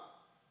 Robert.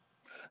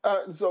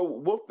 So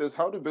with this,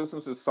 how do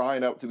businesses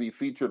sign up to be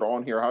featured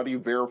on here? How do you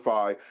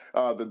verify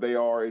that they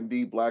are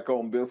indeed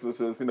Black-owned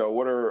businesses?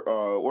 What are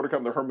kind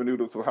of the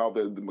hermeneutics of how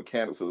the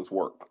mechanics of this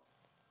work?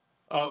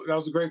 That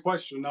was a great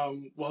question.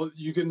 Well,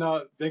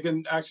 they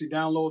can actually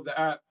download the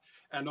app,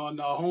 and on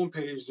the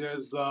homepage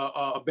there's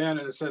a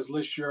banner that says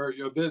list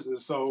your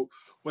business. So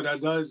what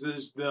that does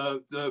is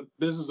the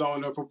business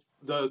owner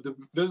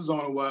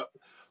will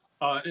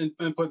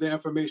input the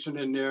information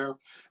in there,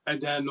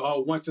 and then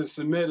once it's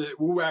submitted,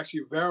 we'll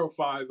actually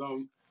verify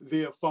them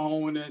via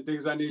phone and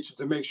things of that nature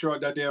to make sure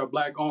that they are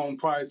Black-owned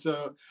prior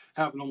to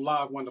having them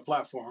live on the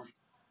platform.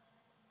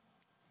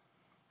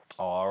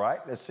 All right.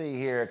 Let's see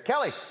here,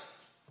 Kelly.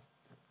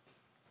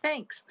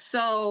 Thanks.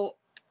 So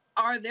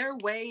are there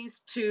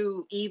ways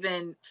to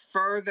even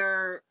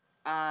further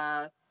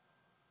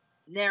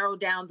narrow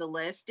down the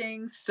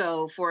listings?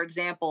 So, for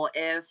example,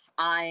 if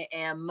I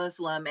am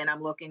Muslim and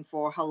I'm looking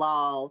for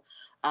halal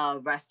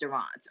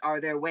restaurants,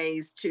 are there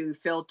ways to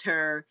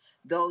filter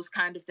those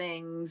kind of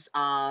things?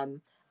 Are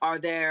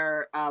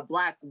there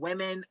Black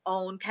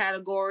women-owned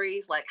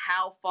categories? Like,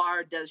 how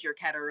far does your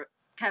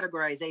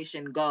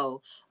categorization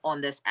go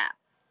on this app?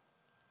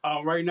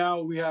 Right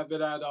now, we have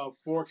it at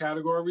 4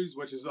 categories,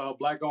 which is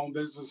Black-owned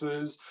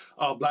businesses,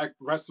 Black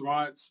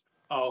restaurants,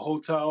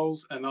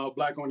 hotels, and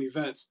Black-owned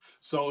events.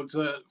 So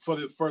for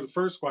the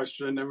first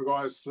question, in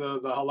regards to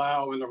the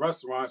halal and the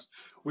restaurants,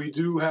 we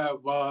do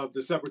have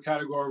the separate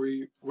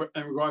category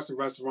in regards to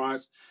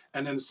restaurants,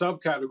 and then the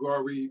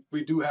subcategory,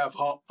 we do have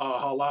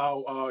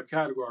halal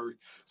category.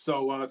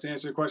 So to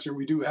answer your question,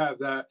 we do have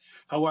that.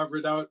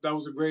 However, that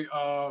was a great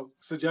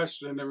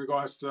suggestion in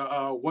regards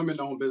to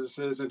women-owned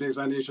businesses and things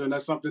of that nature, and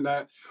that's something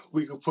that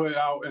we could put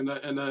out in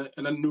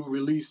a new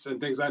release and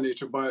things of that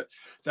nature. But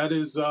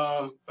that's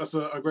a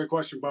great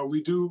question. But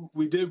we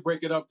did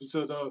break it up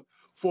into the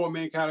 4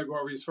 main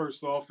categories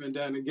first off, and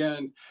then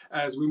again,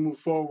 as we move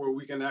forward,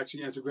 we can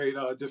actually integrate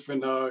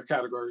different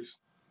categories.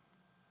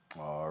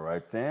 All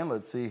right, then.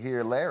 Let's see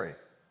here, Larry.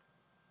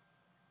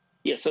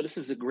 Yeah, so this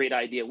is a great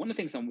idea. One of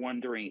the things I'm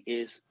wondering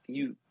is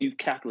you've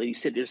calculated, you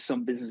said there's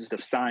some businesses that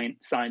have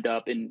signed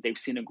up and they've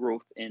seen a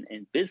growth in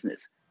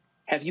business.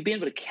 Have you been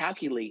able to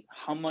calculate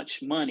how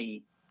much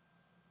money,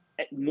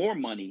 more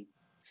money,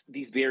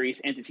 these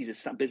various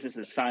entities and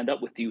businesses signed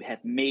up with you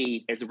have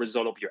made as a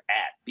result of your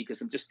app?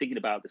 Because I'm just thinking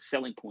about the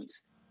selling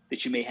points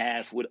that you may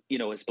have with,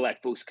 as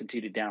Black folks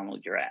continue to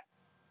download your app.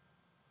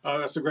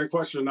 That's a great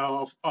question.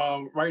 Now,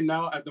 right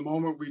now, at the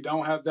moment, we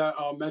don't have that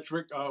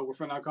metric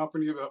within our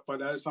company, but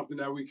that is something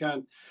that we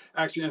can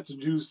actually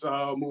introduce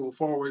moving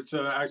forward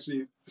to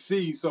actually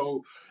see.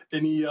 So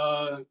any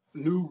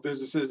new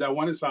businesses that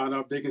want to sign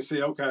up, they can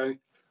say, okay,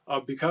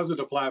 because of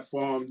the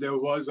platform, there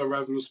was a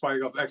revenue spike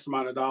of X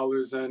amount of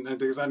dollars and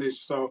things of that nature.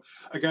 So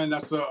again,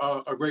 that's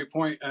a great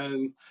point.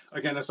 And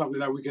again, that's something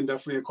that we can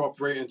definitely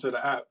incorporate into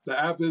the app.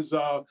 The app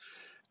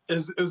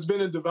it's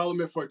been in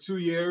development for 2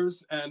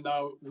 years, and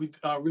we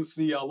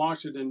recently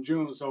launched it in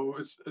June. So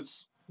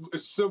it's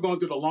still going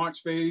through the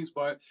launch phase,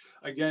 but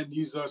again,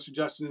 these are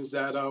suggestions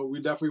that we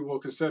definitely will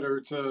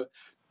consider to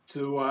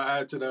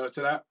add to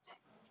the app.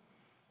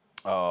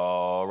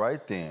 All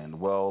right, then.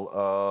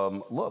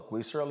 Well, look,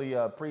 we certainly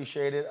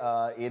appreciate it.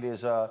 It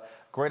is a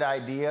great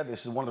idea.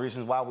 This is one of the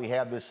reasons why we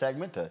have this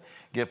segment, to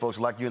give folks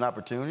like you an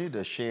opportunity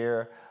to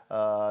share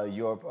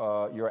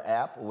your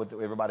app with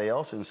everybody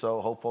else. And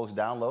so hope folks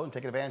download and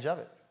take advantage of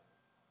it.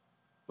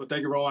 Well,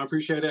 thank you, Roland. I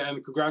appreciate it.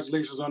 And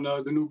congratulations on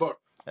the new book.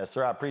 Yes,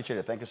 sir. I appreciate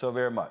it. Thank you so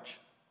very much.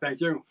 Thank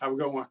you. Have a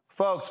good one.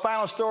 Folks,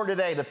 final story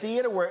today. The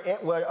theater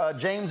where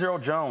James Earl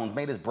Jones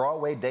made his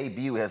Broadway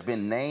debut has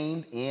been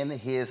named in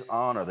his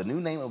honor. The new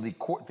name of the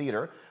Court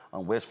Theater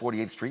on West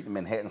 48th Street in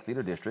Manhattan's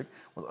Theater District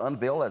was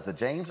unveiled as the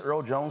James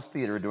Earl Jones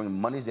Theater during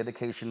Monday's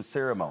dedication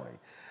ceremony.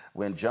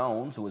 When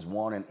Jones, who has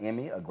won an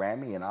Emmy, a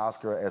Grammy, an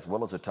Oscar, as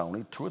well as a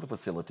Tony, toured the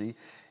facility,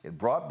 it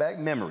brought back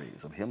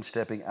memories of him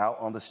stepping out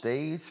on the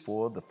stage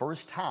for the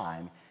first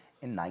time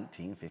in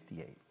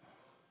 1958.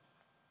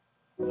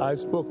 I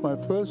spoke my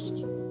first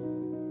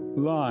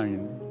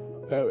line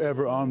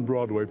ever on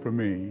Broadway for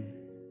me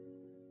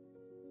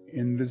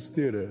in this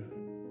theater.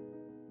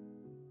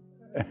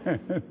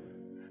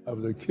 I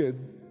was a kid.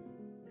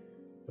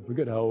 I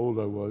forget how old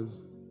I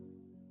was.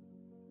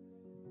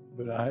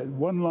 But I had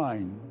one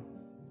line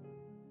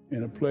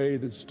in a play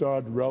that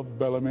starred Ralph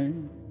Bellamy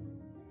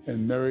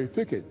and Mary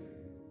Fickett.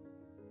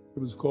 It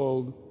was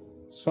called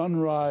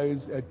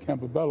Sunrise at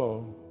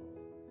Campobello.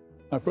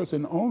 My first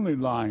and only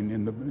line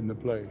in the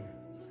play.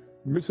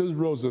 Mrs.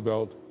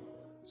 Roosevelt,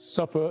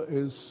 supper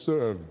is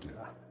served.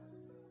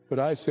 But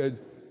I said,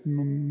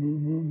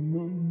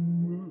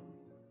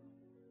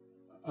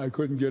 I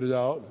couldn't get it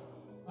out.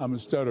 I'm a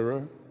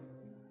stutterer.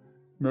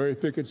 Mary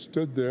Fickett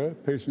stood there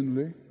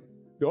patiently.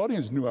 The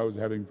audience knew I was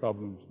having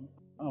problems.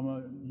 I'm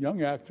a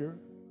young actor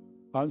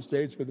on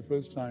stage for the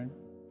first time,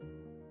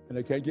 and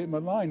I can't get my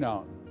line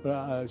out.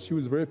 But she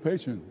was very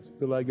patient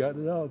till I got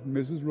it out.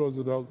 Mrs.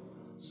 Roosevelt,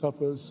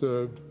 supper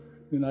served,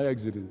 then I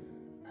exited.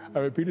 I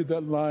repeated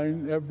that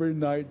line every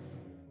night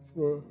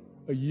for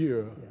a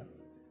year. Yeah.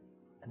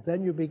 And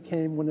then you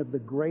became one of the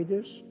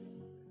greatest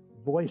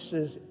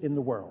voices in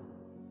the world.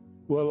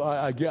 Well,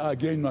 I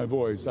gained my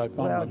voice. I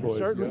found my voice. Well, you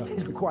certainly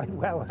did quite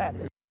well at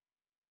it.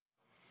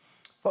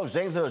 Folks,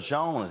 James Earl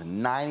Jones is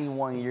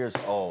 91 years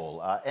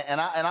old. And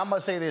I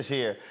must say this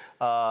here.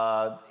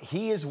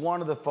 He is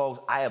one of the folks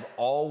I have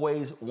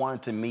always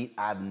wanted to meet.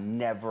 I've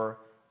never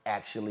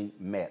actually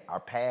met. Our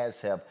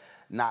paths have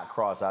not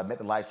crossed. I've met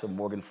the likes of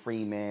Morgan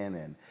Freeman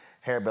and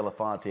Harry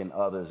Belafonte and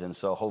others, and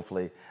so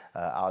hopefully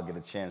I'll get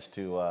a chance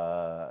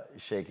to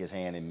shake his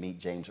hand and meet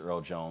James Earl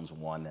Jones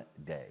one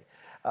day.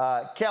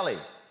 Kelly,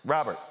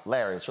 Robert,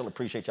 Larry, I certainly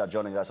appreciate y'all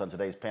joining us on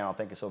today's panel.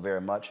 Thank you so very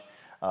much.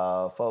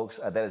 Folks,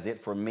 that is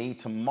it for me.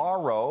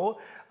 Tomorrow,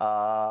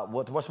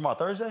 what's tomorrow,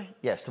 Thursday?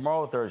 Yes,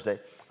 tomorrow, Thursday.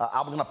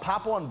 I'm going to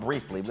pop on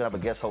briefly. We're going to have a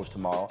guest host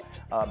tomorrow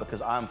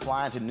because I'm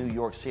flying to New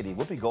York City.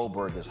 Whoopi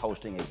Goldberg is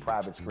hosting a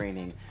private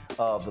screening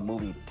of the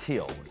movie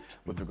Till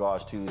with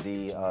regards to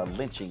the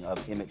lynching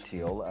of Emmett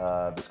Till.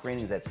 The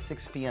screening is at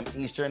 6 p.m.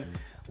 Eastern.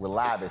 We're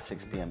live at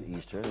 6 p.m.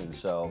 Eastern, and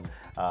so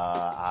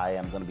I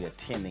am going to be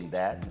attending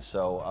that. And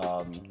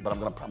so, but I'm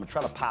going to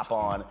try to pop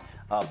on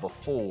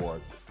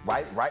before,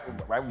 right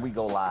when we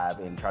go live,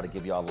 and try to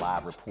give y'all a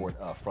live report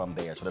from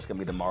there. So that's going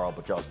to be tomorrow,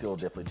 but y'all still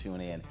definitely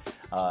tune in.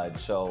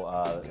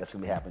 So that's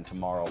going to be happening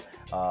tomorrow,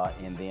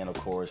 and then of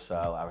course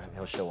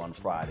he'll show on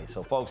Friday.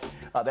 So folks,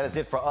 that is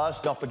it for us.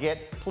 Don't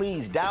forget,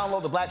 please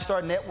download the Black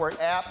Star Network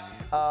app.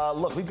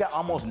 Look, we've got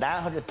almost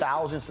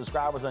 900,000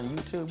 subscribers on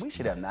YouTube. We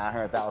should have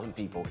 900,000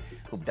 people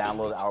who've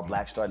downloaded our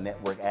Black Star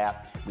Network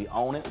app. We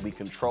own it, we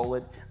control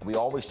it. We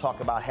always talk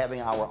about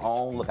having our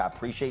own. Look, I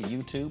appreciate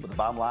YouTube, but the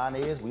bottom line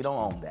is we don't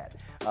own that.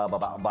 But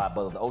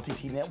the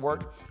OTT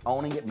network,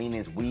 owning it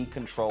means we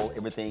control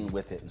everything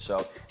with it. And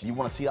so if you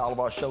want to see all of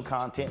our show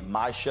content,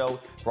 my show,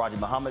 Raji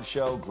Muhammad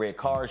show, Greg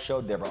Carr's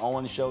show, Deborah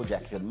Owens show,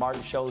 Jackie Hood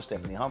Martin show,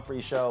 Stephanie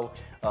Humphrey show.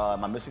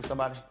 Am I missing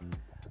somebody?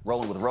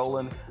 Rolling with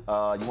Roland.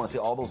 You want to see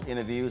all those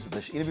interviews.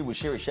 The interview with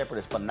Sherry Shepherd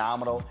is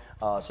phenomenal,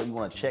 so you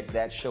want to check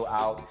that show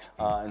out.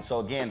 And so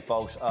again,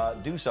 folks,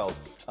 do so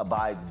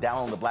by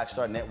downloading the Black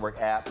Star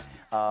Network app.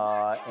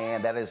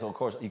 And that is, of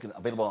course,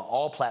 available on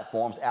all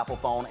platforms: Apple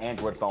phone,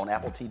 Android phone,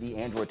 Apple TV,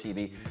 Android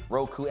TV,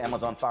 Roku,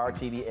 Amazon Fire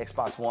TV,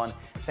 Xbox One,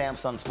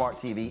 Samsung Smart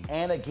TV.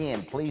 And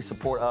again, please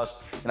support us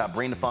in our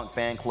Bring the Funk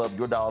fan club.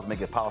 Your dollars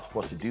make it possible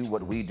for us to do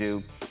what we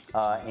do.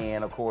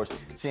 And of course,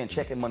 send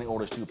check and money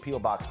orders to P.O.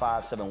 Box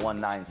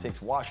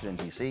 57196, Washington,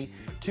 D.C.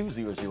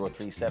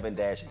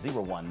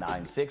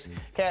 20037-0196.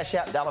 Cash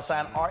App,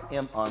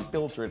 $RM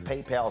Unfiltered.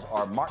 PayPal's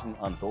R Martin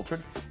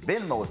Unfiltered.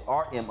 Venmo is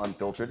RM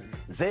Unfiltered.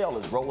 Zelle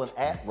is Roland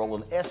at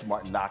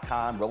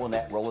RolandSMartin.com. Roland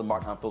at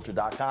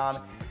RolandMartinUnfiltered.com.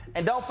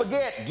 And don't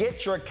forget,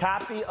 get your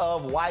copy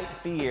of White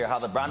Fear, How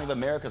the Browning of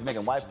America is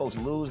Making White Folks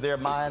Lose Their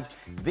Minds.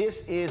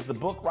 This is the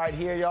book right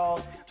here,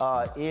 y'all.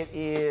 It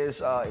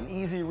is an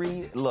easy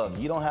read. Look,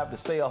 you don't have to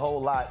say a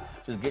whole lot.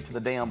 Just get to the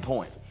damn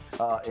point.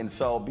 And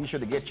so be sure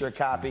to get your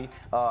copy.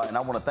 And I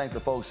want to thank the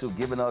folks who've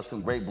given us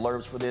some great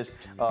blurbs for this.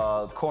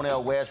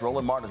 Cornel West,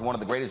 Roland Martin is one of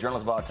the greatest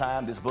journalists of our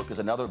time. This book is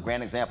another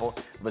grand example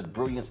of his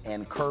brilliance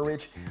and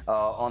courage.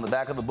 On the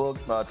back of the book,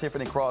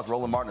 Tiffany Cross,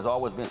 Roland Martin has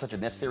always been such a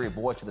necessary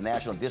voice to the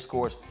national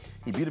discourse.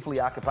 He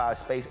beautifully occupies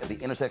space at the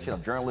intersection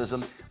of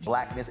journalism,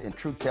 blackness, and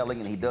truth-telling,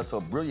 and he does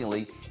so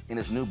brilliantly in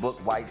his new book,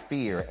 White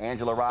Fear.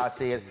 Angela Rye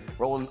said,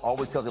 Roland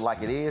always tells it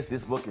like it is.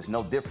 This book is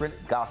no different,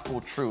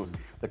 gospel truth.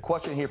 The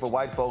question here for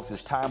white folks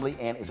is timely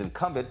and is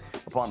incumbent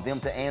upon them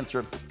to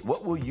answer,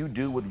 what will you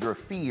do with your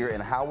fear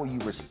and how will you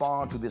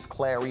respond to this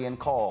clarion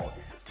call?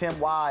 Tim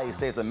Wise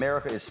says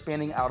America is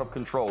spinning out of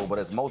control, but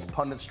as most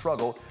pundits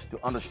struggle to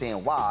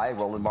understand why,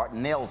 Roland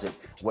Martin nails it.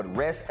 What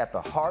rests at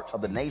the heart of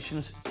the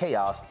nation's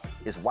chaos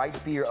is white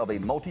fear of a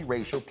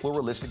multiracial,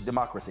 pluralistic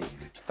democracy.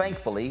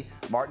 Thankfully,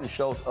 Martin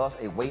shows us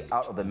a way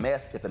out of the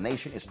mess if the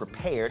nation is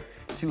prepared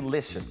to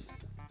listen.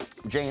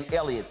 Jane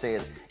Elliott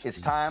says, it's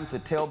time to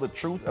tell the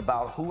truth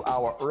about who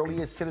our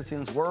earliest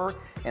citizens were,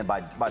 and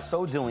by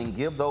so doing,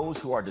 give those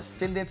who are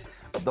descendants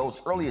of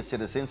those earliest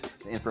citizens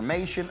the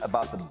information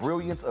about the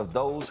brilliance of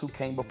those who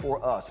came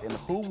before us and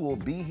who will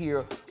be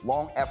here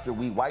long after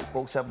we white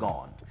folks have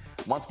gone.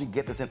 Once we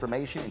get this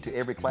information into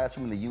every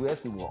classroom in the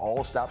U.S., we will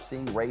all stop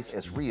seeing race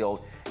as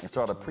real and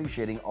start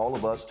appreciating all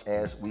of us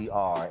as we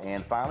are.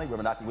 And finally,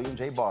 Reverend Dr. William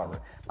J. Barber,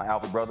 my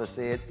alpha brother,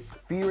 said,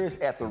 fear is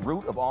at the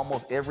root of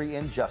almost every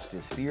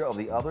injustice. Fear of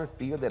the other,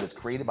 fear that is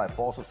created by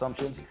false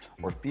assumptions,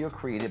 or fear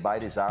created by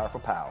desire for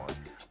power.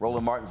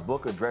 Roland Martin's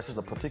book addresses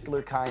a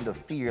particular kind of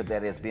fear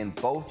that has been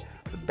both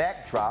the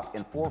backdrop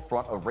and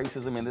forefront of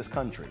racism in this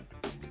country.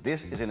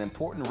 This is an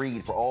important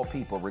read for all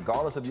people,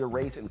 regardless of your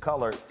race and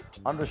color.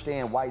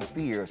 Understand white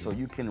fear so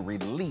you can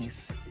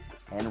release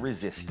and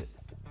resist it.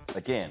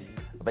 Again,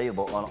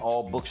 available on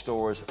all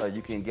bookstores.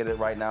 You can get it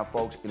right now,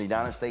 folks, in the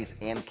United States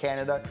and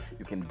Canada.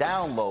 You can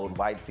download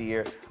White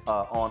Fear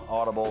on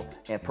Audible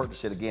and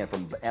purchase it again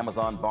from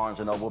Amazon, Barnes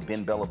 & Noble,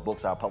 Ben Bella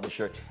Books, our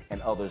publisher,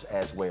 and others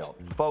as well.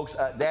 Folks,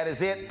 that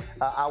is it.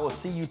 I will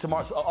see you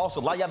tomorrow. Also,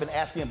 a lot of y'all been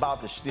asking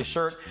about this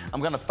shirt.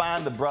 I'm going to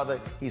find the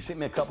brother. He sent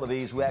me a couple of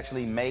these who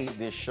actually made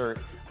this shirt,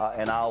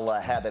 and I'll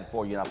have that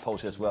for you, and I'll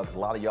post it as well, because a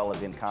lot of y'all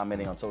have been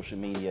commenting on social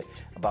media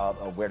about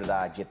where did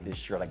I get this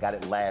shirt. I got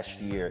it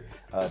last year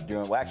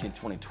actually in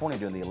 2020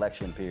 during the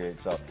election period.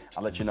 So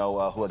I'll let you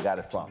know who I got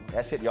it from.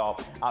 That's it,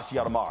 y'all. I'll see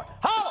y'all tomorrow.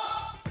 Holla!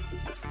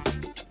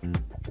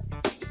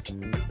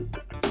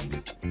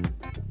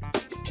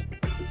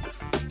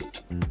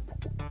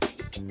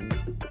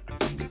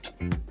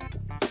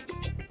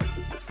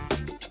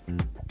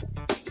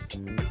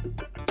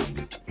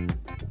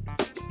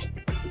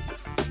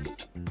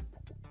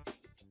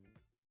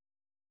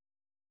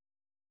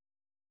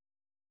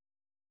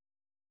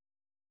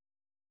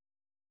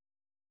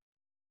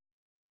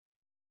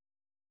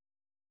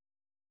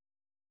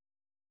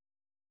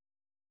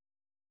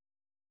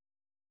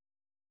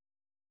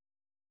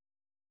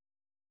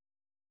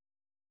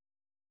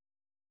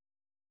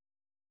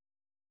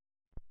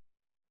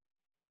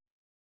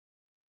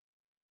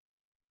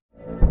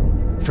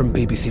 From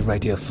BBC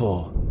Radio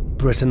 4,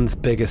 Britain's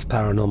biggest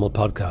paranormal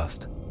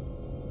podcast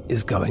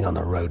is going on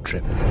a road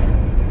trip.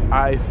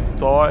 I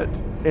thought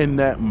in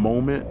that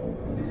moment,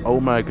 oh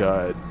my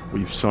God,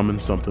 we've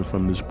summoned something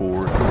from this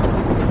board.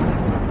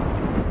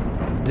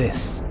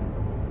 This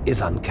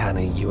is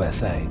Uncanny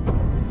USA.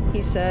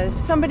 He says,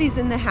 somebody's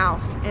in the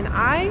house, and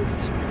I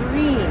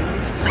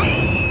screamed.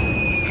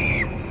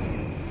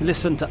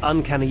 Listen to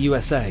Uncanny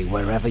USA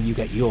wherever you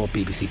get your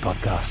BBC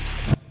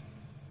podcasts,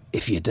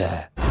 if you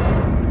dare.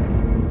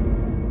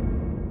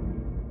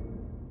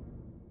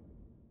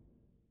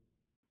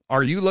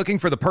 Are you looking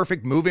for the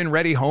perfect move-in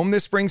ready home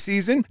this spring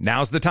season?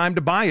 Now's the time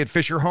to buy at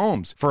Fisher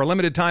Homes. For a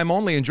limited time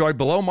only, enjoy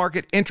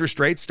below-market interest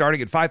rates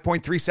starting at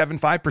 5.375%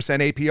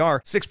 APR,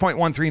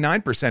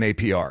 6.139%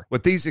 APR.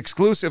 With these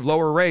exclusive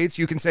lower rates,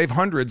 you can save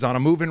hundreds on a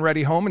move-in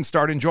ready home and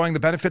start enjoying the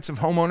benefits of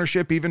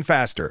homeownership even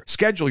faster.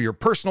 Schedule your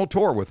personal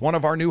tour with one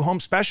of our new home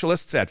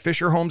specialists at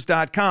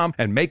FisherHomes.com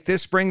and make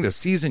this spring the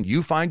season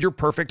you find your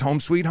perfect home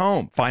sweet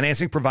home.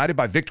 Financing provided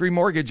by Victory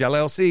Mortgage,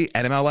 LLC,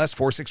 NMLS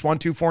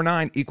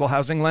 461249, Equal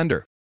Housing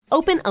Lender.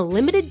 Open a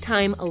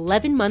limited-time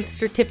 11-month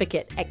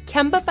certificate at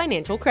Kemba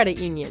Financial Credit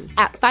Union.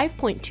 At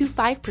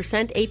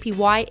 5.25%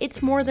 APY,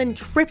 it's more than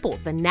triple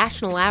the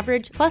national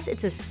average, plus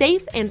it's a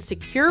safe and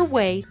secure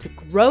way to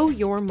grow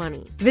your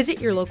money.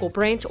 Visit your local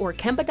branch or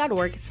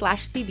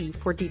kemba.org/cb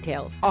for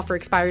details. Offer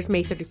expires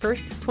May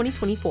 31st,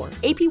 2024.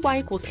 APY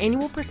equals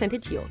annual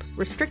percentage yield.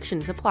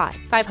 Restrictions apply.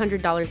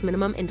 $500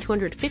 minimum and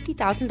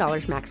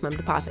 $250,000 maximum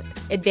deposit.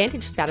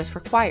 Advantage status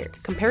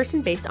required.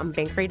 Comparison based on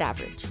bank rate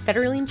average.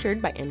 Federally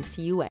insured by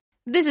NCUA.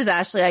 This is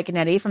Ashley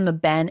Iaconetti from the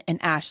Ben and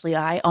Ashley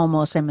I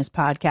Almost Famous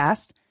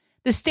podcast.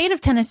 The state of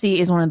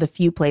Tennessee is one of the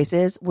few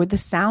places where the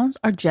sounds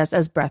are just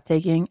as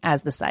breathtaking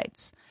as the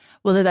sights.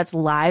 Whether that's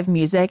live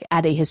music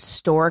at a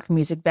historic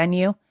music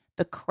venue,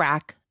 the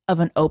crack of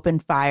an open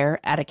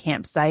fire at a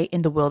campsite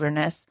in the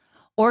wilderness,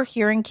 or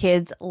hearing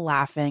kids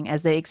laughing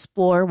as they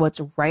explore what's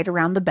right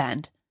around the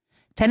bend,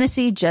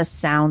 Tennessee just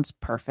sounds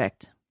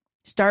perfect.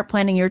 Start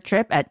planning your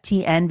trip at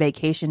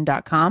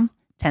tnvacation.com.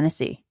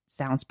 Tennessee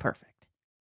sounds perfect.